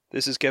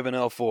This is Kevin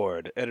L.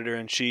 Ford,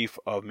 editor-in-chief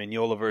of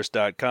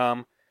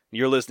Mignolaverse.com.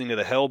 You're listening to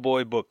the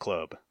Hellboy Book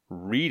Club,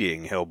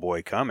 reading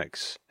Hellboy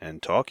comics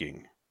and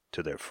talking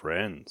to their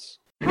friends.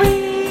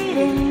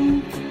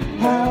 Reading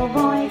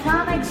Hellboy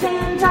comics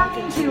and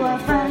talking to our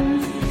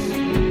friends.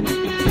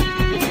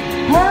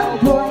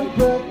 Hellboy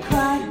Book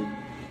Club.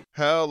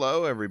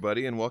 Hello,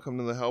 everybody, and welcome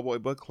to the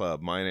Hellboy Book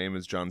Club. My name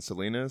is John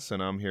Salinas,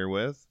 and I'm here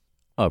with...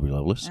 Aubrey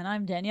Lovelace. And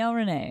I'm Danielle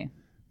Renee.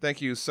 Thank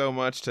you so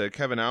much to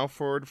Kevin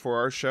Alford for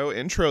our show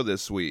intro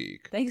this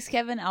week. Thanks,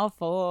 Kevin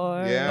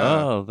Alford. Yeah.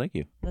 Oh, thank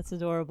you. That's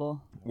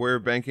adorable. We're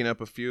banking up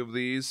a few of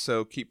these,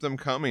 so keep them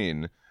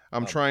coming.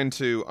 I'm trying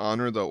to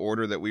honor the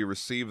order that we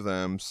receive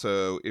them,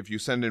 so if you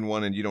send in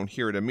one and you don't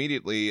hear it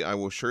immediately, I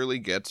will surely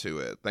get to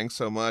it. Thanks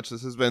so much.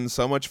 This has been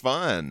so much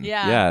fun.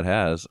 Yeah. It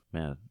has.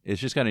 Man, it's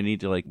just kind of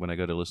neat to, like, when I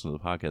go to listen to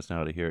the podcast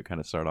now, to hear it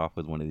kind of start off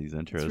with one of these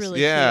intros. It's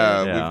really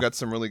Yeah, cute. Yeah. we've got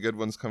some really good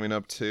ones coming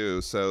up,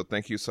 too. So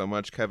thank you so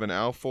much, Kevin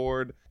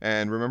Alford.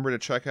 And remember to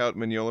check out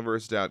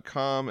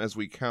Mignolaverse.com as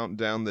we count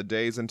down the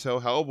days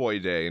until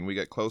Hellboy Day, and we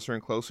get closer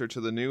and closer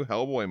to the new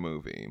Hellboy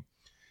movie.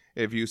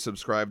 If you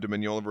subscribe to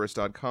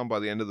Mignolaverse.com by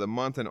the end of the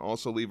month and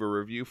also leave a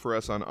review for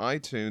us on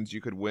iTunes,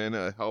 you could win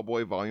a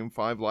Hellboy Volume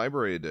 5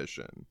 Library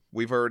Edition.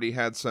 We've already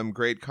had some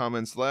great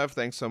comments left.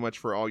 Thanks so much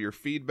for all your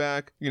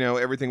feedback. You know,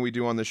 everything we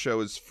do on the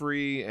show is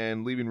free,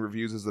 and leaving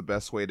reviews is the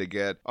best way to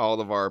get all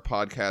of our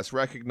podcasts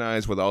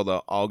recognized with all the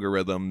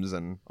algorithms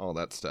and all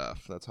that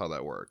stuff. That's how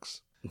that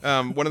works.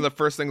 One of the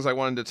first things I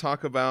wanted to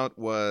talk about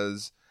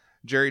was...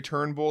 Jerry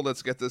Turnbull,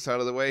 let's get this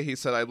out of the way. He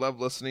said, I love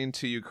listening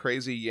to you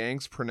crazy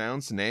Yanks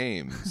pronounce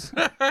names.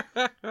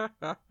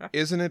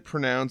 Isn't it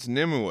pronounced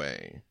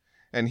Nimue?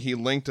 And he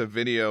linked a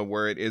video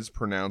where it is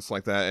pronounced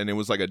like that, and it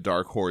was like a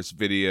Dark Horse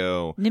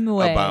video Nimue.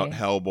 about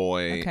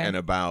Hellboy Okay. and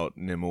about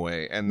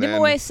Nimue. And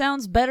Nimue then,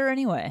 sounds better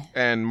anyway.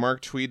 and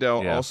Mark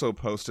Tweedale Yeah. also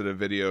posted a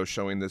video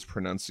showing this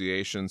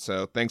pronunciation,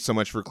 so thanks so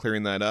much for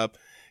clearing that up.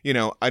 You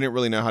know, I didn't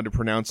really know how to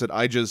pronounce it.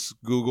 I just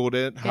Googled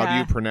it. How do Yeah.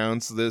 you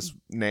pronounce this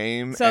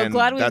name? So And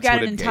glad we've that's got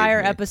what an it gave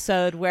entire me.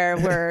 episode where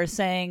we're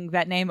saying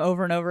that name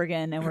over and over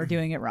again and we're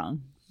doing it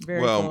wrong.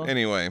 Very Well, cool.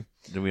 anyway,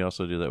 Did we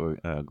also do that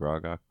with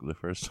Grogok the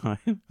first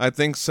time? I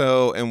think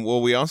so. And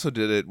well, we also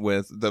did it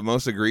with the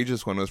most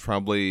egregious one was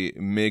probably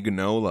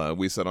Mignola,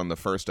 we said on the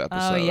first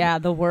episode. Oh, yeah,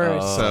 the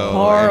worst. Oh. So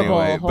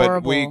horrible, anyway,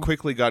 horrible. but we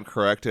quickly got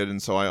corrected, and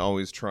so I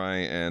always try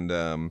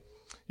and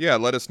yeah,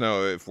 let us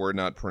know if we're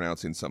not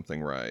pronouncing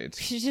something right.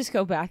 We should just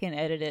go back and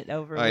edit it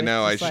over. I with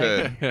know I just,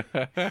 like,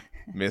 should.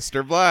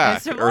 Mr.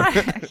 Black. Mr.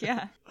 Black,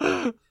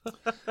 yeah.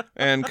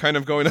 And kind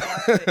of going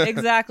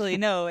Exactly.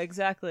 No,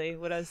 exactly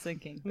what I was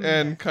thinking.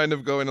 And kind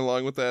of going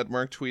along with that,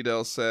 Mark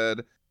Tweedale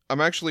said,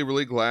 I'm actually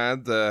really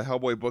glad the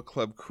Hellboy Book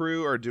Club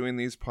crew are doing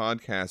these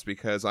podcasts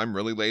because I'm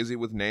really lazy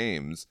with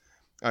names.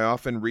 I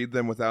often read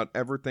them without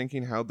ever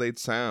thinking how they'd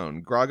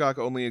sound. Grogok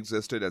only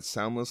existed as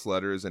soundless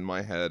letters in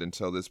my head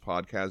until this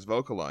podcast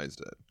vocalized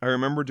it. I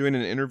remember doing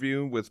an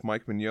interview with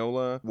Mike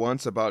Mignola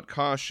once about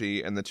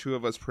Kashi, and the two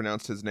of us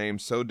pronounced his name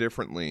so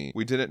differently,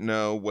 we didn't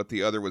know what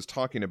the other was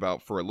talking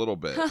about for a little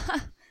bit.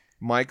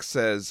 Mike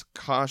says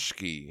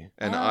Kashki,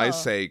 and I Oh.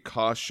 say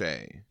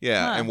Kashe.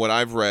 Yeah, Huh. and what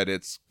I've read,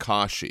 it's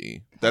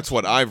Kashi. That's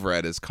what I've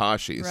read is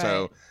Kashi.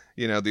 So, Right.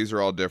 you know, these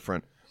are all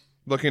different.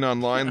 Looking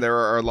online, there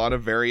are a lot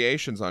of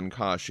variations on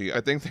Kashi.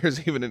 I think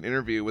there's even an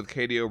interview with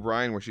Katie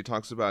O'Brien where she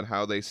talks about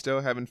how they still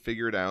haven't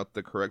figured out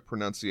the correct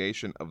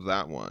pronunciation of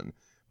that one.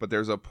 But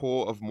there's a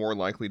pool of more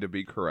likely to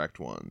be correct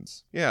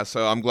ones. Yeah,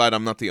 so I'm glad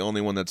I'm not the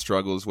only one that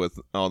struggles with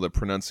all the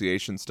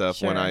pronunciation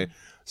stuff. When Sure. I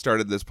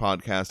started this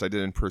podcast, I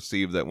didn't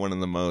perceive that one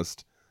of the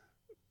most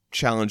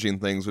challenging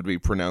things would be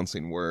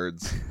pronouncing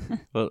words.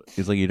 Well,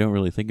 it's like you don't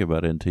really think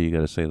about it until you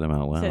got to say them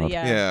out loud. So,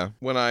 yeah. Yeah,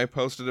 when I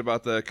posted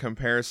about the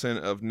comparison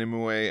of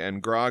Nimue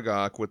and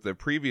Grogok with the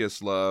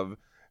previous love,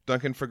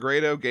 Duncan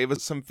Fagredo gave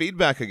us some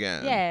feedback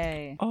again.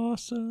 Yay.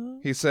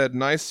 Awesome. He said,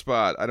 nice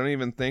spot. I don't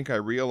even think I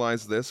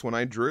realized this when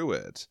I drew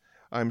it.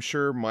 I'm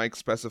sure Mike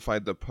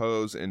specified the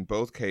pose in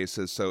both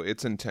cases, so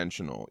it's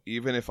intentional,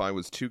 even if I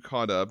was too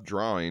caught up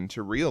drawing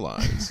to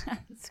realize.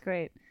 That's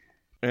great.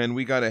 And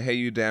we got a Hey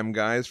You Damn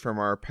Guys from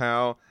our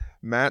pal,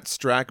 Matt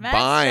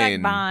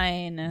Strackbine.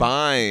 Strackbine.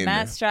 Bine.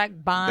 Matt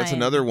Strackbine. That's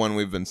another one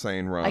we've been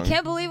saying wrong. I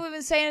can't believe we've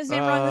been saying his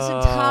name wrong this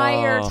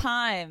entire Oh.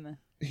 time.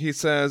 He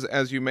says,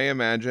 as you may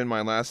imagine,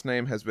 my last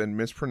name has been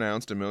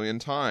mispronounced a million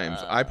times.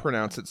 I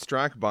pronounce it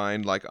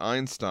Strackbine like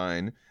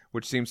Einstein,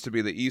 which seems to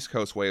be the East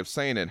Coast way of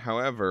saying it.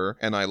 However,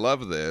 and I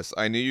love this,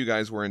 I knew you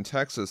guys were in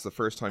Texas the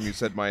first time you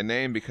said my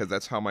name because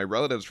that's how my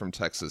relatives from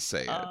Texas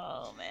say it.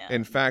 Oh, man.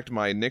 In fact,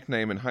 my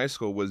nickname in high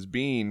school was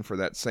Bean for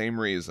that same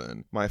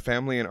reason. My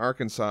family in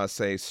Arkansas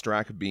say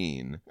Strack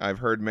Bean. I've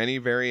heard many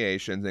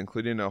variations,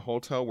 including a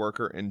hotel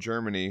worker in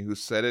Germany who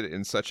said it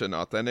in such an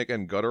authentic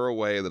and guttural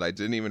way that I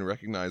didn't even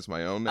recognize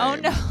my own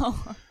name. Oh,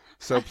 no.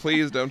 So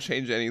please don't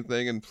change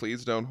anything, and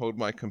please don't hold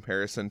my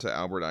comparison to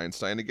Albert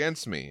Einstein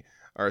against me.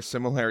 Our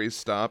similarities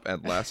stop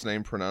at last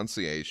name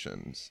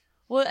pronunciations.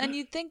 Well, and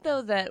you'd think,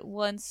 though, that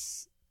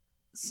once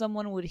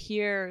someone would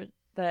hear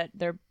that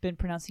they've been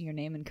pronouncing your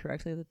name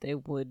incorrectly, that they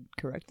would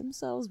correct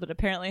themselves. But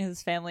apparently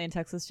his family in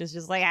Texas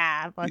just like,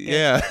 fuck it.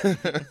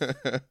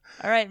 Yeah.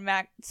 All right,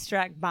 Mac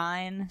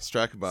Strackbine.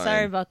 Strackbine.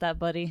 Sorry about that,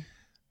 buddy.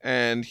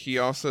 And he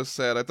also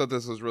said, I thought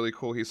this was really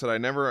cool. He said, I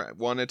never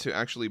wanted to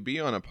actually be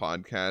on a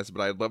podcast,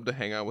 but I'd love to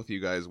hang out with you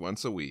guys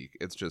once a week.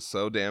 It's just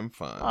so damn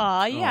fun.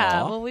 Aw,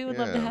 yeah. Aw. Well, we would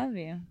love to Yeah. have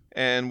you.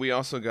 And we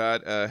also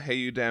got, Hey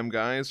You Damn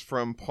Guys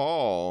from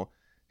Paul.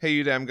 Hey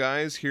You Damn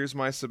Guys, here's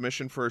my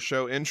submission for a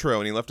show intro.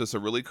 And he left us a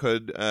really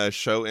good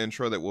show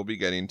intro that we'll be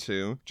getting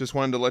to. Just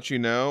wanted to let you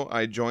know,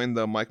 I joined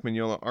the Mike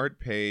Mignola art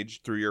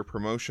page through your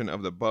promotion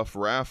of the Buff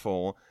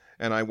raffle,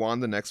 and I won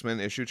the Next Men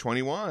issue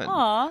 21.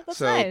 Aw, that's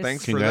so nice.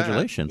 thanks for that.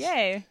 Congratulations.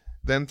 Yay.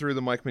 Then through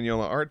the Mike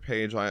Mignola art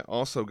page, I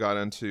also got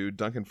onto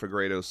Duncan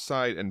Fegredo's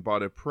site and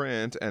bought a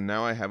print, and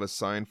now I have a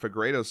signed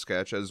Fegredo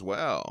sketch as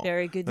well.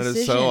 Very good That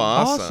decision. is so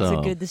awesome. It's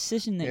a good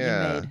decision that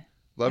Yeah. you made.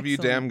 Love you,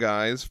 Excellent. damn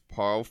guys.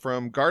 Paul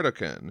from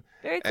Gardokin.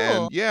 Very cool.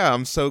 And yeah,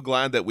 I'm so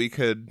glad that we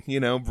could,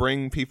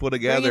 bring people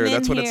together. Bring him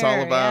That's in what it's all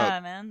here. about. Yeah,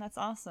 man. That's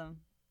awesome.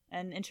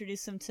 And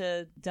introduce him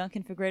to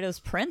Duncan Fegredo's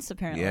Prince,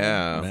 apparently.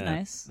 Yeah. That's Man,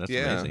 nice. That's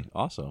Yeah. amazing.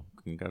 Also,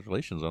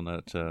 congratulations on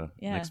that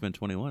Yeah. X-Men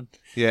 21.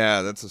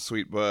 Yeah, that's a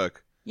sweet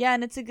book. Yeah,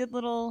 and it's a good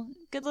little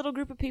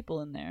group of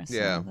people in there. So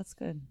Yeah. that's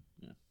good.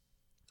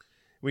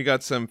 We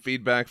got some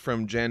feedback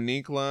from Jan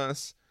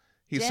Niklas.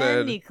 He Jan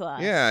said, Niklas.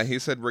 yeah, he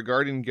said,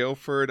 regarding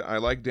Guilford, I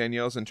like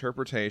Danielle's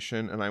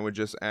interpretation, and I would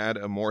just add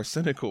a more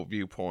cynical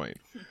viewpoint.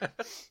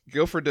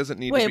 Guilford doesn't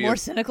need to Wait, be more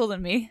cynical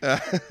than me?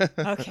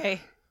 Okay.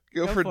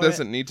 Guilford for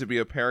doesn't need to be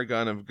a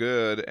paragon of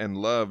good and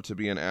love to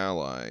be an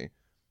ally.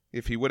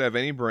 If he would have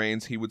any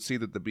brains, he would see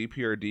that the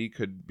BPRD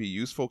could be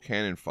useful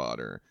cannon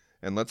fodder.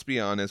 And let's be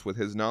honest, with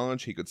his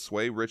knowledge, he could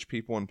sway rich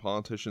people and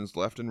politicians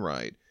left and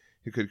right.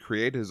 He could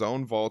create his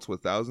own vaults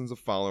with thousands of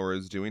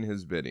followers doing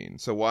his bidding.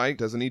 So why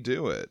doesn't he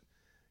do it?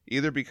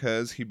 Either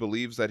because he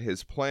believes that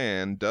his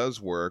plan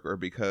does work, or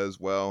because,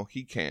 well,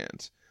 he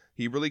can't.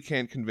 He really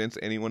can't convince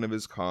anyone of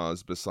his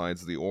cause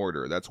besides the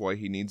Order. That's why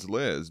he needs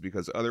Liz,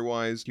 because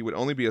otherwise he would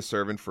only be a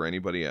servant for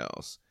anybody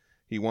else.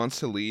 He wants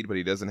to lead, but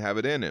he doesn't have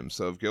it in him.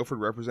 So if Guilford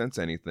represents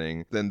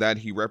anything, then that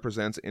he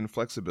represents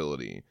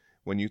inflexibility,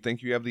 when you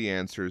think you have the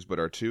answers but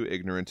are too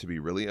ignorant to be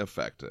really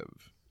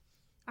effective.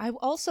 I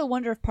also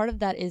wonder if part of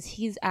that is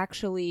he's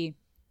actually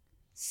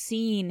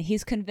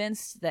he's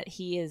convinced that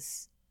he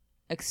is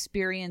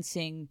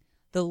experiencing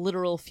the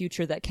literal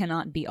future that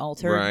cannot be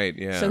altered. Right,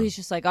 yeah. So he's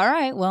just like, all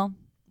right, well,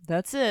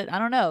 that's it. I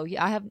don't know.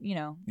 I have,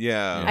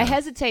 Yeah. I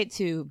hesitate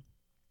to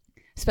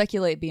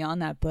speculate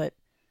beyond that, but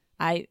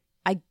I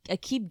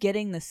keep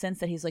getting the sense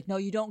that he's like, no,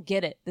 you don't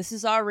get it. This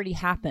has already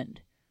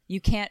happened. You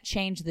can't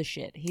change the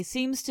shit. He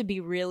seems to be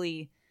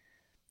really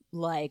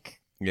like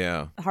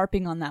Yeah.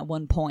 harping on that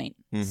one point.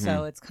 Mhm.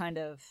 So it's kind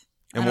of,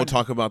 And we'll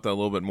talk about that a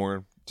little bit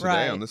more today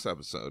Right. on this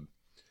episode.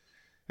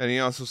 And he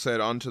also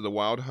said, on to the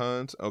Wild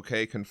Hunt.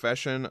 Okay,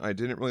 confession, I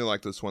didn't really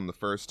like this one the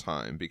first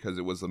time because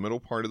it was the middle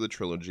part of the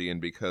trilogy,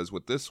 and because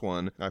with this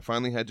one, I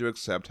finally had to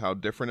accept how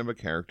different of a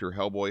character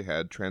Hellboy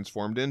had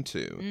transformed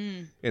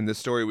into. In this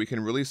story, we can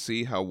really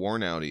see how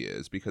worn out he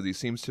is, because he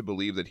seems to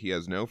believe that he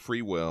has no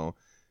free will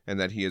and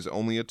that he is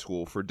only a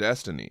tool for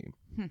destiny.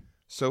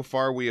 So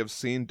far, we have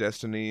seen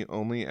destiny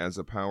only as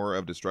a power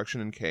of destruction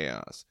and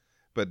chaos.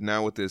 But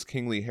now with this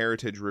kingly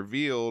heritage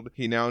revealed,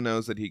 he now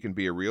knows that he can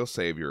be a real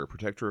savior, a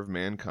protector of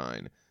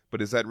mankind.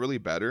 But is that really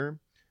better?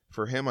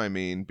 For him, I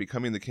mean,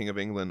 becoming the King of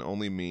England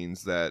only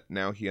means that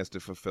now he has to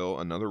fulfill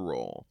another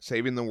role,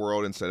 saving the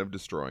world instead of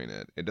destroying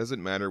it. It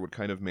doesn't matter what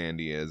kind of man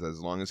he is,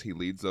 as long as he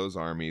leads those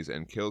armies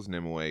and kills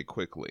Nimue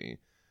quickly.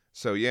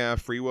 So yeah,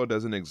 free will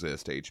doesn't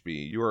exist,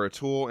 HB. You are a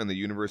tool and the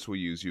universe will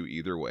use you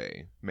either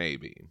way.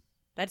 Maybe.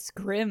 that's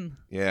grim.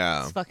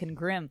 Yeah. It's fucking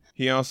grim.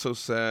 He also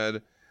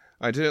said,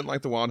 I didn't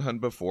like the Wild Hunt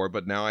before,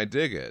 but now I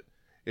dig it.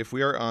 If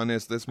we are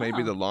honest, this may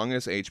be the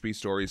longest HB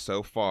story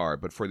so far,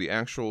 but for the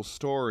actual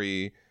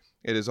story,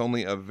 it is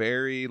only a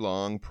very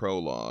long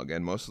prologue,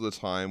 and most of the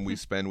time we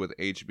spend with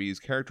HB's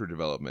character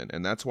development,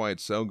 and that's why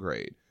it's so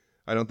great.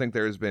 I don't think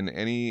there has been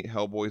any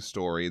Hellboy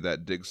story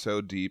that digs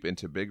so deep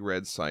into Big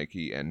Red's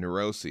psyche and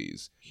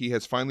neuroses. He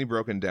has finally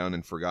broken down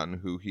and forgotten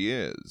who he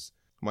is.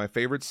 My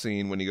favorite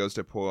scene when he goes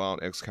to pull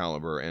out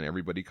Excalibur and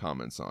everybody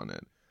comments on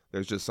it.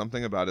 There's just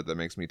something about it that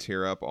makes me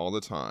tear up all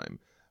the time.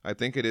 I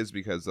think it is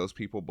because those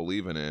people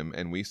believe in him,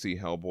 and we see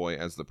Hellboy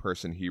as the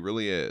person he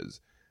really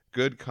is.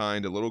 Good,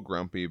 kind, a little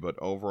grumpy, but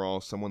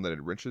overall someone that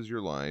enriches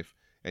your life,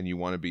 and you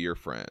want to be your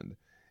friend.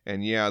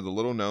 And yeah, the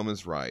little gnome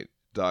is right.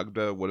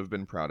 Dagda would have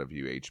been proud of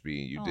you,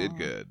 HB. You did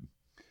good.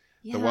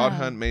 Yeah. The Wild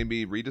Hunt made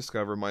me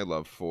rediscover my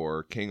love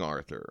for King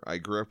Arthur. I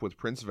grew up with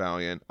Prince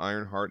Valiant,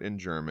 Ironheart in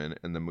German,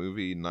 and the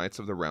movie Knights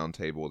of the Round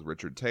Table with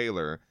Richard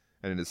Taylor,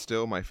 and it is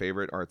still my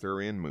favorite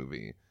Arthurian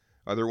movie.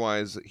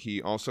 Otherwise,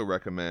 he also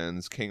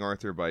recommends King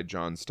Arthur by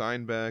John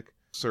Steinbeck,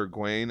 Sir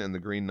Gawain and the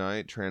Green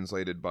Knight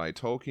translated by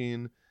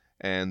Tolkien,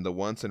 and the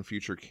Once and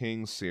Future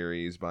Kings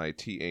series by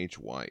T.H.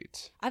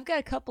 White. I've got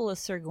a couple of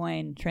Sir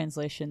Gawain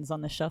translations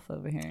on the shelf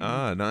over here.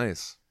 Ah,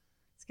 nice.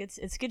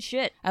 It's good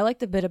shit. I like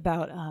the bit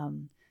about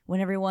when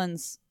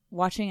everyone's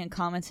watching and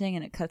commenting,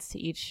 and it cuts to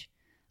each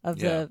of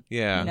the,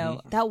 Yeah.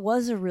 that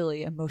was a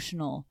really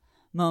emotional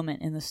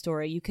moment in the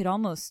story. You could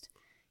almost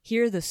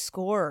hear the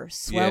score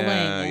swelling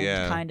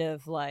and kind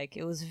of like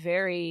it was a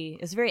very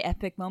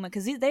epic moment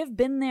because they've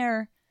been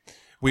there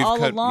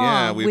all along.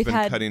 Yeah, we've been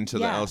had, cutting to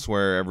the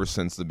elsewhere ever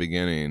since the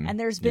beginning. And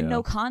there's been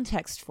no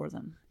context for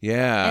them.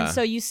 Yeah. And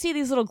so you see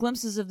these little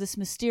glimpses of this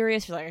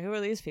mysterious, you're like, who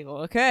are these people?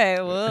 Okay,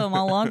 well, I'm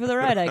along for the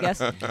ride, I guess.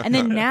 And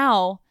then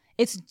now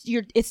it's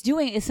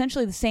doing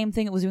essentially the same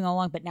thing it was doing all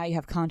along, but now you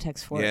have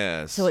context for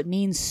it. So it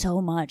means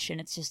so much,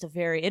 and it's just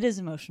it is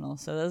emotional.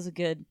 So that was a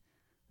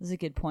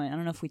good point. I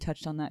don't know if we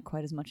touched on that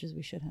quite as much as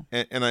we should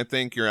have. And I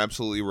think you're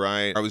absolutely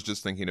right. I was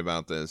just thinking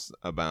about this,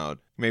 about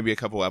maybe a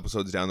couple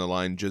episodes down the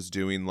line, just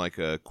doing like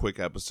a quick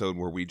episode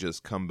where we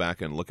just come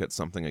back and look at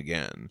something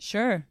again.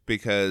 Sure.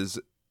 Because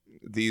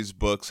these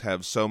books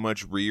have so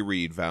much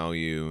reread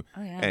value,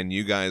 and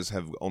you guys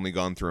have only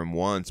gone through them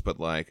once, but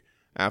like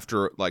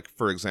after, like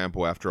for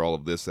example, after all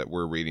of this that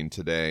we're reading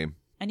today,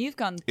 and you've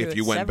gone through if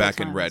you went back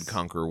and read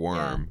Conquer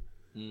Worm,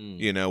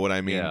 you know what I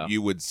mean? Yeah.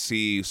 You would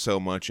see so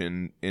much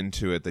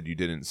into it that you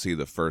didn't see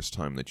the first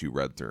time that you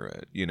read through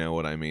it. You know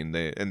what I mean?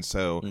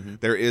 So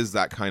there is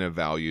that kind of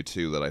value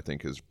too that I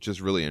think is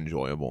just really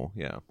enjoyable.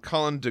 Yeah.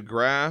 Colin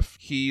DeGraff,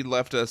 he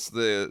left us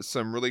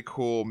some really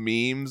cool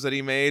memes that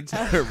he made,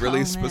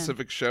 really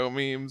specific show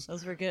memes.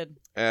 Those were good.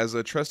 As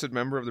a trusted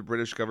member of the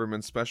British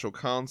government special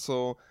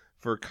council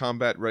for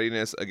combat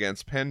readiness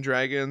against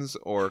Pendragons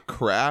or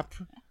crap,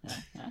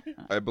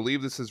 I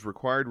believe this is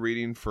required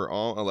reading for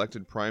all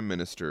elected prime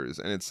ministers,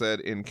 and it said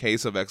in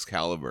case of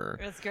Excalibur.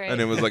 That's great. And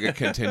it was like a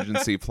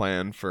contingency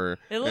plan for.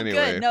 It looked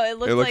anyway, good. No, it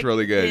looked like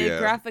really good. The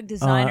graphic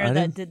designer I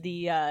that did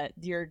the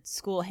your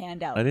school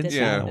handout. I didn't did see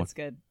that. that That's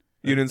good.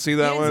 You didn't see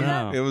that You one? didn't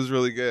see that? It was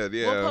really good.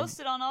 Yeah. We'll post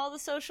it on all the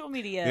social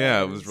media.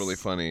 Yeah, it was really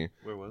funny.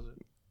 Where was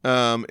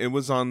it? It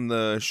was on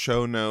the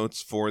show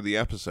notes for the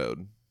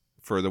episode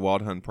for the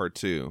Wild Hunt Part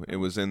 2. It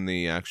was in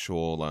the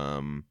actual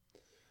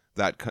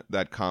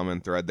that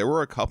comment thread. There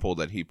were a couple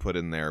that he put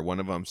in there. One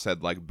of them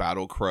said like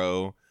Battle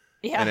Crow,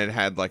 and it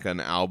had like an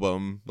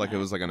album, like it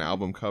was like an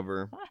album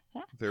cover.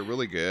 They're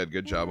really good.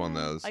 Good job on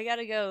those. I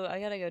gotta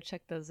go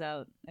check those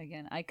out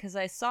again. Because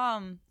I saw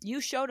them.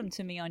 You showed them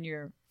to me on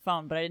your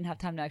phone, but I didn't have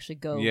time to actually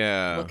go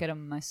look at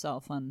them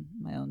myself on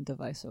my own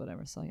device or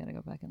whatever. So I gotta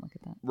go back and look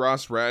at that.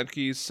 Ross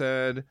Radke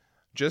said,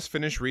 just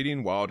finished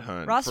reading Wild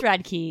Hunt. Ross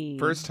Radke.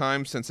 First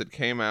time since it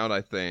came out,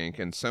 I think,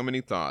 and so many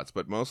thoughts,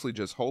 but mostly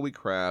just holy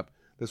crap,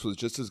 this was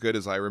just as good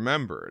as I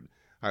remembered.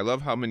 I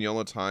love how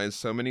Mignola ties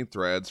so many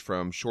threads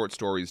from short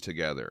stories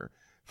together.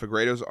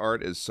 Fagredo's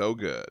art is so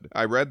good.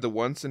 I read The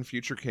Once and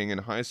Future King in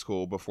high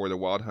school before the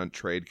Wild Hunt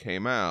trade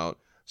came out,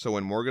 so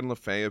when Morgan Le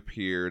Fay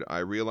appeared, I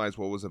realized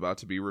what was about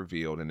to be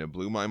revealed, and it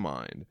blew my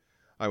mind.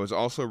 I was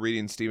also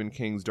reading Stephen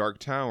King's Dark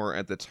Tower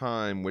at the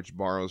time, which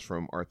borrows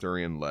from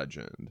Arthurian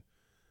legend.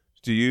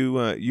 Do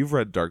you've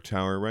read Dark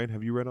Tower, right?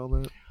 Have you read all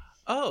that?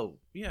 Oh,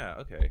 yeah,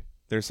 okay.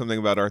 There's something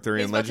about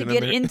Arthurian He's about legend to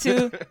get in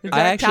there. into the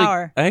Dark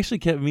Tower. I actually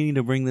kept meaning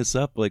to bring this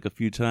up like a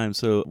few times.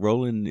 So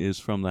Roland is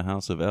from the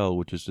House of El,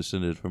 which is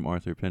descended from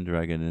Arthur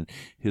Pendragon, and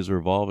his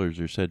revolvers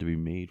are said to be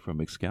made from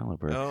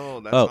Excalibur. Oh,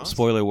 that's awesome.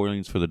 Spoiler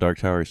warnings for the Dark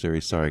Tower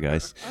series. Sorry,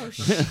 guys. Oh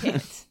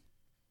shit!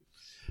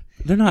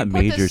 They're not Put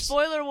major. the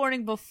spoiler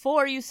warning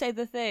before you say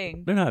the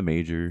thing. They're not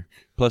major.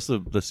 Plus,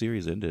 the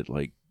series ended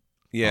like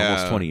Yeah.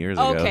 almost 20 years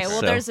ago. Okay, well,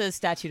 so. there's a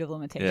statute of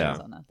limitations Yeah.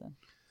 on that then.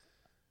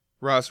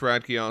 Ross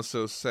Radke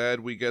also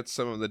said, we get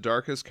some of the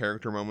darkest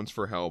character moments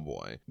for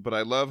Hellboy, but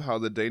I love how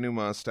the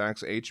denouement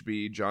stacks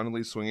HB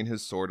jauntily swinging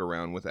his sword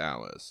around with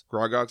Alice,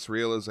 Grogok's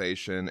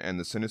realization, and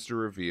the sinister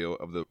reveal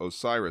of the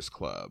Osiris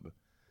Club.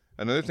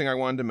 Another thing I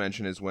wanted to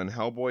mention is when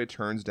Hellboy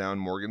turns down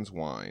Morgan's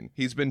wine.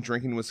 He's been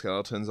drinking with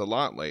skeletons a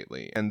lot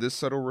lately, and this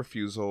subtle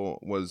refusal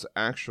was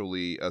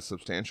actually a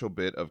substantial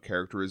bit of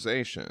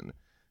characterization.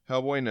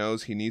 Hellboy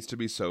knows he needs to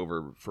be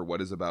sober for what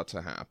is about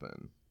to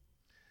happen.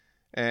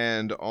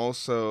 And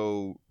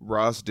also,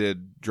 Ross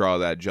did draw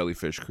that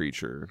jellyfish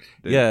creature.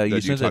 Yeah, that you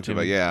sent that to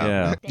about. me.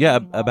 Yeah. yeah.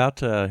 About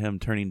him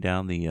turning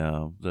down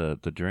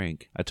the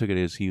drink. I took it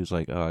as he was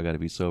like, "Oh, I got to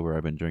be sober.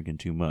 I've been drinking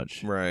too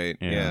much." Right.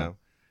 Yeah.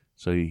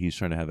 So he's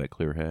trying to have that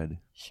clear head.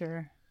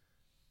 Sure.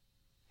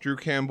 Drew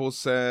Campbell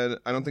said,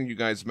 I don't think you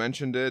guys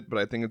mentioned it, but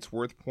I think it's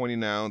worth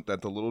pointing out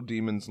that the little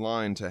demon's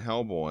line to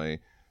Hellboy,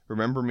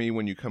 "Remember me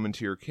when you come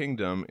into your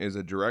kingdom," is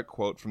a direct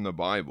quote from the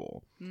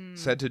Bible,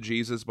 said to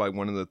Jesus by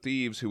one of the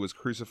thieves who was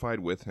crucified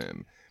with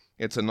him.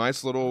 It's a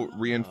nice little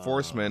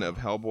reinforcement of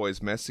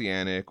Hellboy's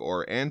messianic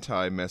or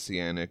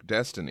anti-messianic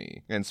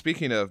destiny. And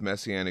speaking of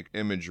messianic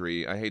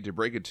imagery, I hate to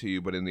break it to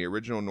you, but in the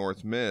original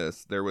Norse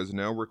myths, there was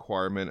no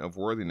requirement of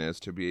worthiness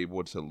to be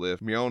able to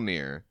lift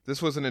Mjolnir.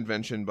 This was an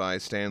invention by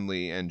Stan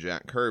Lee and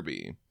Jack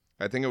Kirby.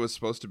 I think it was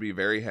supposed to be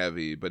very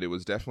heavy, but it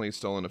was definitely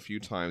stolen a few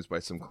times by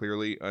some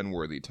clearly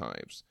unworthy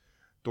types.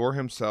 Thor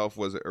himself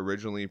was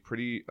originally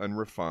pretty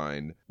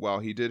unrefined. While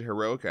he did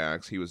heroic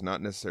acts, he was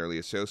not necessarily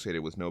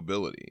associated with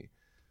nobility.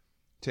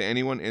 To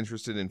anyone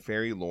interested in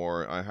fairy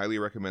lore, I highly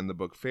recommend the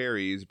book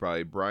Fairies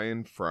by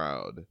Brian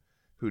Froud.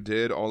 who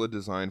did all the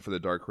design for the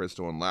Dark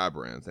Crystal and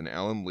Labyrinth, and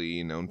Alan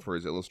Lee, known for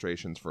his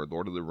illustrations for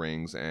Lord of the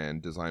Rings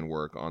and design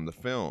work on the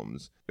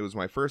films. It was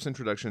my first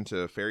introduction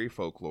to fairy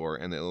folklore,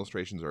 and the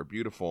illustrations are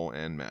beautiful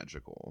and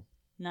magical.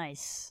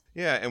 Nice.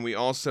 Yeah, and we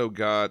also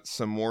got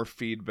some more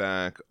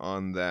feedback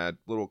on that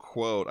little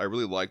quote. I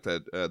really like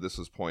that this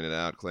was pointed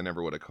out because I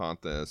never would have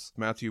caught this.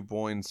 Matthew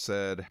Boyne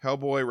said,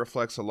 Hellboy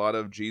reflects a lot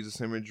of Jesus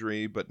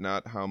imagery, but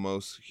not how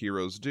most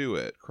heroes do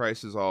it.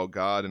 Christ is all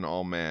God and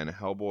all man.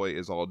 Hellboy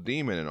is all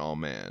demon and all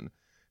man.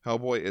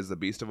 Hellboy is the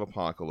beast of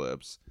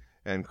apocalypse,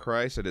 and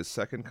Christ at his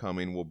second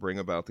coming will bring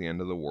about the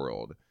end of the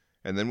world.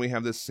 And then we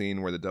have this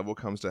scene where the devil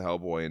comes to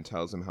Hellboy and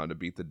tells him how to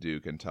beat the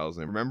Duke and tells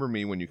him, remember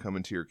me when you come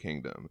into your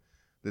kingdom.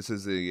 This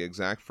is the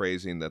exact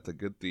phrasing that the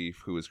good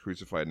thief who is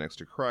crucified next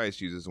to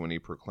Christ uses when he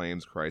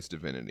proclaims Christ's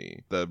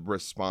divinity. The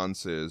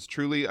response is,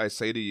 truly I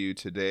say to you,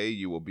 today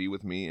you will be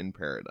with me in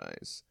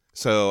paradise.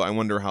 So I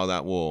wonder how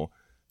that will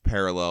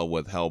parallel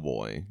with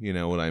Hellboy. You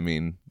know what I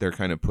mean? They're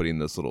kind of putting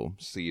this little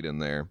seed in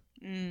there.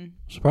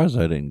 Surprised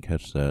I didn't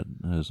catch that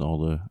as all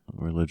the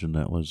religion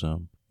that was,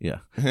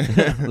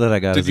 that I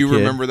got Did as a you kid.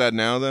 remember that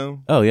now,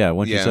 though? Oh, yeah.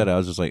 Once you Yeah. said it, I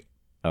was just like,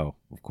 oh,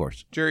 of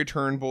course. Jerry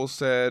Turnbull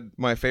said,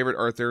 my favorite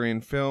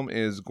Arthurian film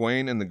is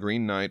Gawain and the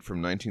Green Knight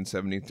from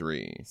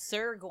 1973.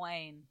 Sir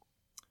Gawain.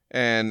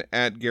 And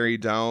at Gary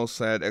Dowell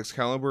said,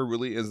 Excalibur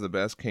really is the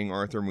best King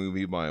Arthur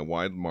movie by a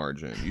wide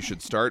margin. You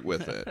should start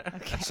with it.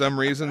 Some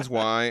reasons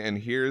why,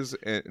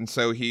 and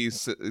so he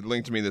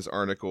linked to me this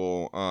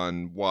article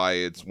on why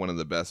it's one of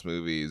the best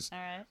movies. All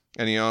right.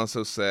 And he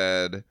also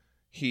said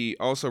he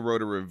also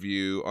wrote a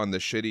review on the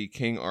shitty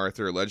King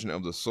Arthur Legend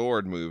of the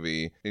Sword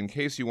movie, in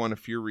case you want a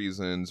few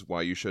reasons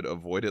why you should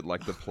avoid it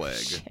like the plague.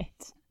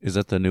 Shit. Is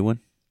that the new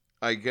one?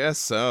 I guess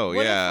so,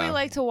 What yeah. if we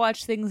like to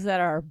watch things that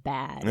are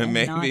bad and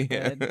Maybe. not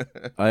good?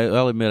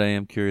 I'll admit I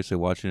am curious of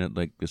watching it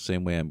like the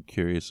same way I'm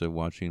curious of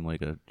watching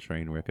like a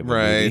train wreck of a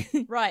Right.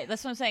 movie. Right,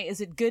 that's what I'm saying.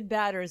 Is it good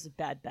bad or is it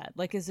bad bad?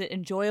 Like, is it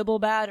enjoyable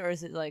bad or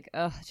is it like,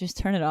 ugh, just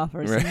turn it off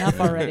or is it enough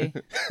already?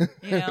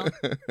 You know?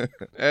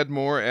 Ed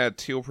Moore at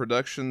Teal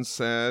Productions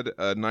said,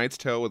 A Knight's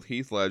Tale with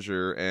Heath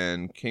Ledger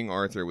and King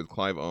Arthur with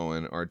Clive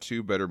Owen are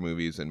two better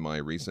movies in my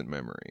recent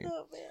memory.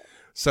 Oh, man.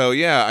 So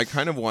yeah, I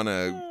kind of want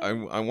to.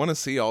 I want to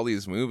see all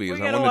these movies.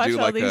 We I gotta want to do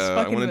watch all like these a. I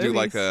fucking want to do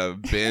like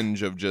movies. a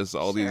binge of just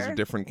all these Sure.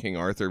 different King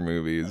Arthur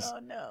movies. Oh,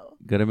 no.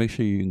 Gotta make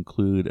sure you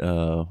include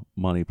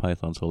Monty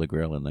Python's Holy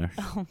Grail in there.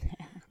 Oh, man.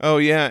 Oh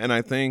yeah, and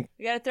I think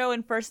We gotta throw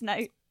in First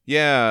Night.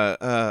 yeah.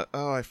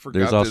 I forgot.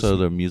 There's also this.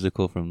 the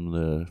musical from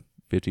the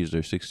 50s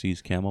or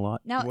 60s,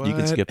 Camelot. Now, What? You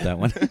can skip that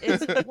one.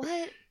 is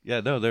what? Yeah,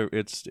 no,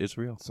 it's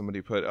real. Somebody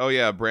put, oh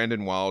yeah,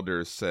 Brandon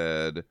Wilder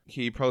said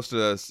he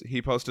posted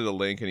a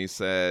link and he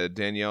said,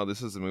 Danielle,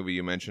 this is the movie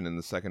you mentioned in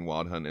the second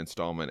Wild Hunt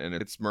installment, and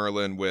it's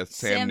Merlin with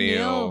Sam Sam Neill,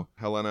 Neill.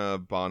 Helena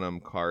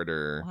Bonham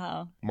Carter,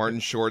 Wow. Martin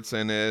Short's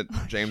in it,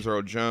 James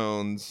Earl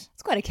Jones.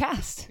 It's quite a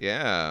cast.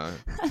 Yeah.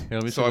 Here,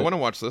 let me So see I the- want to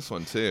watch this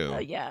one too.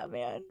 Yeah,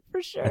 man.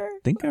 For sure. I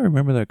think I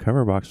remember that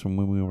cover box from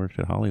when we worked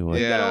at Hollywood.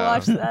 Yeah. Gotta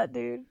watch that,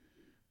 dude.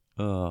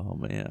 Oh,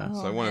 man.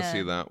 So Oh, I want to man.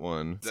 see that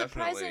one.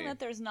 Surprising Definitely. that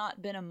there's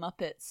not been a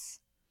Muppets.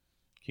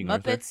 King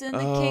Arthur? Muppets in the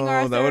Oh, King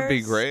that Arthur's would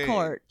be great.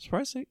 court.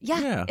 Surprising?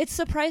 Yeah, it's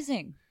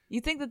surprising.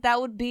 You think that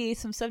would be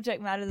some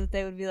subject matter that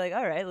they would be like,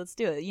 all right, let's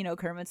do it. You know,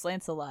 Kermit's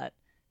Lancelot.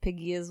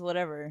 Piggy is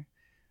whatever.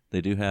 They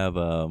do have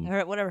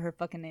Whatever her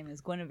fucking name is.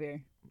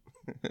 Guinevere.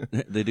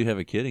 they do have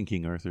a kid in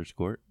King Arthur's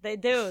court. They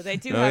do. They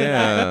do Oh, have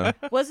yeah.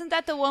 that. Wasn't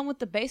that the one with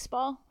the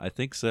baseball? I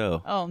think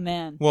so. Oh,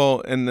 man.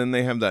 Well, and then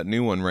they have that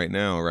new one right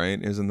now, right?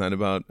 Isn't that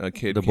about a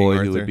kid? The King boy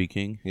Arthur? who would be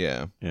king.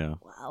 Yeah. Yeah.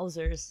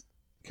 Wowzers.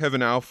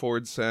 Kevin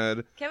Alford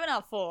said, Kevin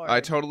Alford.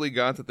 I totally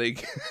got that they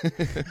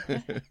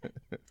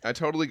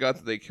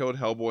killed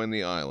Hellboy in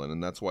the island,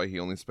 and that's why he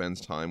only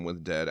spends time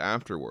with Dead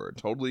afterward.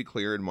 Totally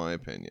clear in my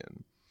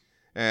opinion.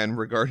 And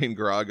regarding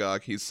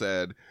Grogok, he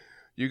said,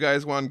 you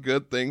guys want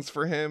good things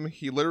for him?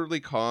 He literally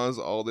caused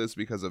all this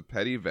because of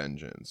petty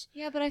vengeance.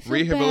 Yeah, but I feel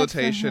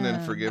Rehabilitation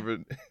bad for and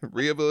him.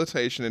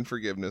 rehabilitation and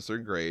forgiveness are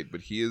great,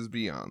 but he is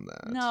beyond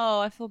that. No,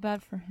 I feel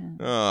bad for him.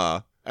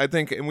 I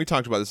think, and we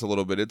talked about this a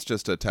little bit, it's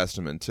just a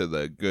testament to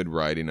the good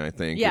writing, I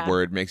think, Yeah,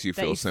 where it makes you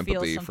that feel you feel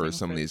sympathy for something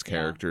some of for- these yeah.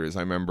 characters. I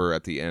remember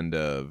at the end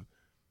of,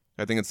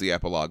 I think it's the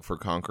epilogue for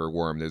Conquer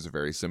Worm, there's a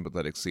very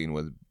sympathetic scene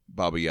with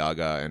Baba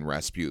Yaga and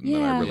Rasputin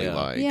that I really Yeah.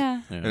 like.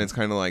 Yeah. Yeah. And it's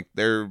kind of like,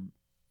 they're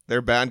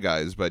bad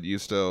guys, but you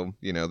still,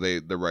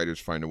 the writers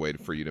find a way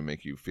for you to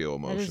make you feel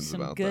That is emotions some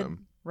about good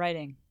them.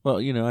 writing. Well,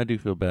 I do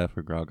feel bad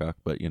for Grogok,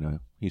 but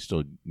he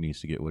still needs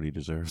to get what he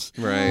deserves.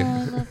 Right. Oh,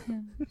 I love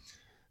him.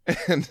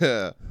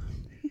 And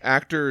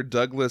actor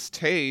Douglas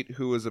Tate,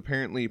 who was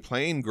apparently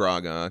playing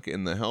Grogok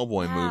in the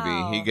Hellboy Wow.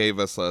 movie, he gave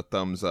us a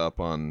thumbs up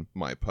on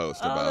my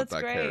post Oh, about that's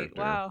that great.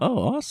 character. Wow. Oh,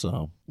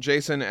 awesome.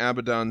 Jason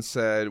Abaddon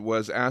said,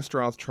 was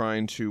Astaroth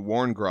trying to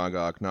warn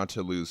Grogok not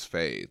to lose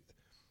faith?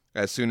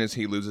 As soon as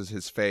he loses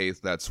his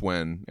faith, that's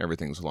when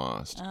everything's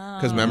lost.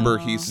 Because remember,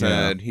 he Oh.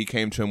 said he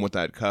came to him with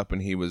that cup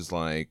and he was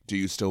like, do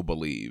you still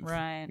believe?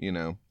 Right.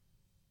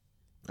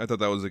 I thought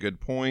that was a good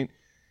point.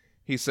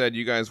 He said,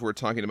 you guys were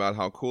talking about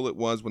how cool it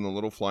was when the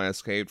little fly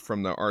escaped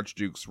from the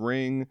Archduke's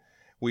ring.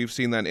 We've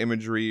seen that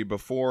imagery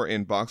before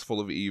in Boxful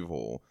of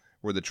Evil,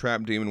 where the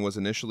trap demon was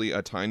initially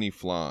a tiny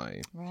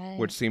fly, Right.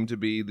 which seemed to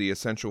be the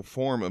essential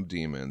form of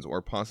demons,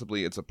 or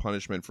possibly it's a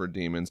punishment for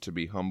demons to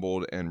be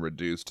humbled and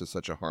reduced to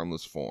such a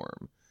harmless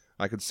form.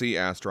 I could see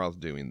Astaroth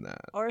doing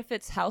that. Or if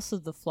it's House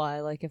of the Fly,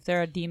 like if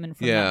they're a demon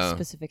from Yeah. that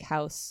specific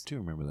house. I do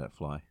remember that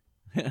fly.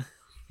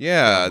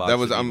 Yeah, Box that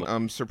was. of I'm Evil.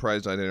 I'm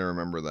surprised I didn't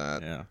remember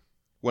that. Yeah.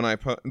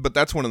 But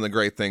that's one of the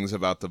great things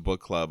about the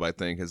book club, I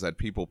think, is that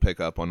people pick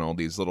up on all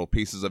these little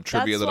pieces of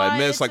trivia That's that I why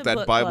missed, it's like a that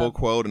book Bible club.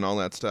 quote and all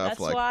that stuff. That's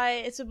like, why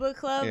it's a book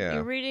club. Yeah.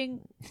 You're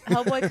reading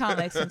Hellboy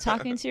comics and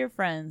talking to your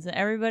friends, and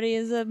everybody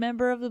is a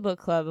member of the book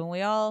club, and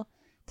we all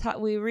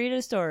we read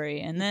a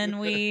story, and then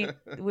we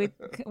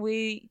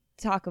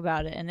talk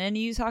about it, and then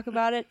you talk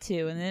about it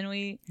too, and then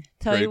we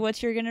tell Great. you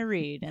what you're gonna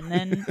read, and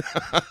then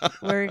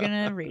we're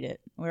gonna read it.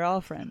 We're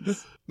all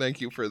friends.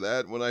 Thank you for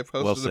that. When I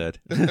posted Well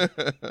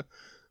said.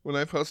 when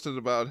I posted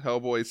about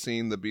Hellboy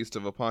seeing the Beast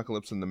of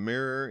Apocalypse in the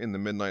mirror in the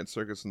Midnight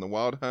Circus and the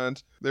Wild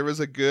Hunt, there was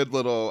a good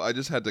little. I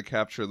just had to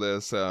capture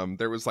this.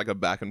 There was like a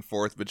back and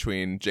forth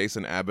between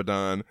Jason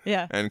Abaddon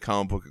Yeah. and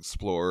Comic Book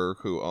Explorer,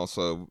 who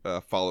also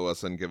follow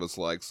us and give us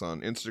likes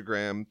on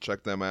Instagram.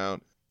 Check them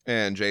out.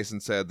 And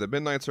Jason said, the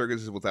Midnight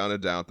Circus is without a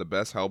doubt the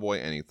best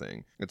Hellboy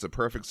anything. It's a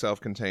perfect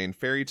self-contained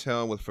fairy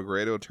tale with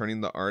Figueredo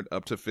turning the art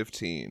up to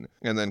 15.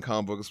 And then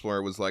Comic Book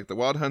Explorer was like, the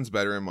Wild Hunt's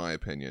better in my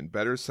opinion.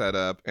 Better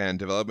setup and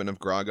development of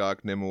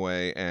Grogok,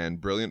 Nimue, and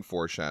brilliant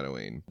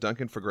foreshadowing.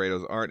 Duncan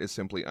Figueredo's art is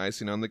simply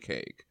icing on the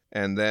cake.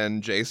 And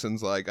then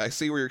Jason's like, I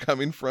see where you're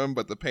coming from,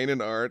 but the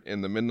painted art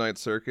in the Midnight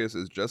Circus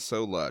is just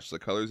so lush. The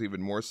color's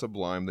even more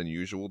sublime than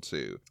usual,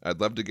 too. I'd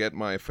love to get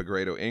my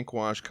Figueredo ink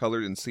wash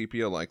colored in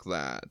sepia like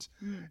that.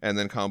 And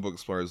then Comic Book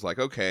Explorer's like,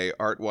 okay,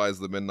 art-wise,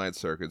 the Midnight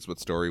Circus, but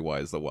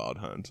story-wise, the Wild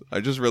Hunt.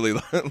 I just really,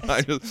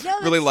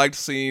 really liked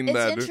seeing It's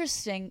that.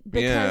 interesting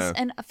because, Yeah.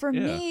 and for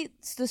Yeah. me,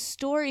 the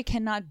story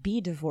cannot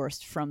be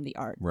divorced from the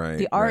art. Right,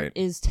 The art right.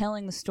 is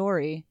telling the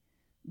story.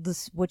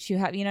 This what you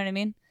have. You know what I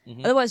mean?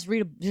 Mhm. Otherwise,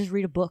 just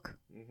read a book.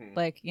 Mhm.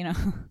 Like, you know.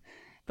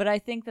 But I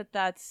think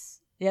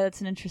that's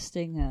an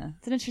interesting.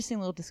 It's an interesting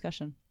little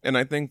discussion. And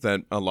I think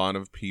that a lot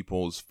of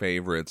people's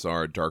favorites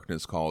are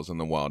Darkness Calls and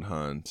the Wild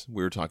Hunt.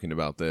 We were talking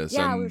about this.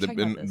 Yeah, and we were the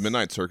talking about this.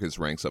 Midnight Circus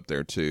ranks up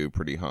there, too,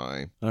 pretty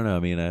high. I don't know.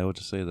 I mean, I would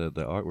just say that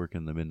the artwork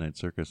in the Midnight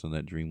Circus and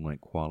that dreamlike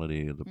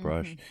quality of the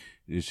brush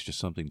is just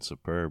something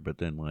superb. But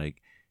then,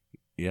 like,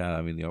 yeah,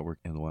 I mean, the artwork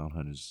in the Wild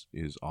Hunt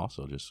is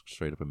also just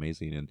straight up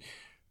amazing. And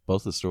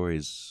both the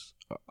stories,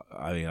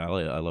 I mean, I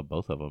love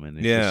both of them. And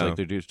it's just Yeah. like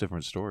they're just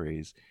different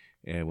stories.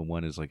 And when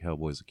one is like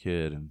Hellboy's a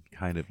kid and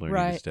kind of learning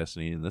his Right.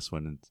 destiny, and this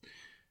one,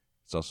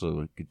 it's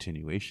also a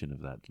continuation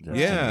of that. destiny.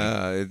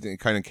 Yeah, it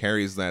kind of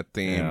carries that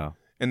theme. Yeah.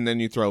 And then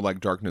you throw like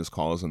Darkness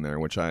Calls in there,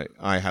 which I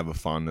have a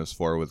fondness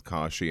for with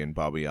Kashi and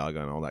Baba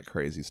Yaga and all that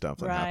crazy stuff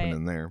that happened Right.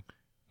 in there.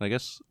 I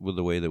guess with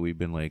the way that we've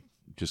been like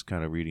just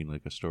kind of reading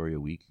like a story a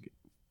week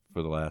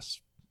for the last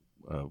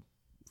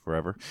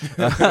forever,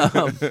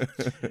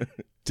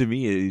 to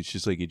me it's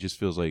just like it just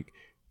feels like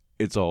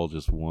it's all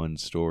just one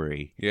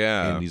story.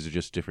 Yeah. And these are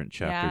just different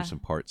chapters Yeah.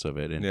 and parts of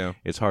it, and Yeah.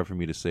 it's hard for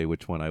me to say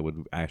which one I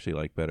would actually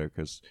like better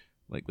because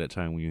like that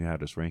time when you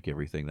had us rank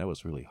everything, that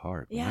was really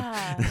hard.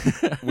 man.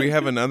 Yeah. We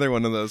have another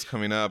one of those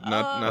coming up,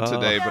 not Oh,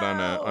 today, but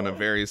no. on a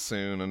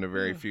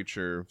very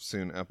future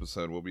soon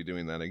episode. We'll be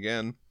doing that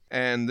again.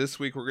 And this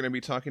week we're going to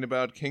be talking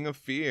about King of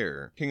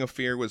Fear. King of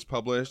Fear was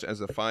published as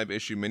a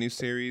 5-issue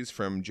miniseries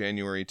from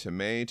January to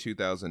May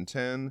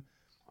 2010.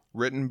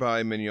 Written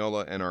by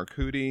Mignola and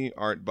Arcudi,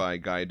 art by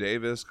Guy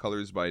Davis,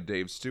 colors by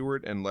Dave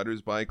Stewart, and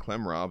letters by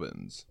Clem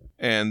Robbins.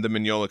 And the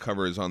Mignola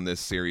covers on this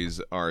series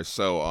are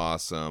so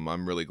awesome.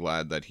 I'm really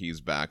glad that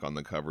he's back on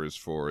the covers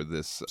for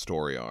this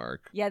story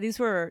arc. Yeah, these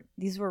were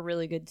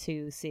really good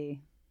to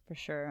see. For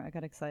sure. I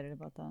got excited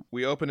about that.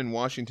 We open in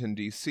Washington,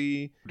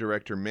 D.C.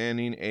 Director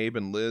Manning, Abe,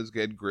 and Liz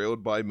get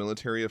grilled by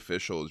military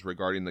officials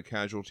regarding the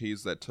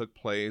casualties that took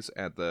place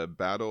at the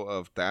Battle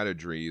of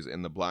Thadadries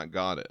in the Black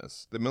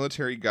Goddess. The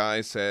military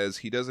guy says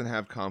he doesn't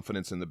have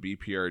confidence in the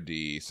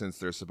BPRD since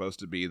they're supposed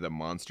to be the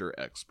monster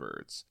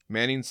experts.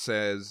 Manning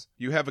says,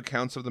 you have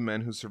accounts of the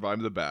men who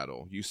survived the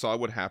battle. You saw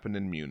what happened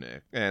in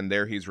Munich. And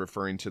there he's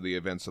referring to the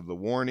events of the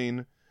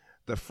warning.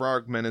 The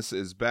Frog Menace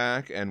is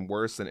back and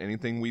worse than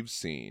anything we've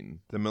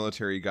seen. The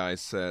military guy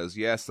says,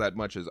 yes, that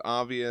much is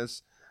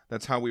obvious.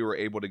 That's how we were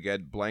able to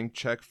get blank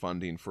check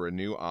funding for a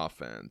new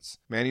offense.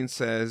 Manning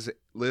says,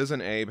 Liz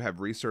and Abe have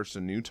researched a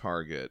new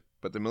target,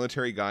 but the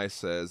military guy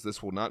says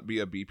this will not be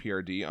a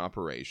BPRD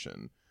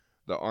operation.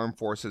 The armed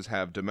forces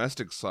have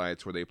domestic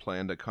sites where they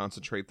plan to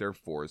concentrate their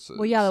forces.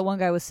 Well, yeah, the one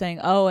guy was saying,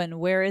 "Oh,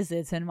 and where is it?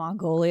 It's in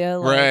Mongolia."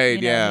 Like, Right,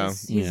 you know, yeah.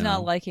 He's Yeah.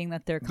 not liking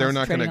that they're They're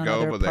not going to concentrating go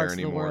on over other there parts of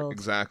the anymore. world.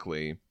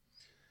 Exactly.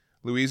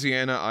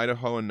 Louisiana,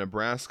 Idaho, and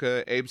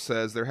Nebraska, Abe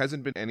says there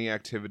hasn't been any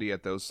activity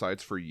at those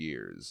sites for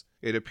years.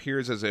 It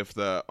appears as if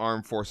the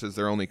armed forces,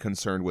 they're only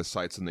concerned with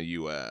sites in the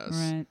U.S.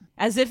 Right.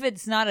 As if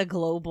it's not a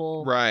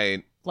global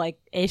Right. like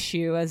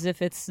issue, as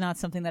if it's not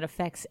something that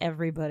affects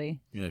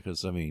everybody. Yeah,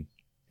 because I mean,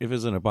 if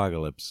it's an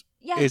apocalypse,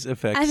 Yeah, it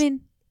affects I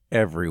mean,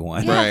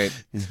 everyone. Yeah.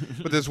 Right.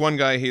 But this one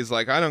guy, he's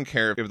like, I don't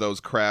care if those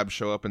crabs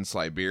show up in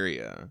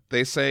Siberia.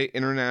 They say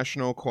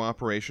international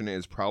cooperation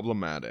is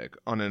problematic.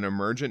 On an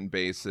emergent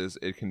basis,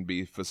 it can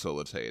be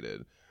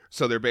facilitated.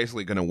 So they're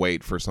basically going to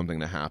wait for something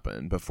to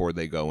happen before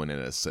they go in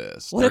and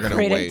assist. What They're a gonna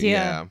great wait, idea.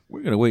 Yeah,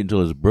 We're going to wait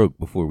until it's broke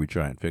before we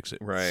try and fix it.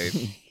 right.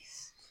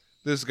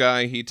 This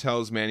guy, he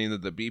tells Manning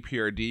that the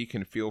BPRD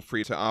can feel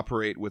free to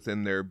operate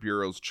within their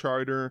bureau's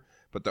charter,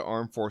 but the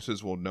armed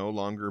forces will no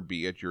longer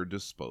be at your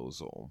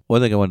disposal.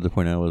 One thing I wanted to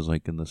point out was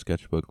like in the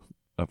sketchbook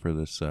for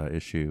this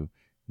issue,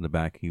 in the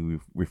back, he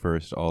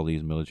refers to all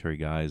these military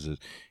guys as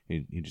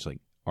he just like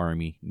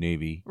Army,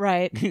 Navy,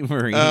 right.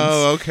 Marines.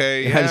 Oh,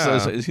 okay, I just yeah.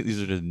 thought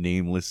these are just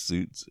nameless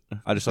suits.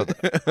 I just thought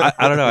that,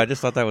 I don't know. I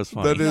just thought that was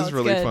funny. That No, is it's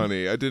really good.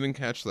 funny. I didn't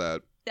catch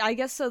that. I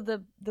guess so.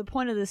 The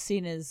point of this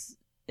scene is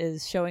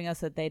showing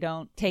us that they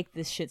don't take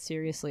this shit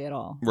seriously at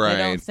all. Right. They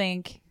don't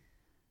think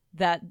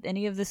that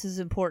any of this is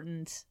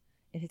important.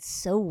 And it's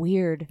so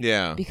weird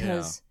Yeah.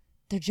 because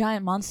they're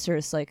giant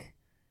monsters. Like,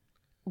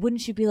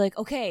 wouldn't you be like,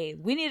 okay,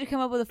 we need to come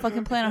up with a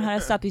fucking plan on how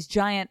to stop these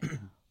giant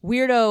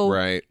weirdo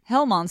Right.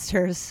 hell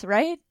monsters,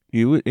 right?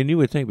 You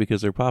would think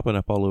because they're popping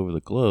up all over the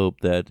globe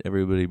that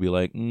everybody would be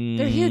like,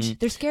 They're huge.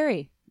 They're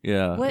scary.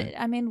 Yeah. What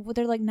I mean,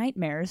 they're like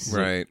nightmares.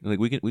 Right. Like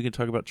we can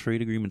talk about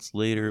trade agreements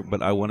later,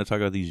 but I want to talk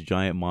about these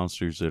giant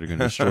monsters that are going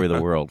to destroy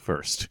the world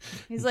first.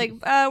 He's like,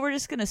 we're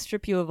just gonna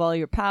strip you of all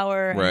your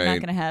power. And you're Right. not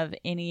gonna have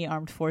any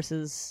armed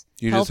forces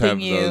You just helping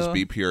have you. those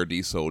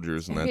BPRD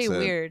soldiers, and that's Very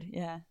it. weird.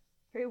 Yeah.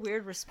 Very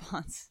weird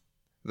response.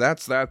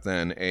 That's that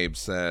then, Abe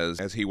says,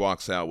 as he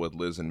walks out with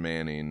Liz and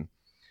Manning.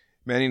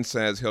 Manning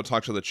says he'll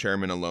talk to the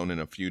chairman alone in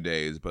a few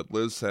days, but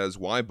Liz says,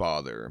 why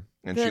bother?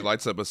 And she The-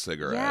 lights up a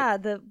cigarette.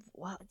 Yeah,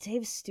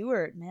 Dave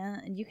Stewart,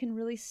 man, and you can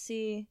really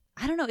see.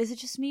 I don't know. Is it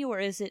just me, or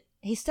is it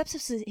he steps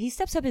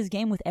up his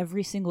game with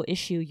every single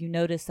issue? You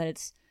notice that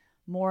it's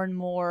more and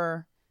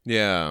more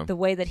Yeah. the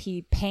way that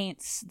he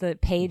paints the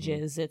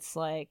pages. It's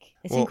like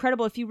it's Well-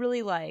 incredible. If you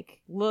really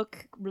like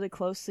look really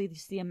closely,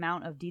 just the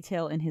amount of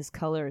detail in his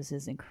colors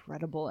is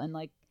incredible. And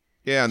like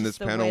Yeah, and just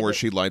this the panel way where that-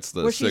 she lights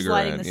the where she's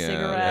cigarette. lighting the yeah,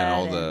 cigarette and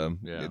all and-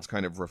 the, Yeah. it's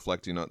kind of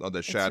reflecting all the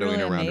it's shadowing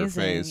really around amazing, her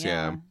face.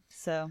 Yeah.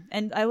 So,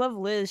 and I love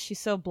Liz. She's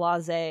so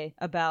blasé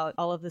about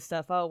all of this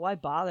stuff. Oh, why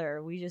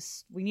bother? We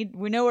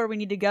know where we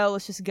need to go.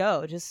 Let's just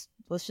go.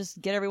 Let's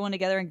just get everyone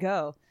together and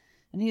go.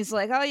 And he's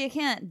like, oh, you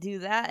can't do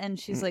that. And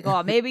she's like,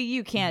 oh, maybe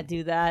you can't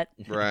do that.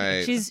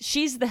 Right.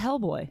 She's the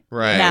Hellboy.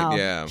 Right, Now.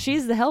 yeah.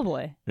 She's the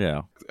Hellboy.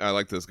 Yeah. I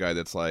like this guy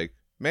that's like,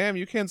 ma'am,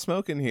 you can't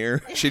smoke in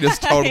here. She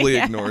just totally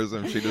Yeah. ignores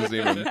him. She doesn't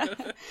even.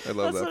 I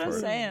love That's that what part. I'm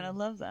saying. I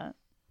love that.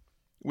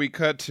 We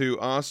cut to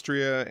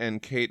Austria, and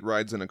Kate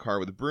rides in a car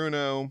with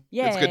Bruno.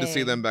 It's good to see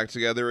Yay. them back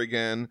together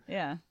again.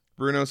 Yeah.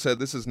 Bruno said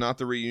this is not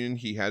the reunion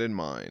he had in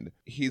mind.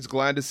 He's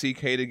glad to see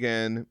Kate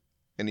again,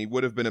 and he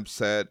would have been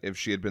upset if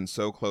she had been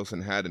so close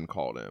and hadn't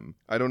called him.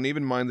 I don't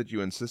even mind that you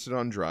insisted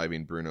on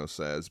driving, Bruno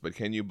says, but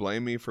can you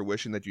blame me for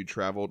wishing that you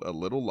traveled a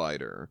little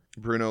lighter?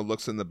 Bruno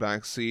looks in the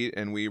back seat,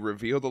 and we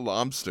reveal the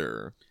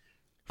lobster.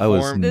 I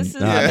was Form- This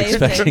is not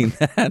amazing. expecting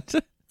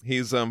that.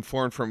 He's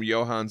formed from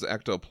Johann's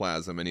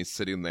ectoplasm, and he's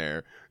sitting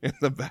there in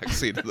the back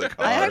seat of the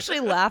car. I actually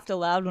laughed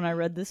aloud when I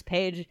read this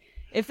page.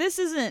 If this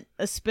isn't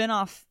a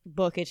spin-off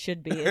book, it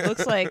should be. It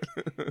looks like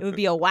it would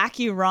be a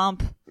wacky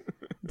romp,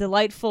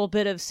 delightful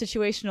bit of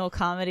situational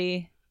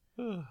comedy,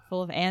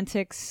 full of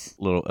antics.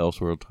 Little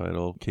Elseworld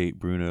title: Kate,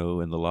 Bruno,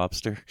 and the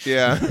Lobster.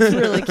 Yeah. It's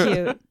really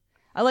cute.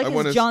 I like I his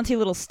wanna- jaunty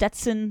little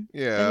Stetson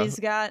Yeah. that he's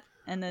got,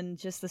 and then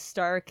just the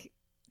stark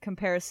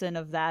comparison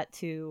of that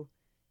to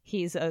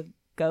he's a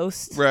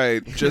ghost.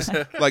 Right. Just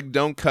like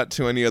don't cut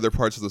to any other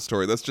parts of the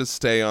story. Let's just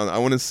stay on. I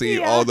want to see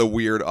Yeah. all the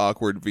weird,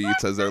 awkward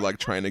beats as they're like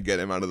trying to get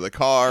him out of the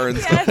car and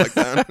stuff like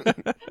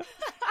that.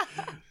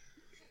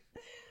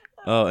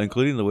 Oh,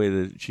 including the way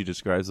that she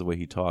describes the way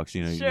he talks.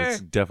 You know, Sure. it's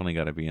definitely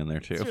got to be in there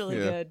too. It's really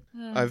Yeah. good.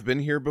 I've been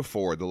here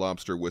before, the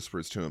lobster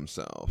whispers to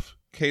himself.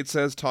 Kate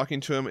says talking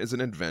to him is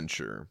an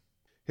adventure.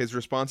 His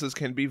responses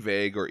can be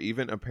vague or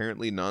even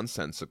apparently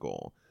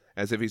nonsensical,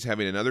 as if he's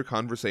having another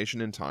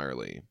conversation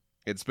entirely.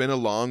 It's been a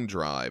long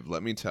drive,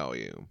 let me tell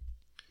you.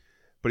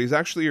 But he's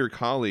actually your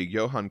colleague,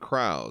 Johann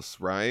Kraus,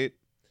 right?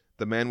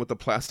 The man with the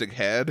plastic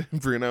head?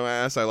 Bruno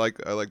asks. I like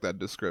that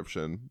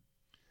description.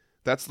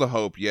 That's the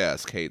hope,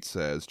 yes, Kate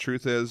says.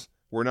 Truth is,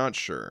 we're not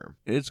sure.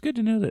 It's good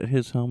to know that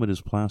his helmet is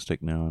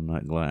plastic now and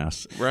not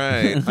glass.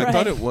 Right. I Right.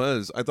 thought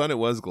it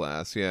was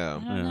glass, yeah. I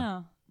don't Yeah.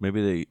 know.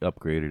 Maybe they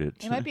upgraded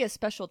it. It might be a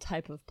special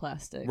type of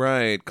plastic.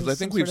 Right, because I There's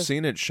think some we've sort of-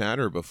 seen it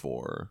shatter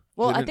before.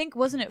 Well, I Didn't- think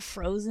wasn't it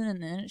frozen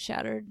and then it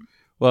shattered?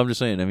 Well, I'm just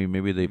saying. I mean,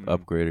 maybe they've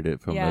upgraded it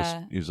from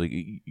Yeah. this. It was like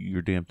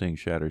your damn thing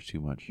shatters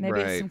too much. Maybe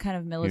Right. it's some kind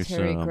of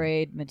military some-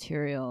 grade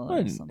material Well, or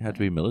it didn't something. have to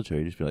be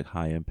military. Just be like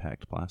high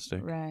impact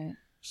plastic. Right.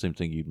 Same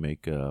thing you'd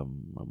make a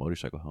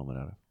motorcycle helmet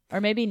out of. Or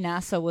maybe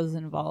NASA was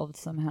involved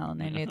somehow and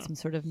they made some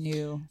sort of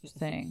new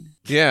thing.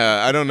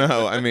 Yeah, I don't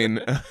know. I mean,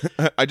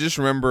 I just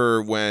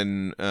remember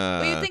when...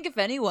 Well, you'd think if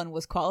anyone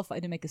was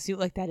qualified to make a suit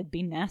like that, it'd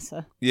be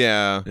NASA.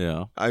 Yeah.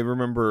 Yeah. I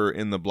remember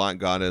in the Black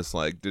Goddess,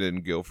 like,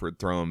 didn't Guilford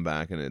throw him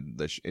back and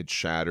it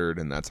shattered,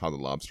 and that's how the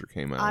lobster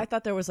came out. I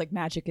thought there was like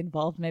magic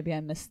involved. Maybe I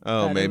missed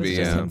Oh, that. maybe, it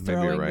was just yeah. him Maybe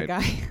you're throwing right. the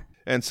guy.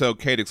 And so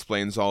Kate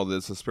explains all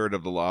this. The spirit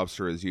of the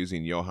lobster is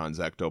using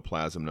Johann's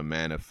ectoplasm to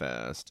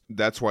manifest.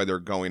 That's why they're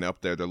going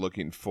up there. They're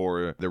looking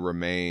for the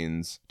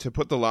remains to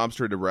put the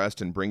lobster to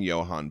rest and bring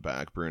Johann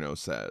back, Bruno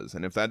says.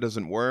 And if that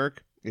doesn't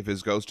work, if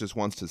his ghost just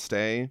wants to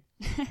stay,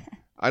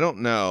 I don't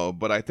know,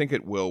 but I think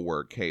it will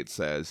work, Kate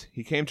says.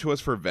 He came to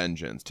us for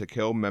vengeance, to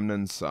kill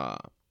Memnon Sa.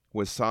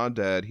 With Sa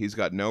dead, he's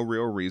got no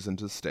real reason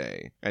to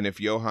stay. And if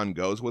Johann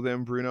goes with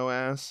him, Bruno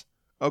asks.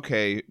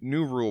 Okay,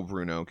 new rule,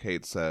 Bruno,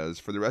 Kate says.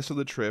 For the rest of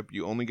the trip,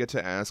 you only get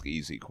to ask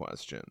easy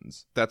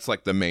questions. That's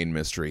like the main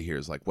mystery here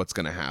is like what's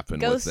going to happen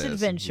Ghost with this.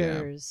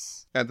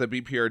 Adventures. Yeah. At the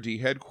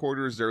BPRD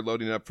headquarters, they're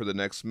loading up for the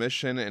next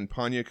mission, and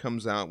Panya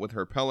comes out with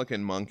her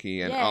pelican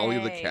monkey and Ollie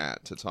the Yay.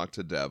 cat to talk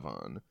to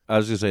Devon. I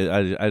was just say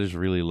I just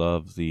really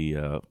love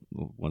the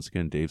once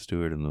again Dave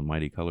Stewart and the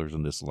mighty colors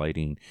and this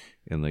lighting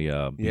in the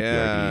BPRD.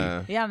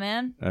 Yeah. Yeah,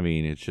 man. I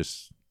mean, it's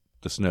just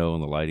the snow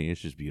and the lighting. It's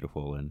just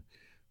beautiful, and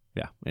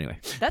yeah. Anyway,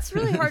 That's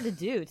really hard to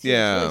do, too.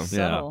 Yeah. It's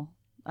really subtle.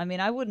 I mean,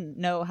 I wouldn't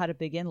know how to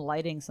begin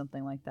lighting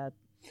something like that.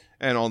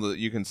 And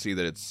you can see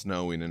that it's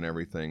snowing and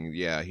everything.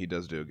 Yeah, he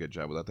does do a good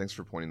job with that. Thanks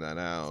for pointing that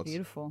out. It's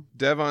beautiful.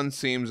 Devon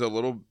seems a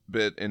little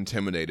bit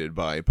intimidated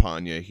by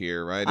Panya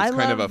here, right? It's I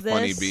kind of a love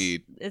funny this.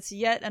 beat. It's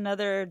yet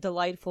another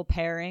delightful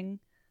pairing.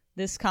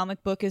 This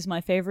comic book is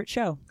my favorite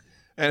show.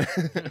 And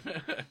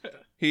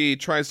he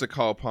tries to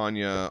call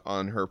Panya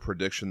on her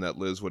prediction that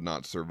Liz would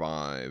not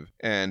survive.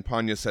 And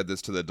Panya said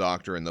this to the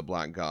doctor and the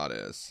Black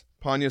Goddess.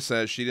 Panya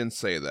says she didn't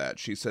say that.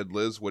 She said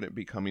Liz wouldn't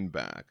be coming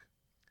back.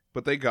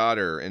 But they got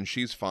her, and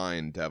she's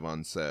fine,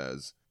 Devon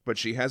says. But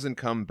she hasn't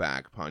come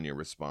back, Panya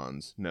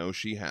responds. No,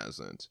 she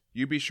hasn't.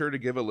 You be sure to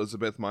give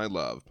Elizabeth my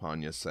love,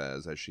 Panya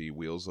says as she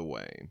wheels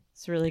away.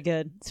 It's really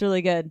good. It's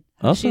really good.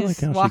 I also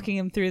She's like how walking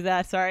him through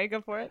that. Sorry,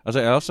 go for it.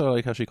 I also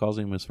like how she calls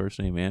him his first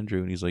name Andrew,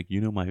 and he's like,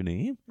 "You know my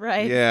name?"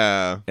 Right.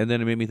 Yeah. And then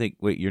it made me think,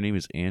 wait, your name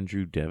is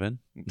Andrew Devon?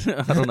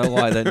 I don't know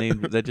why that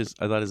name.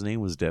 I thought his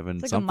name was Devon.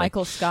 It's like something. a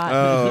Michael Scott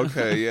Oh,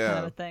 okay, kind yeah.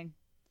 of a thing.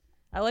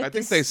 I like I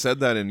this. think they said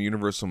that in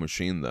Universal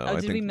Machine, though. Oh, I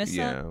did think, we miss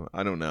that? Yeah,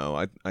 I don't know.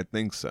 I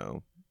think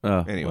so.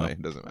 Oh, Anyway, well.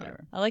 it doesn't matter.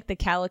 Whatever. I like the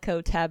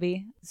calico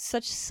tabby.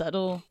 Such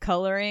subtle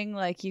coloring.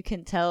 Like you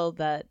can tell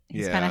that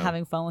he's kind Yeah. of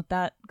having fun with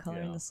that,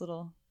 coloring Yeah. this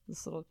little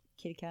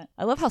kitty cat.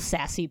 I love how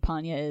sassy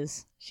Panya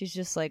is. She's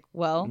just like,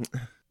 well,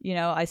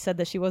 I said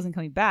that she wasn't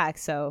coming back,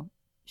 so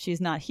she's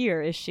not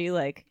here, is she?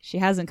 Like, she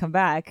hasn't come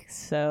back,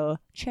 so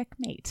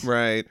checkmate.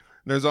 Right.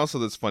 There's also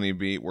this funny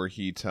beat where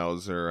he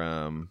tells her,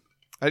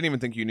 I didn't even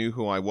think you knew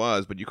who I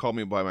was, but you called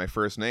me by my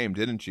first name,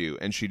 didn't you?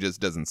 And she just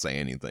doesn't say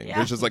anything. Yeah.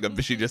 There's just like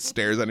she just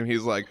stares at him.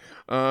 He's like,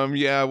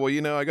 yeah, well,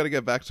 I got to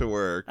get back to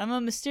work. I'm a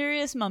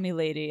mysterious mummy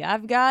lady.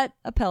 I've got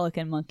a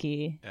pelican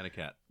monkey And a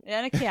cat.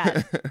 and a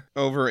cat.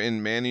 Over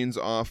in Manning's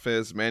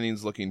office,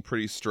 Manning's looking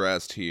pretty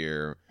stressed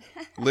here.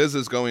 Liz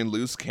is going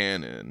loose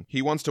cannon.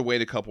 He wants to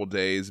wait a couple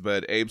days,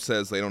 but Abe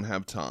says they don't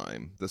have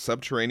time. The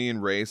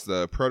subterranean race,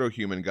 the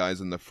proto-human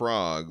guys and the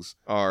frogs,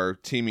 are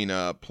teaming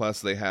up,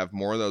 plus they have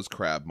more of those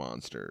crab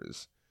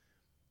monsters.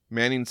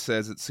 Manning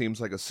says it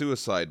seems like a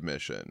suicide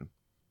mission.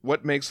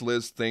 What makes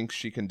Liz think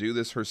she can do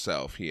this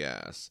herself, he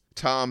asks.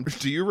 Tom,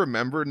 do you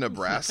remember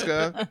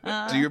Nebraska?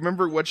 Do you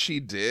remember what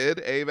she did,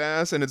 Abe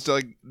asks? And it's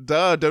like,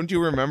 duh, don't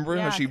you remember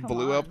how Yeah, she come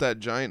blew up on. that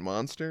giant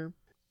monster?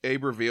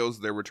 Abe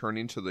reveals they're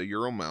returning to the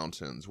Ural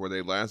Mountains, where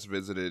they last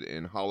visited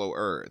in Hollow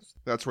Earth.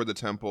 That's where the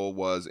temple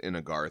was in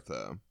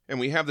Agartha. And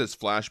we have this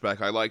flashback.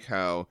 I like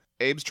how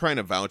Abe's trying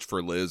to vouch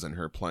for Liz and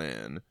her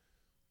plan.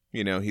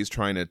 He's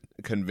trying to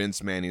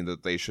convince Manning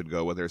that they should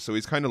go with her. So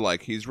he's kind of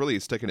like, he's really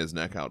sticking his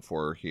neck out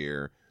for her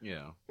here.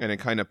 Yeah. And it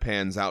kind of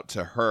pans out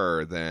to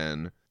her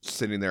then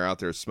sitting there out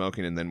there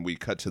smoking, and then we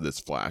cut to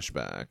this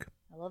flashback.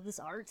 I love this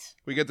art.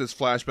 We get this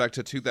flashback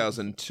to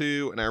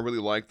 2002, and I really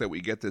like that we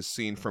get this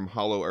scene from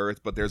Hollow Earth,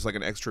 but there's like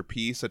an extra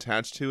piece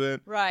attached to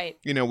it. Right.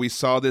 We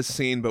saw this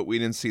scene, but we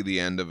didn't see the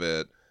end of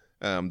it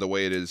the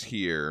way it is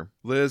here.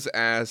 Liz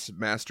asks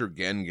Master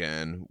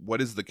Gengen,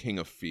 what is the King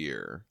of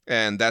Fear?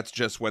 And that's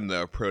just when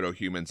the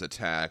proto-humans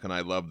attack, and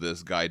I love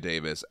this Guy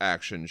Davis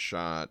action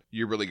shot.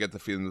 You really get the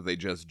feeling that they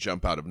just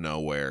jump out of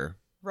nowhere.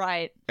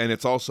 Right. And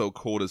it's also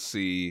cool to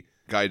see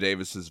Guy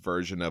Davis's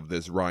version of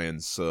this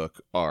Ryan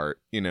Sook art.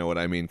 You know what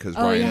I mean? Because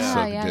Ryan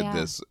Sook did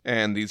this.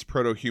 And these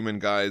proto-human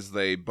guys,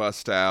 they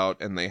bust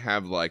out and they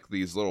have like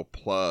these little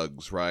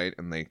plugs, right?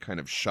 And they kind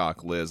of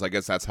shock Liz. I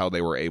guess that's how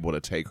they were able to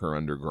take her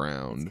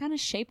underground. It's kind of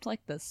shaped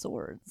like the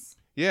swords.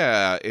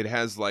 Yeah, it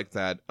has like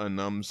that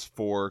Anum's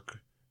fork,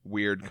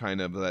 weird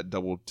kind of that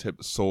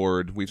double-tipped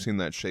sword. We've seen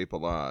that shape a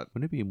lot.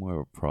 Wouldn't it be more of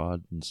a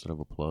prod instead of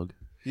a plug?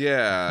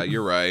 Yeah,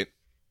 you're right.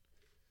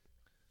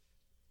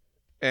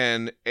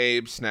 And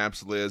Abe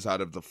snaps Liz out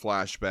of the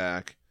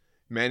flashback.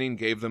 Manning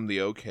gave them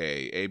the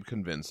okay. Abe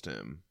convinced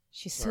him.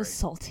 She's so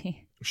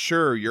salty.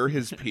 Sure, you're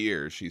his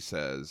peer, she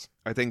says.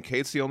 I think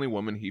Kate's the only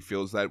woman he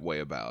feels that way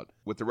about.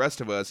 With the rest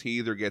of us, he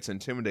either gets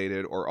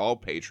intimidated or all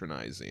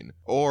patronizing.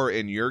 Or,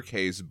 in your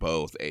case,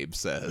 both, Abe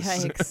says.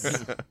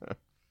 Yikes.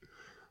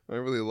 I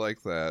really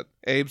like that.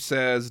 Abe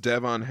says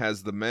Devon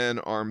has the men,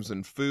 arms,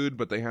 and food,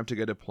 but they have to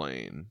get a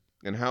plane.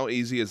 And how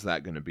easy is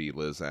that going to be,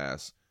 Liz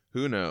asks.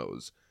 Who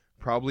knows?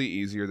 Probably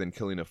easier than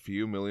killing a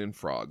few million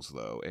frogs,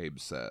 though, Abe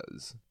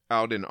says.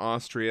 Out in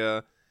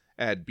Austria,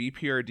 at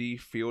BPRD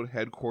Field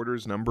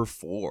Headquarters number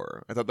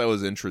 4. I thought that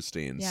was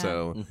interesting. Yeah.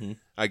 So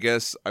I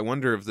guess, I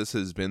wonder if this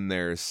has been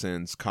there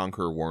since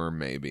Conquer Worm,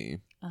 maybe.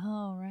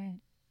 Oh, right.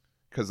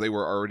 Because they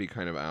were already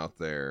kind of out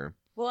there.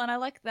 Well, and I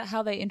like that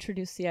how they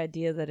introduced the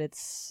idea that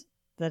it's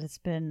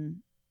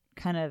been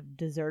kind of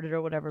deserted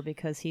or whatever,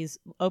 because he's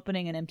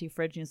opening an empty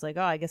fridge and he's like,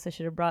 oh, I guess I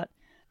should have brought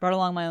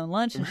along my own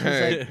lunch. And she's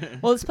like,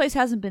 well, this place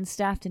hasn't been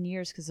staffed in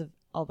years because of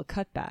all the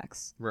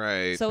cutbacks.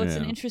 Right. So it's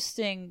an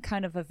interesting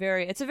kind of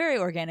it's a very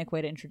organic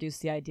way to introduce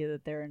the idea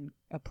that they're in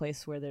a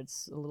place where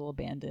it's a little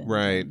abandoned.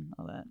 Right. And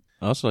all that.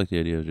 I also like the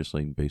idea of just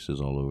like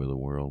bases all over the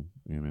world,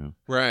 you know.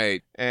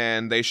 Right.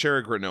 And they share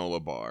a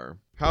granola bar.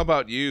 How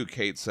about you,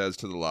 Kate says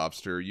to the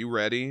lobster. You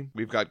ready?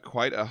 We've got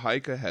quite a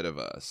hike ahead of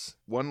us.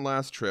 One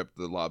last trip,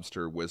 the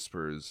lobster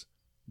whispers.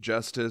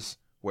 Justice,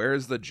 where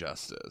is the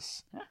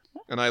justice?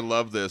 And I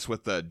love this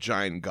with the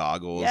giant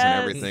goggles and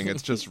everything.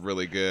 It's just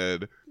really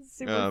good.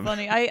 Super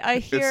funny. I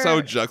hear it's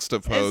so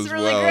juxtaposed it's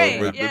really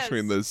great,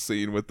 between this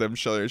scene with them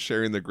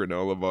sharing the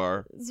granola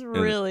bar. It's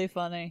really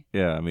funny.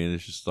 Yeah, I mean,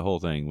 it's just the whole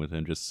thing with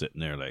him just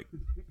sitting there like...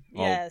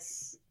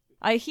 Yes.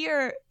 I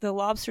hear the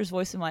lobster's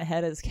voice in my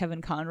head as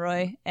Kevin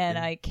Conroy, and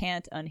I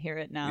can't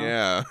unhear it now.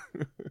 Yeah.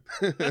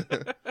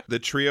 The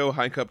trio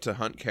hike up to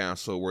Hunt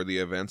Castle, where the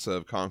events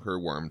of Conquer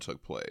Worm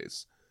took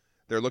place.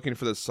 They're looking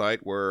for the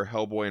site where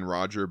Hellboy and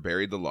Roger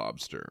buried the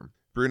lobster.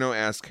 Bruno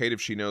asks Kate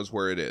if she knows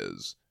where it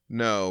is.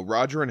 No,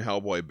 Roger and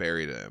Hellboy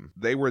buried him.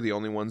 They were the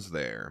only ones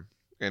there.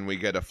 And we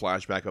get a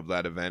flashback of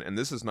that event. And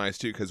this is nice,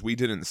 too, because we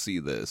didn't see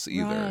this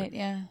either. Right,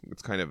 yeah.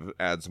 It kind of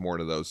adds more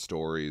to those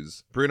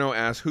stories. Bruno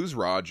asks, who's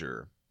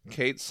Roger?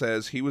 Kate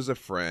says he was a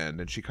friend,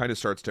 and she kind of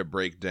starts to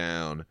break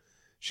down.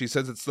 She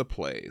says it's the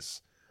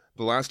place.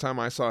 The last time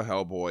I saw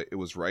Hellboy, it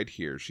was right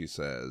here, she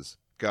says.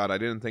 God, I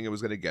didn't think it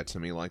was going to get to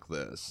me like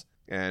this.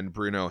 And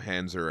Bruno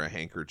hands her a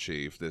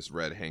handkerchief, this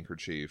red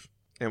handkerchief.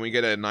 And we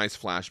get a nice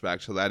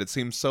flashback to that. It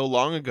seems so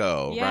long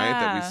ago, right,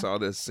 that we saw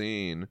this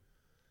scene.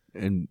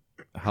 And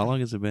how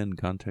long has it been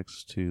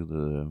context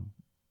to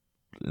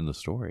in the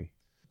story?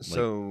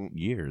 So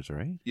years,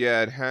 right?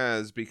 Yeah, it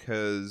has,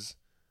 because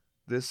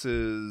this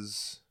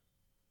is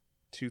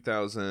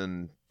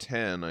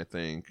 2010, I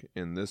think,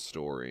 in this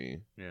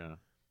story. Yeah.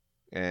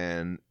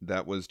 And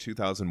that was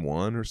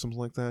 2001 or something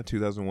like that,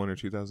 2001 or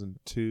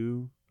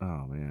 2002.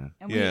 Oh man.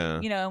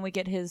 And we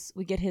get his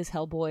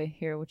Hellboy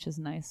here, which is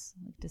nice.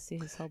 I like to see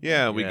his Hellboy.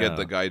 Yeah, we get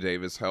the Guy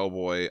Davis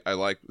Hellboy.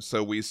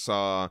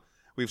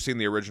 We've seen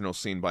the original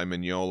scene by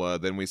Mignola,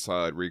 then we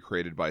saw it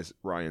recreated by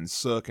Ryan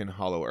Sook in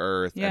Hollow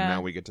Earth, and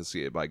now we get to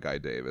see it by Guy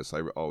Davis. I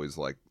always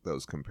like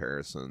those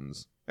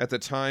comparisons. At the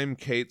time,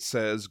 Kate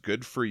says,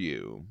 good for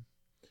you.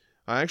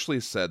 I actually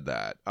said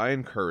that. I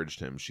encouraged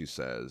him, she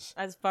says.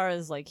 As far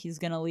as, like, he's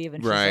going to leave,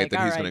 and she's right, like, that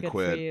all he's right, gonna good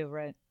quit. for you,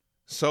 right.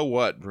 So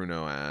what,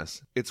 Bruno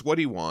asks. It's what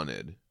he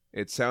wanted.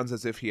 It sounds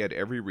as if he had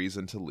every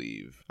reason to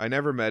leave. I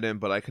never met him,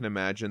 but I can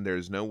imagine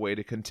there's no way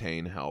to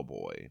contain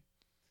Hellboy.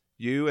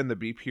 You and the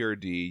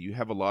BPRD, you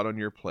have a lot on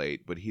your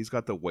plate, but he's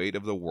got the weight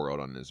of the world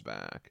on his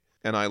back.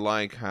 And I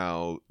like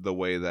how the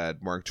way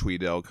that Mark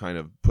Tweedale kind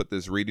of put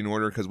this reading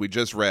order, because we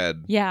just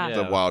read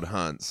The Wild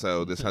Hunt,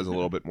 so this has a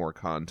little bit more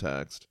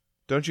context.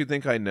 Don't you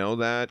think I know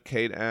that?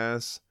 Kate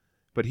asks.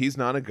 But he's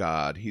not a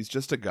god. He's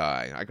just a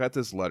guy. I got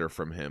this letter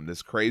from him,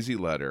 this crazy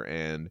letter,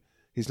 and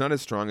he's not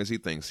as strong as he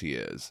thinks he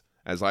is,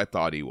 as I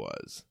thought he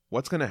was.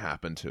 What's going to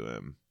happen to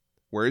him?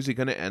 Where is he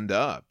going to end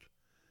up?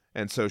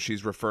 And so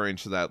she's referring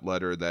to that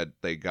letter that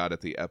they got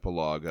at the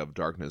epilogue of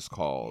Darkness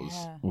Calls.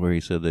 Yeah. Where he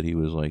said that he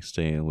was like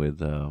staying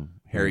with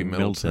Harry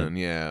Milton,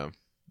 yeah.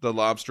 The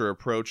lobster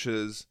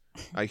approaches.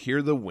 I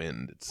hear the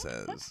wind, it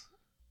says.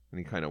 And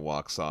he kind of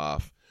walks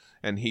off.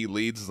 And he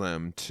leads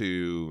them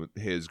to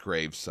his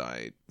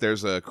gravesite.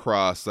 There's a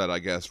cross that I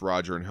guess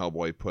Roger and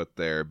Hellboy put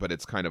there, but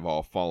it's kind of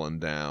all fallen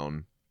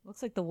down.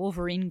 Looks like the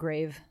Wolverine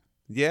grave.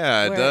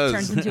 Yeah, it where does. It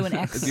turns into an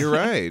X. You're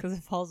right. Because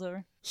it falls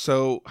over.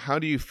 So, how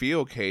do you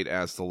feel, Kate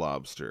asked the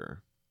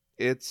lobster.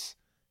 It's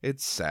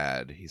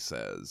sad, he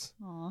says.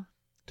 Aw.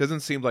 Doesn't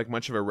seem like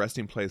much of a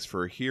resting place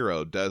for a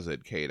hero, does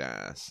it, Kate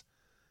asks.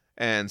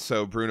 And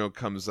so Bruno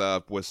comes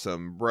up with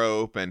some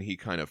rope, and he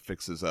kind of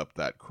fixes up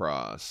that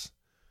cross.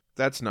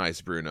 That's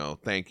nice, Bruno.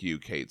 Thank you,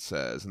 Kate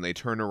says. And they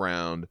turn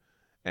around,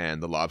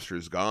 and the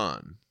lobster's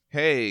gone.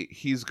 Hey,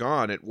 he's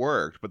gone. It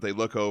worked. But they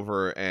look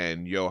over,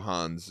 and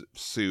Johan's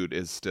suit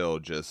is still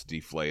just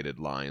deflated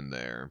lying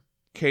there.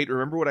 Kate,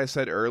 remember what I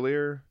said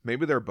earlier?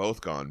 Maybe they're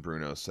both gone,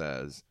 Bruno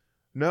says.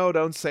 No,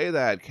 don't say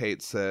that,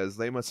 Kate says.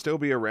 They must still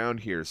be around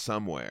here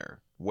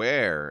somewhere.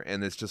 where?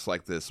 And it's just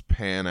like this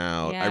pan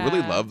out. I really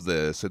Yeah. love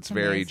this. It's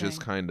very amazing.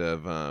 just kind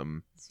of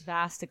This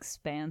vast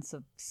expanse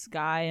of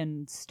sky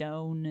and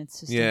stone. It's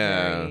just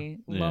Yeah. a very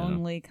Yeah.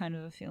 lonely kind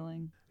of a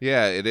feeling.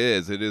 yeah, it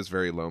is. It is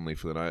very lonely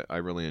feeling. I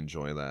really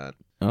enjoy that.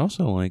 I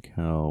also like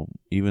how,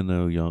 even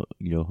though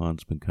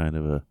Johann's been kind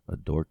of a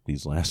dork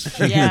these last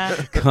few Yeah.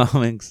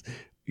 comics,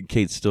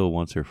 Kate still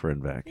wants her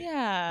friend back.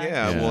 Yeah.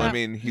 Yeah, Yeah. well, I Not-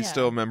 mean, he's yeah.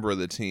 still a member of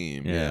the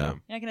team. Yeah. Yeah.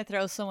 You're not going to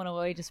throw someone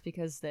away just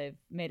because they've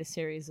made a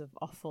series of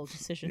awful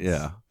decisions.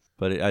 Yeah.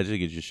 But I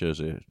think it just shows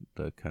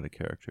the kind of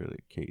character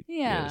that Kate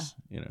Yeah. is.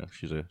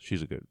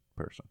 She's a good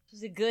person.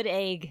 She's a good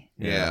egg.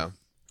 Yeah.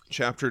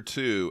 Chapter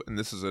 2, and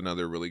this is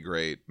another really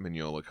great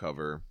Mignola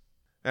cover.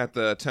 At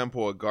the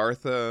Temple of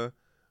Gartha,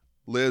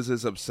 Liz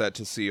is upset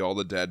to see all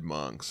the dead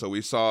monks. So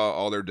we saw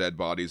all their dead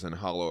bodies in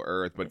Hollow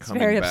Earth, but It's coming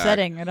very back,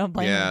 upsetting. I don't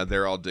blame yeah, her.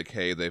 they're all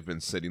decayed. They've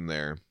been sitting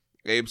there.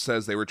 Abe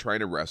says they were trying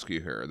to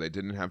rescue her. They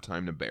didn't have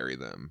time to bury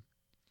them.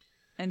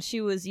 And she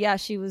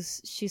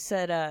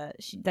said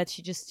that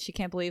she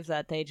can't believe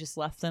that they just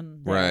left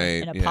them there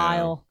Right, in a yeah.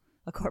 pile,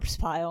 a corpse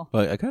pile.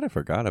 But I kind of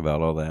forgot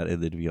about all that,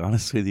 and then to be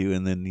honest with you,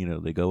 and then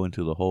they go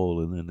into the hole,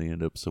 and then they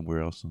end up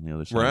somewhere else on the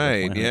other side. Of the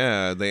Right, planet.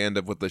 yeah. They end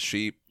up with the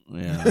sheep.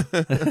 Yeah.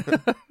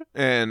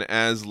 And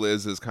as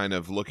Liz is kind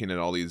of looking at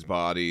all these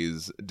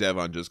bodies,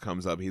 Devon just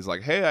comes up. He's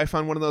like, hey, I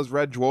found one of those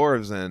red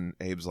dwarves. And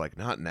Abe's like,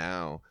 not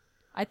now.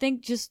 I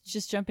think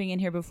just jumping in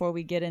here before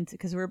we get into,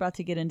 because we're about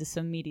to get into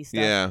some meaty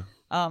stuff.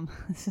 Yeah.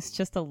 This is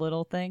just a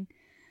little thing,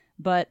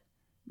 but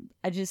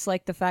I just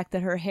like the fact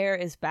that her hair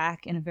is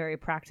back in a very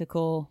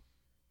practical,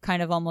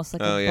 kind of almost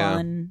like a yeah.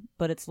 bun,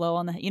 but it's low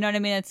on the. You know what I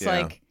mean? It's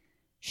Yeah. like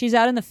she's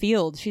out in the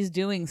field, she's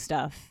doing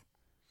stuff.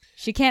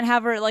 She can't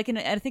have her like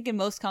I think in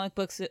most comic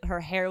books her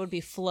hair would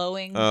be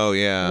flowing Oh,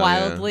 yeah.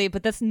 wildly,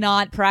 but that's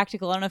not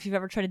practical. I don't know if you've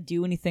ever tried to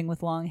do anything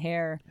with long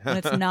hair when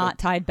it's not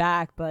tied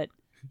back, but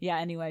yeah.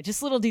 Anyway,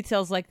 just little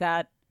details like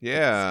that. Yeah.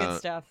 It's Yeah. good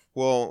stuff.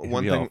 Well, It'd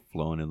one be thing. all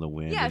flowing in the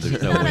wind. Yeah, and she's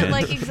there's no not wind.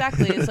 like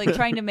exactly. It's like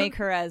trying to make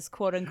her as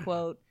quote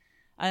unquote,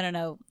 I don't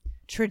know,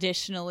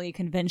 traditionally,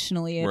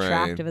 conventionally Right.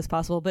 attractive as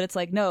possible. But it's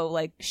like no,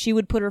 like she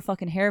would put her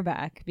fucking hair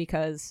back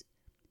because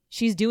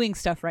she's doing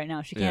stuff right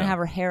now. She can't Yeah. have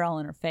her hair all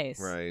in her face,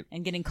 Right.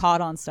 and getting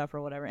caught on stuff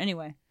or whatever.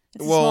 Anyway,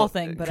 it's a Well, small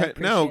thing, but I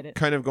appreciate it.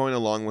 kind of going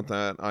along with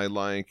that, I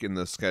like in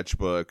the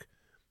sketchbook,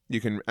 you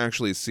can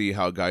actually see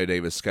how Guy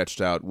Davis sketched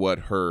out what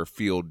her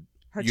field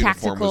Her uniform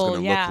was tactical,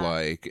 going to yeah. look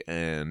like,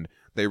 and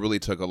they really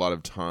took a lot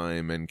of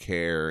time and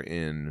care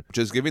in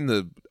just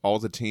giving all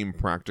the team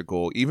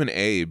practical. Even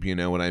Abe, you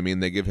know what I mean?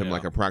 They give him Yeah.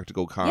 like a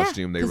practical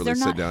costume. Yeah, They 'cause really they're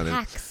sit not down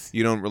hacks. and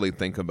you don't really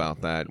think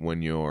about that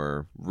when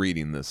you're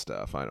reading this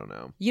stuff. I don't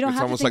know. You don't it's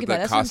have to almost think like about it.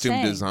 the That's what I'm costume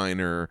saying.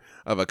 designer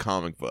of a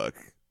comic book.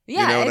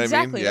 Yeah, You know what I mean?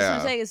 exactly. That's what I'm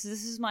Yeah. saying. This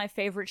is my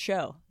favorite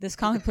show. This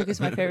comic book is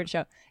my favorite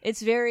show.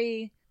 It's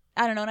very,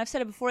 I don't know, and I've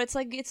said it before. It's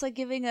like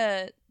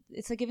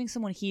giving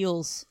someone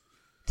heels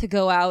to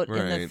go out in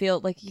the Right.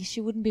 field. Like she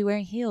wouldn't be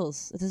wearing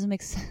heels. It doesn't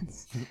make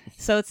sense.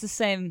 So it's the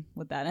same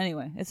with that.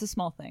 Anyway, it's a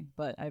small thing,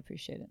 but I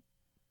appreciate it.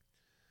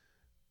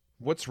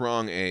 What's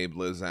wrong, Abe?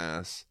 Liz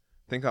asks.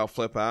 Think I'll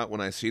flip out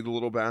when I see the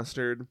little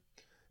bastard?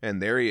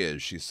 And there he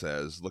is, she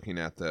says, looking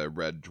at the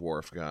red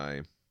dwarf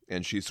guy.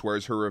 And she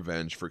swears her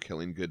revenge for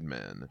killing good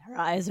men. Her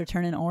eyes are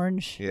turning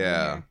orange.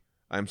 Yeah.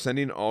 I'm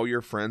sending all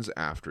your friends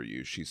after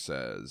you, she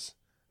says.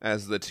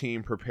 As the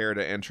team prepare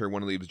to enter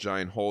one of these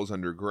giant holes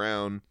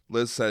underground,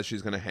 Liz says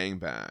she's going to hang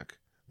back.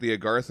 The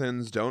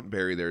Agarthans don't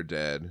bury their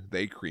dead,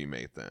 they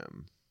cremate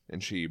them.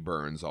 And she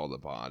burns all the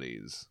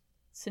bodies.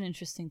 It's an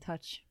interesting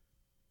touch.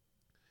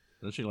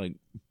 Does she like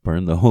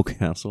burn the whole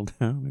castle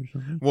down or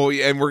something? Well,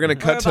 yeah, and we're going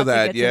to cut We're to about to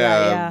that, get to yeah,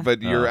 that, yeah.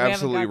 but you're We haven't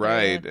absolutely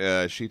got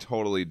there right. She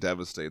totally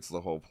devastates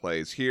the whole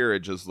place. Here,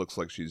 it just looks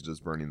like she's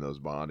just burning those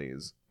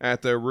bodies.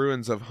 At the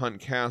ruins of Hunt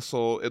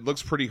Castle, it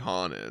looks pretty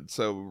haunted.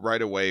 So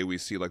right away, we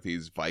see like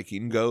these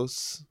Viking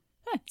ghosts.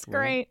 It's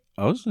great.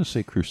 I was gonna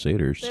say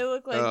Crusaders. They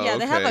look like Oh,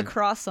 they have a okay.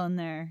 cross on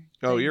there.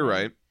 Oh, They you're do.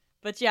 right.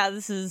 But yeah,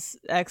 this is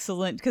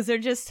excellent because they're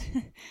just.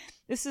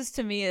 This is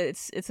to me,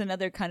 it's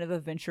another kind of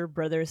Adventure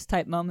Brothers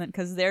type moment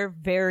because they're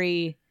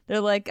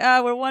like,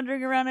 we're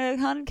wandering around a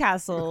haunted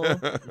castle.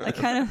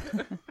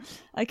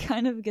 I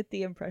kind of get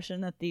the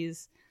impression that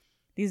these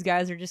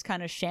guys are just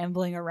kind of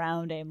shambling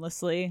around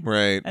aimlessly,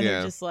 Right, and yeah.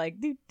 they're just like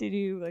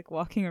do like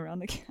walking around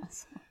the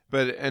castle.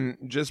 And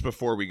just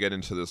before we get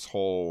into this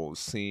whole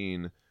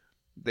scene,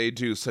 they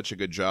do such a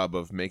good job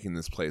of making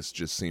this place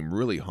just seem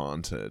really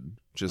haunted.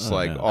 Just Oh,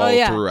 like yeah. all Oh,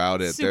 yeah.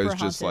 throughout it. Super There's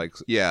just haunted.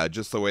 like, yeah,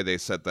 just the way they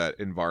set that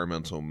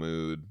environmental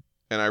mood.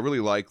 And I really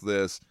like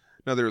this.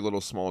 Another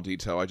little small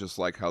detail. I just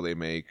like how they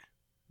make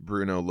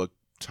Bruno look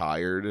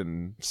tired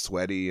and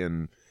sweaty,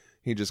 and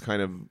he just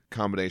kind of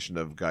combination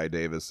of Guy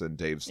Davis and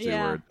Dave Stewart.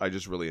 Yeah. I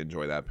just really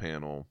enjoy that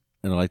panel.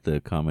 And I like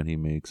the comment he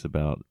makes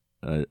about,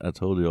 I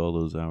told you all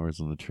those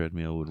hours on the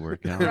treadmill would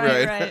work out.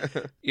 Right.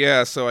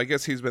 Yeah, so I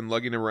guess he's been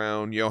lugging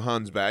around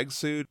Johann's bag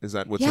suit. Is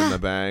that what's in Yeah, the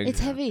bag? it's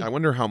heavy. I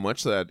wonder how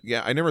much that.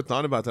 Yeah, I never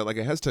thought about that. Like,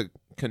 it has to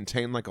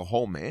contain like a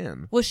whole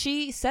man. Well,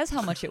 she says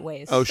how much it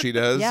weighs. Oh, she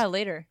does? Yeah,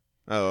 later.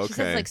 Oh, She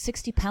says okay. like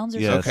 60 pounds or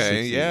Yeah, something. Okay,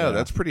 60, yeah, yeah.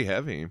 that's pretty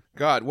heavy.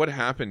 God, what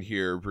happened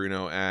here?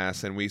 Bruno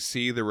asks, and we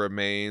see the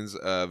remains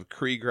of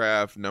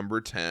Kreegraf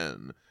number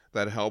 10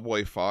 that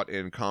Hellboy fought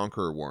in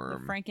Conquer The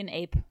Worm. Franken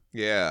ape.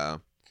 Yeah.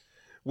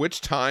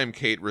 Which time,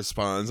 Kate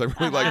responds. I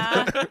really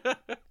like that.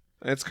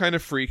 It's kind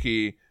of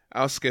freaky.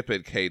 I'll skip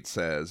it, Kate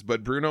says.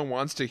 But Bruno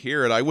wants to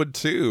hear it. I would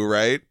too,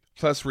 right?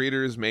 Plus,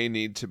 readers may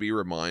need to be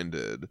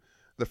reminded.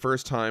 The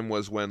first time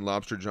was when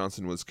Lobster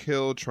Johnson was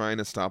killed, trying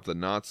to stop the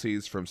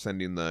Nazis from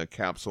sending the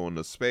capsule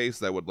into space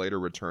that would later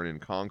return in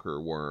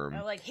Conquer Worm.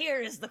 They're like,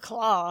 here is the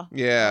claw.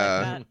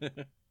 Yeah. I like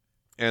that.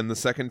 And the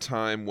second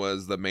time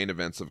was the main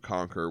events of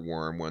Conquer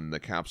Worm when the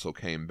capsule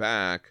came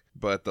back,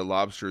 but the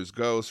lobster's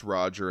ghost,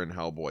 Roger, and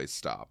Hellboy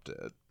stopped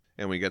it.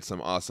 And we get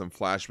some awesome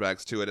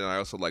flashbacks to it, and I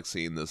also like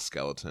seeing this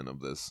skeleton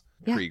of this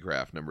Yeah.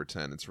 Kreegraf number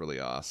 10. It's really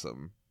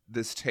awesome.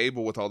 This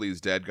table with all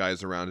these dead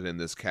guys around it in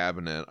this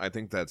cabinet, I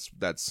think that's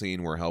that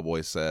scene where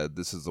Hellboy said,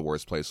 "This is the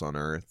worst place on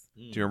earth."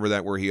 Do you remember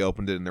that, where he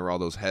opened it and there were all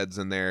those heads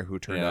in there who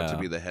turned out to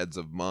Yeah. be the heads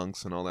of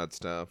monks and all that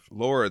stuff?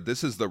 Lord,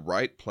 this is the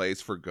right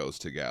place for ghosts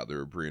to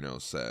gather, Bruno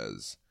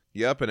says.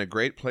 Yep, and a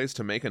great place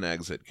to make an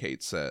exit,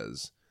 Kate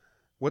says.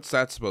 What's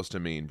that supposed to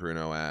mean?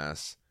 Bruno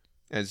asks.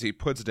 As he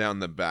puts down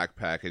the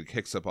backpack, it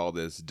kicks up all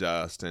this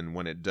dust, and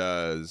when it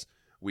does,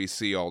 we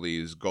see all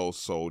these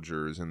ghost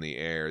soldiers in the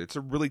air. It's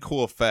a really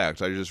cool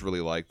effect. I just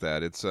really like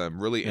that. It's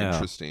really Yeah.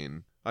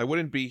 interesting. I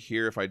wouldn't be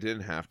here if I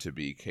didn't have to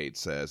be, Kate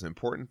says.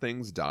 Important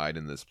things died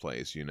in this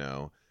place, you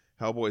know.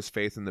 Hellboy's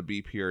faith in the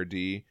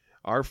BPRD,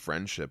 our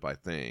friendship, I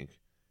think.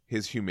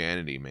 His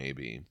humanity,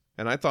 maybe.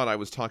 And I thought I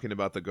was talking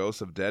about the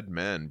ghosts of dead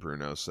men,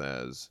 Bruno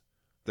says.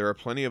 There are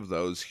plenty of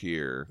those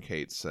here,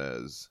 Kate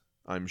says.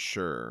 I'm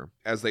sure.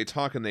 As they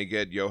talk and they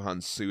get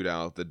Johann's suit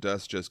out, the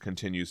dust just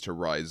continues to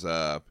rise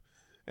up,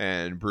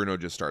 and Bruno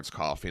just starts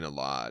coughing a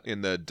lot.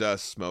 In the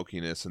dust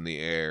smokiness in the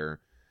air,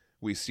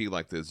 we see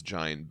like this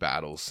giant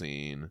battle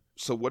scene.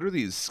 So what are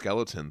these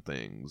skeleton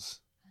things?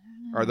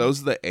 Are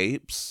those the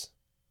apes?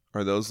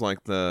 Are those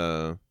like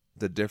the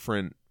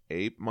different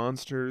ape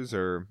monsters?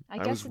 Or I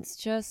guess it's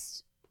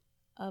just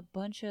a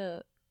bunch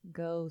of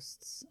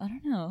ghosts. I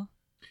don't know.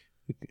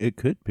 It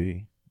could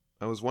be.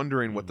 I was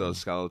wondering what those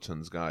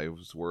skeletons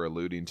guys were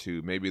alluding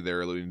to. Maybe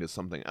they're alluding to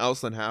something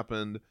else that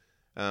happened,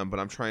 but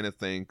I'm trying to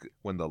think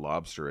when the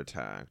lobster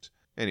attacked.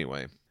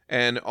 Anyway,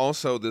 and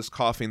also this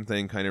coughing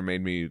thing kind of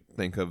made me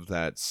think of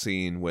that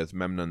scene with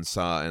Memnon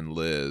Sa and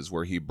Liz,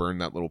 where he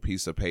burned that little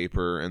piece of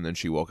paper, and then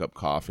she woke up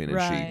coughing, and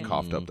Right. she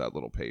coughed up that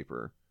little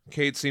paper.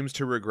 Kate seems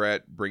to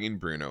regret bringing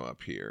Bruno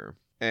up here.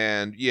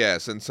 And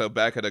yes, and so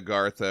back at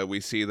Agartha,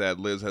 we see that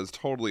Liz has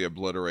totally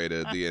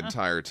obliterated the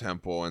entire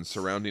temple and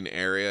surrounding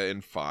area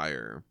in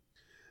fire.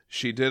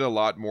 She did a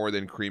lot more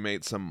than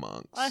cremate some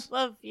monks. I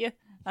love you.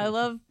 I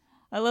love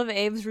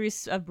Abe's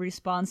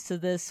response to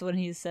this when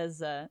he says,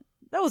 "That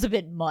was a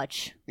bit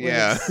much."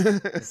 Yeah.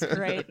 It's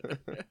great.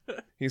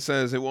 He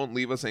says it won't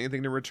leave us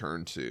anything to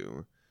return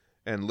to.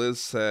 And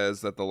Liz says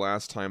that the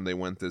last time they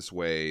went this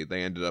way,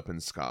 they ended up in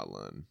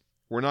Scotland.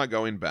 We're not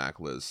going back,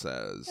 Liz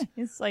says.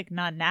 It's like,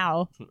 not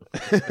now.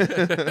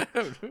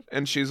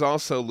 And she's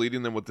also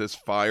leading them with this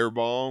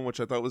fireball, which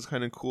I thought was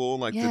kind of cool.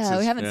 Like, Yeah, this we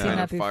is haven't seen kind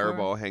that of before.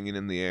 fireball hanging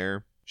in the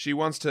air. She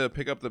wants to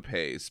pick up the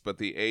pace, but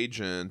the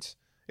agent,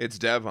 it's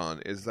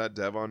Devon. Is that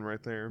Devon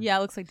right there? Yeah,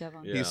 it looks like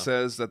Devon. Yeah. He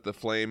says that the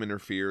flame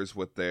interferes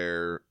with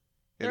their...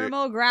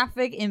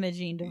 Thermographic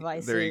imaging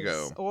devices. There you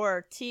go.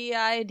 Or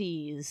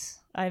TIDs.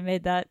 I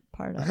made that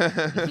part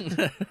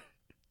up.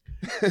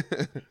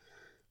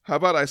 How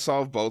about I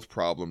solve both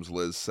problems,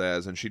 Liz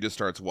says, and she just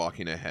starts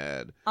walking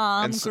ahead.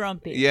 I'm And so-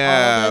 grumpy.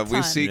 Yeah, all the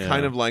we time. see Yeah.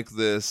 kind of like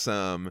this.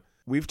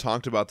 We've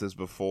talked about this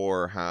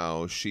before,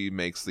 how she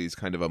makes these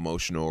kind of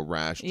emotional,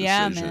 rash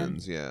Yeah, man.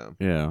 decisions. Yeah.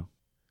 Yeah.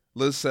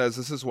 Liz says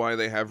this is why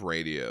they have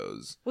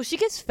radios. Well, she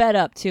gets fed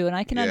up too, and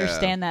I can Yeah.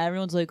 understand that.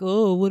 Everyone's like,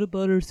 "Oh, what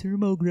about her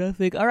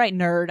thermographic?" All right,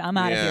 nerd, I'm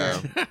out Yeah.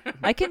 of here.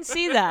 I can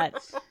see that.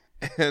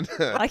 And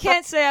I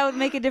can't say I would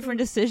make a different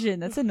decision.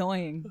 That's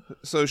annoying.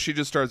 so she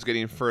just starts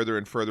getting further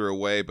and further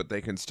away, but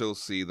they can still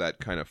see that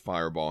kind of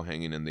fireball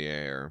hanging in the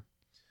air.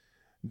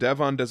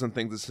 Devon doesn't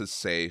think this is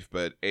safe,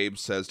 but Abe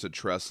says to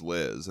trust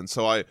Liz. And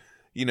so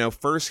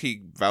first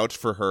he vouched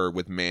for her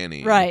with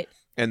Manny. Right.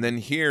 And then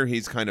here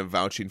he's kind of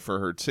vouching for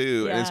her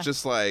too. And it's Yeah.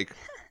 just like,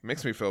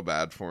 makes me feel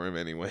bad for him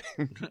anyway.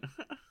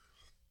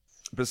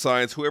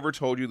 Besides, whoever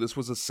told you this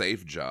was a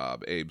safe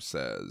job, Abe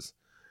says.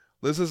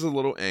 Liz is a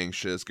little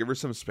anxious. Give her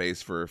some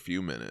space for a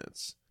few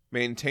minutes.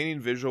 Maintaining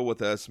visual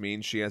with us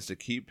means she has to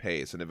keep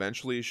pace, and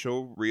eventually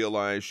she'll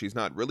realize she's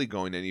not really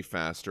going any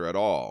faster at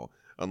all,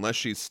 unless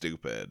she's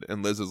stupid.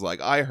 And Liz is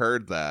like, I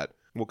heard that.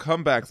 Well,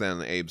 come back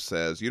then, Abe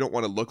says. You don't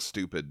want to look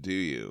stupid, do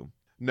you?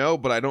 No,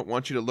 but I don't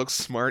want you to look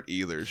smart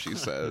either, she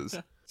says.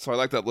 So I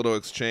like that little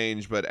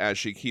exchange, but as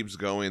she keeps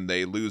going,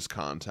 they lose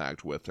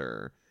contact with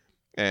her,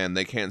 and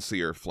they can't see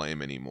her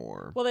flame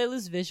anymore. Well, they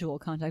lose visual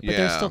contact, but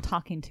they're Yeah. still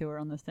talking to her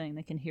on the thing.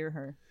 They can hear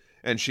her.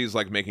 And she's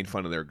like making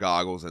fun of their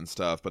goggles and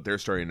stuff, but they're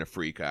starting to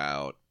freak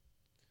out.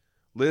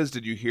 Liz,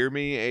 did you hear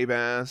me? Abe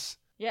asks.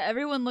 Yeah,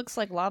 everyone looks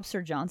like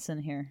Lobster Johnson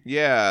here.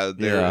 Yeah,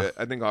 Yeah.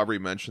 I think Aubrey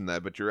mentioned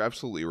that, but you're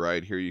absolutely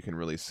right. Here you can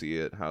really see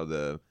it, how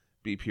the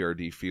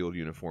BPRD field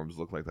uniforms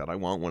look like that. I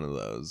want one of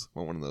those. I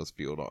want one of those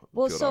field.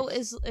 Well, field so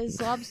officers.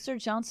 is Lobster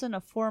Johnson a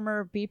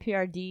former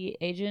BPRD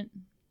agent,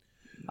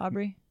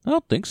 Aubrey? I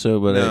don't think so,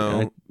 but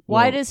No.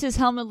 Why well, does his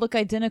helmet look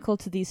identical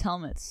to these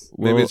helmets?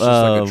 Maybe it's just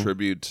like a um,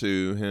 tribute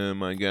to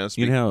him, I guess.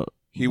 You know,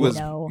 he was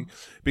No.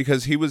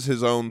 because he was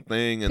his own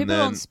thing, and People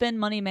then don't spend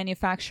money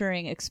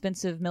manufacturing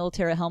expensive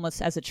military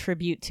helmets as a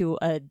tribute to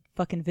a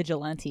fucking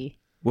vigilante.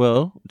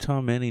 well,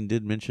 Tom Manning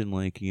did mention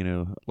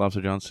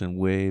Lobster Johnson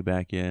way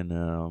back in,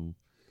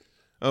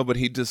 oh, but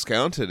he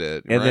discounted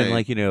it, and then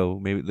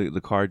right. maybe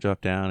the card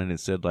dropped down and it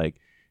said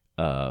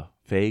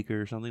fake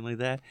or something like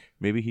that.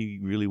 Maybe he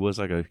really was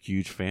like a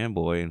huge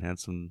fanboy and had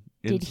some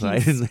Did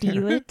insight he in there.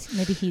 steal it?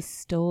 Maybe he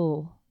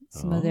stole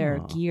some of their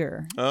Oh.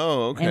 gear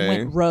Oh, okay. and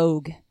went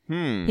rogue.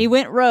 Hmm. He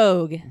went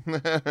rogue.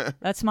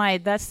 That's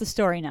the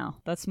story now.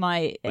 That's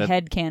my That-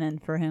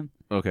 headcanon for him.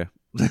 Okay.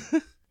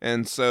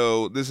 And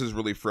so this is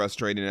really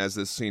frustrating. As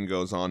this scene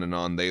goes on and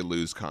on, they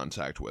lose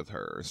contact with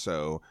her.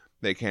 So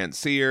they can't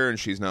see her, and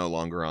she's no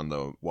longer on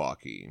the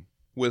walkie.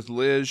 With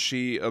Liz,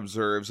 she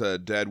observes a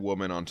dead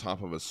woman on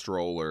top of a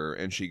stroller,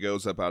 and she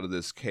goes up out of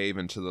this cave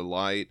into the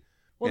light.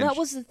 Well, and that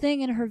was the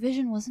thing in her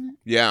vision, wasn't it?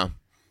 Yeah.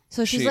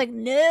 So she's She- like,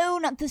 no,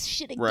 not this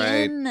shit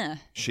again.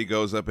 She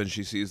goes up and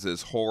she sees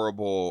this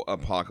horrible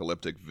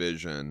apocalyptic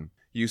vision.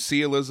 You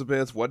see,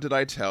 Elizabeth, what did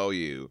I tell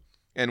you?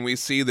 And we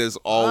see this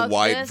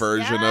all-white this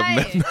version guy.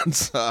 of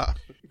Mendoza.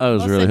 I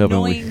was Most really hoping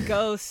annoying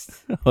ghost.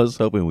 I was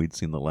hoping we'd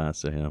seen the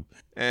last of him.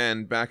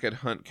 And back at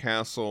Hunt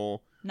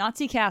Castle,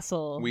 Nazi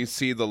Castle. we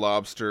see the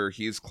lobster.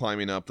 He's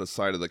climbing up the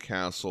side of the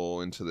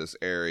castle into this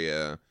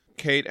area.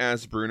 Kate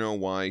asks Bruno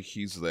why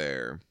he's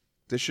there.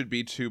 This should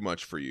be too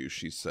much for you,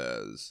 she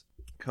says.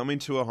 Coming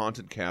to a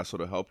haunted castle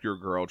to help your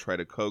girl try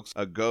to coax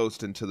a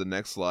ghost into the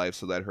next life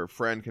so that her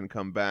friend can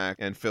come back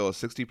and fill a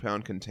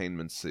 60-pound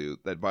containment suit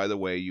that, by the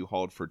way, you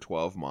hauled for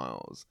 12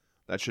 miles.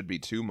 That should be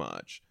too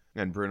much.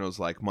 And Bruno's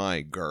like,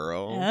 my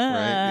girl. Right?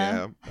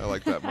 Yeah, I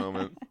like that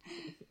moment.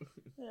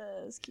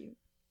 That's cute.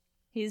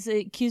 He's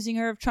accusing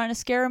her of trying to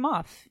scare him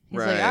off. He's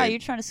like, Right. you're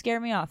trying to scare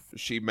me off.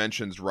 She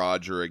mentions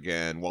Roger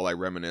again while I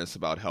reminisce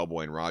about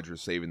Hellboy and Roger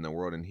saving the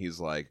world, and he's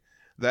like,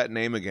 that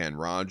name again,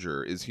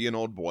 Roger, is he an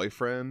old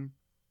boyfriend?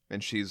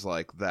 And she's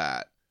like,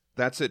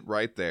 that's it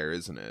right there,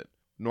 isn't it?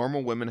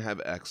 Normal women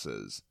have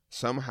exes.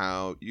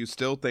 Somehow you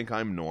still think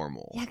I'm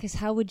normal. Yeah, because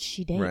how would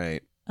she date?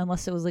 Right.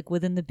 Unless it was like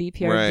within the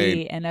BPRD.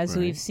 Right. And as Right.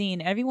 we've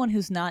seen, everyone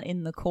who's not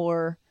in the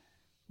core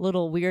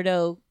little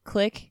weirdo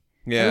clique,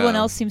 Yeah. everyone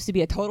else seems to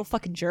be a total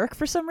fucking jerk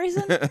for some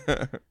reason.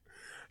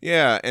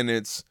 Yeah, and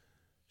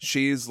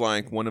she's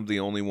like one of the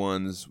only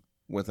ones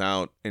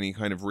without any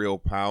kind of real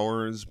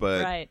powers,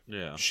 but Right.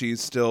 Yeah. she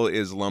still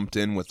is lumped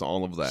in with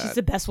all of that. She's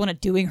the best one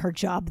at doing her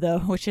job, though,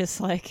 which is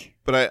like...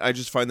 But I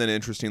just find that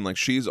interesting. Like,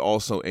 she's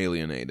also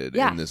alienated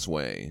Yeah. in this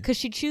way. Because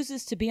she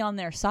chooses to be on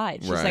their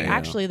side. She's Right. like, Yeah.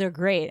 actually, they're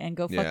great, and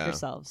go fuck Yeah.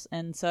 yourselves.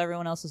 And so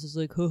everyone else is just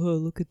like, haha,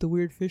 look at the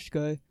weird fish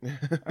guy.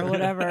 Or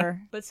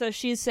whatever. But so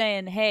she's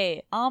saying,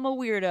 hey, I'm a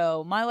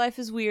weirdo. My life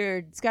is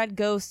weird. It's got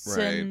ghosts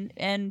Right.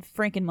 and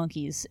Franken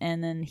monkeys.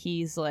 And then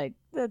he's like,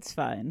 that's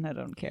fine. I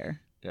don't care.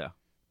 Yeah.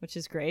 Which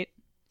is great.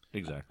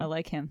 Exactly. I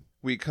like him.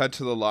 We cut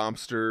to the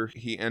lobster.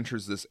 He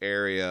enters this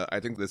area. I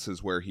think this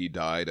is where he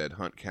died at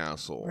Hunt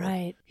Castle.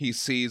 Right. He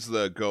sees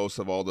the ghosts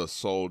of all the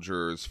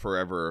soldiers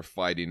forever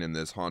fighting in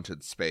this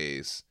haunted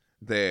space.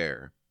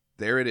 There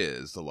it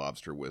is, the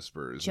lobster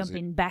whispers. as he-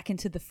 Jumping back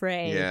into the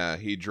fray. Yeah,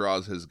 he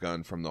draws his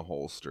gun from the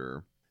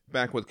holster.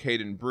 Back with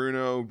Kate and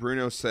Bruno,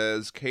 Bruno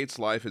says Kate's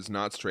life is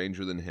not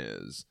stranger than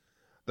his.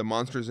 The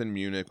monsters in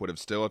Munich would have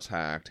still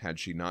attacked had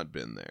she not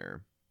been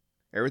there.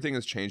 Everything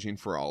is changing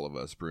for all of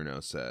us, Bruno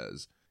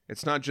says.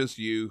 It's not just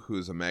you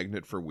who's a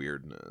magnet for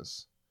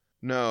weirdness.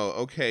 No,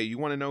 okay, you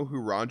want to know who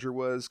Roger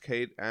was?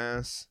 Kate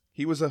asks.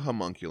 He was a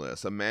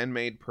homunculus, a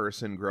man-made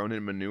person grown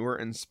in manure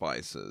and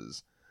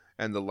spices.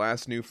 And the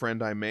last new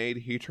friend I made,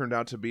 he turned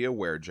out to be a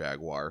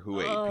were-jaguar who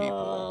ate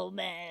people. Oh,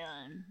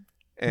 man.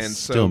 And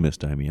so, Still miss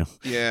Daimyo.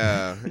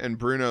 yeah, and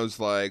Bruno's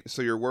like,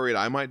 so you're worried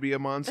I might be a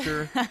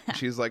monster?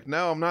 She's like,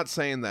 no, I'm not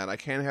saying that. I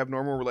can't have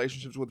normal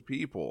relationships with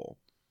people.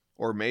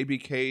 Or maybe,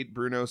 Kate,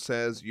 Bruno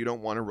says, you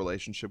don't want a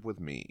relationship with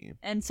me.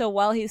 And so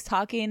while he's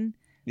talking,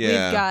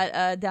 Yeah. we've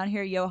got down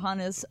here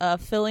Johannes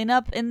filling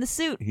up in the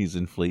suit. He's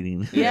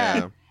inflating.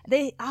 Yeah.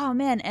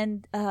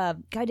 And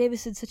Guy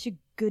Davis did such a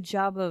good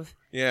job of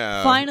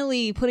Yeah.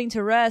 finally putting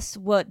to rest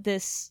what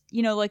this,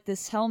 like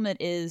this helmet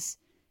is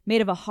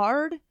made of a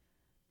hard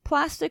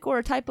plastic or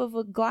a type of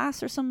a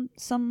glass or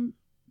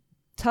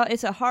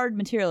it's a hard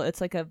material.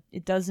 It's like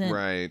it doesn't,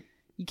 Right.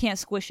 you can't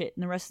squish it.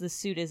 And the rest of the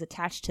suit is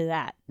attached to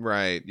that.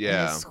 Right. And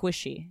Yeah. it's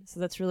squishy. So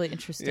that's really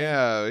interesting.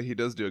 Yeah, he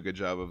does do a good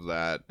job of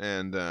that.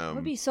 And It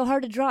would be so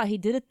hard to draw. He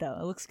did it though.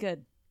 It looks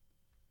good.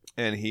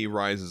 and he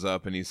rises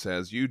up and he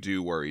says, you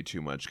do worry too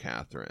much,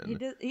 Catherine. He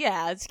did,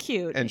 yeah, it's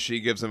cute. And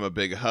she gives him a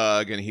big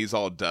hug, and he's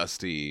all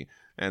dusty.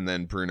 And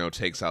then Bruno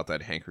takes out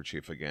that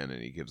handkerchief again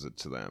and he gives it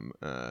to them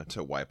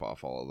to wipe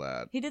off all of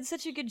that. He did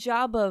such a good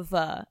job of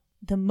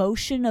the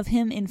motion of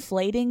him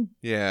inflating.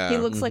 Yeah. He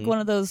looks like one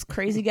of those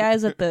crazy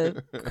guys at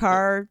the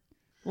car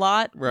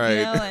lot. Right.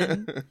 You know?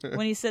 And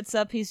when he sits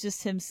up, he's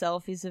just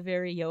himself. He's a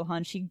very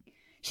Johann.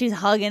 She's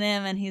hugging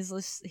him, and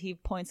he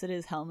points at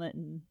his helmet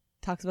and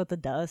talks about the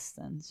dust,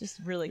 and it's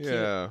just really cute.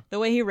 Yeah. The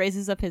way he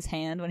raises up his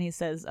hand when he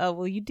says, "Oh,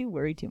 well, you do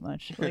worry too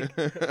much." Like,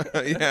 Yeah,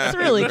 it's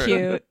really right.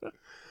 cute.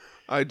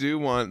 I do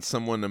want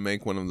someone to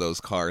make one of those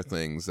car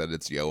things that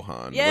it's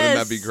Johann. Yes!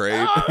 Wouldn't that be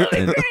great? Oh, that'd be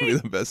That would be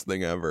great! the best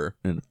thing ever.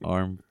 An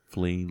arm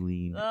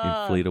flailing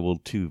Ugh.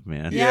 inflatable tube,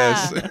 man.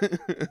 Yeah. Yes.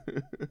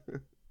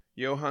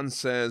 Johann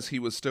says he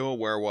was still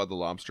aware while the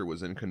lobster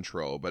was in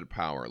control, but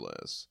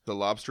powerless. The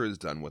lobster is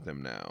done with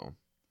him now.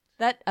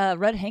 That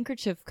red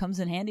handkerchief comes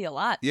in handy a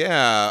lot.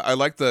 Yeah, I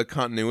like the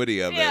continuity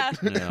of Yeah.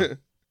 it. Yeah.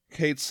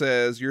 Kate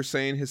says, "You're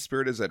saying his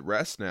spirit is at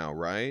rest now,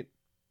 right?"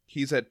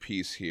 "He's at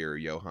peace here,"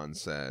 Johann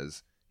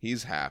says.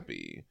 "He's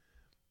happy."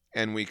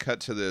 And we cut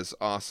to this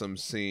awesome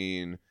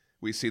scene.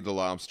 We see the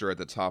lobster at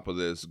the top of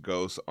this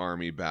ghost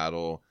army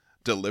battle,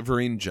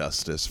 delivering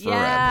justice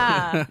forever.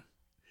 Yeah.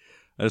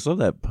 I just love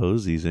that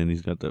pose he's in.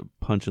 He's got the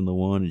punching the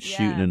one and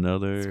shooting Yeah.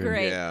 another. It's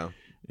great. Yeah.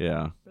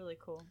 Yeah. Really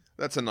cool.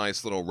 That's a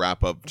nice little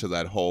wrap up to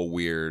that whole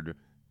weird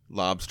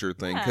lobster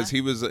thing, because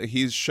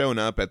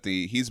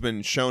he's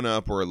been shown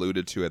up or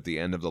alluded to at the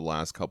end of the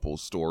last couple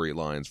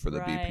storylines for the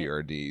Right.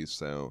 BPRD.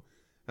 So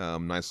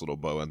nice little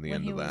bow at the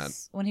end of that.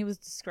 When he was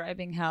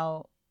describing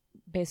how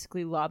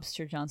basically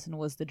Lobster Johnson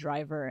was the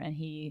driver and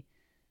he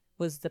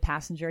was the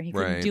passenger, he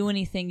couldn't Right. do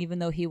anything even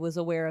though he was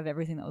aware of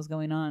everything that was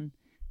going on.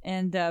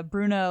 And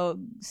Bruno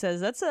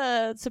says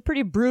it's a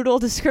pretty brutal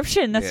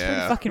description. That's pretty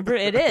Yeah. fucking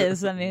brutal. It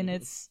is. I mean, I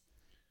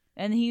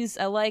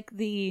like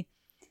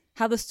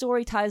how the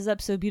story ties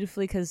up so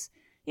beautifully, because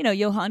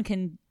Johann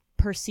can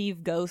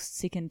perceive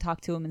ghosts, he can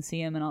talk to him and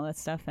see him and all that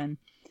stuff, and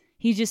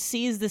he just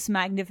sees this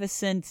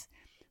magnificent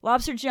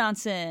Lobster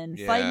Johnson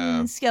Yeah.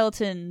 fighting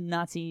skeleton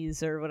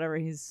Nazis or whatever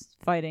he's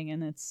fighting,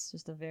 and it's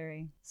just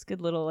it's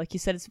good little, like you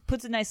said, it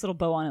puts a nice little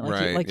bow on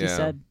it, like you yeah.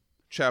 said.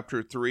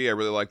 Chapter 3, I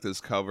really like this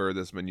cover,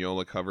 this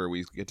Mignola cover.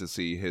 We get to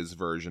see his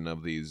version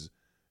of these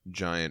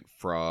giant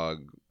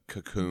frog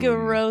cocoons.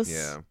 Gross.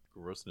 Yeah.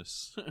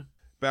 Grossness.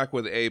 Back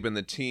with Abe and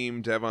the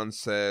team, Devon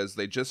says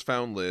they just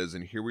found Liz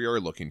and here we are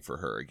looking for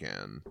her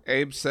again.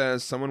 Abe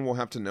says someone will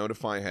have to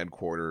notify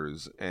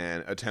headquarters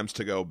and attempts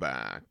to go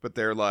back. But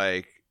they're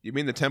like, "You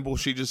mean the temple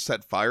she just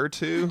set fire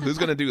to? Who's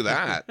going to do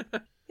that?"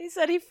 He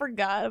said he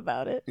forgot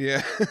about it.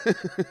 Yeah.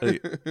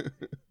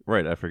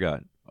 Right, I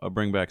forgot. I'll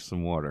bring back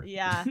some water.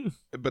 Yeah.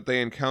 But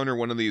they encounter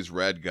one of these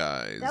red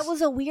guys. That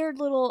was a weird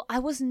little, I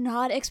was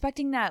not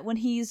expecting that. When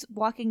he's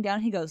walking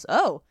down, he goes,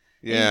 "Oh."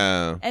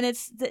 Yeah. And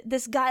it's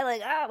this guy,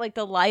 like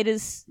the light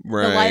is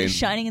Right.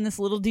 shining in this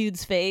little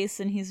dude's face,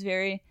 and he's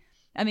very,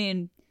 I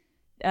mean,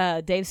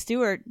 Dave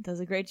Stewart does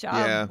a great job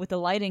Yeah. with the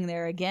lighting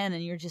there again,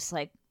 and you're just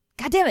like,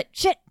 "God damn it,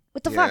 shit,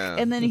 what the Yeah. fuck?"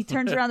 And then he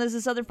turns around, there's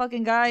this other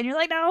fucking guy, and you're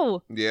like,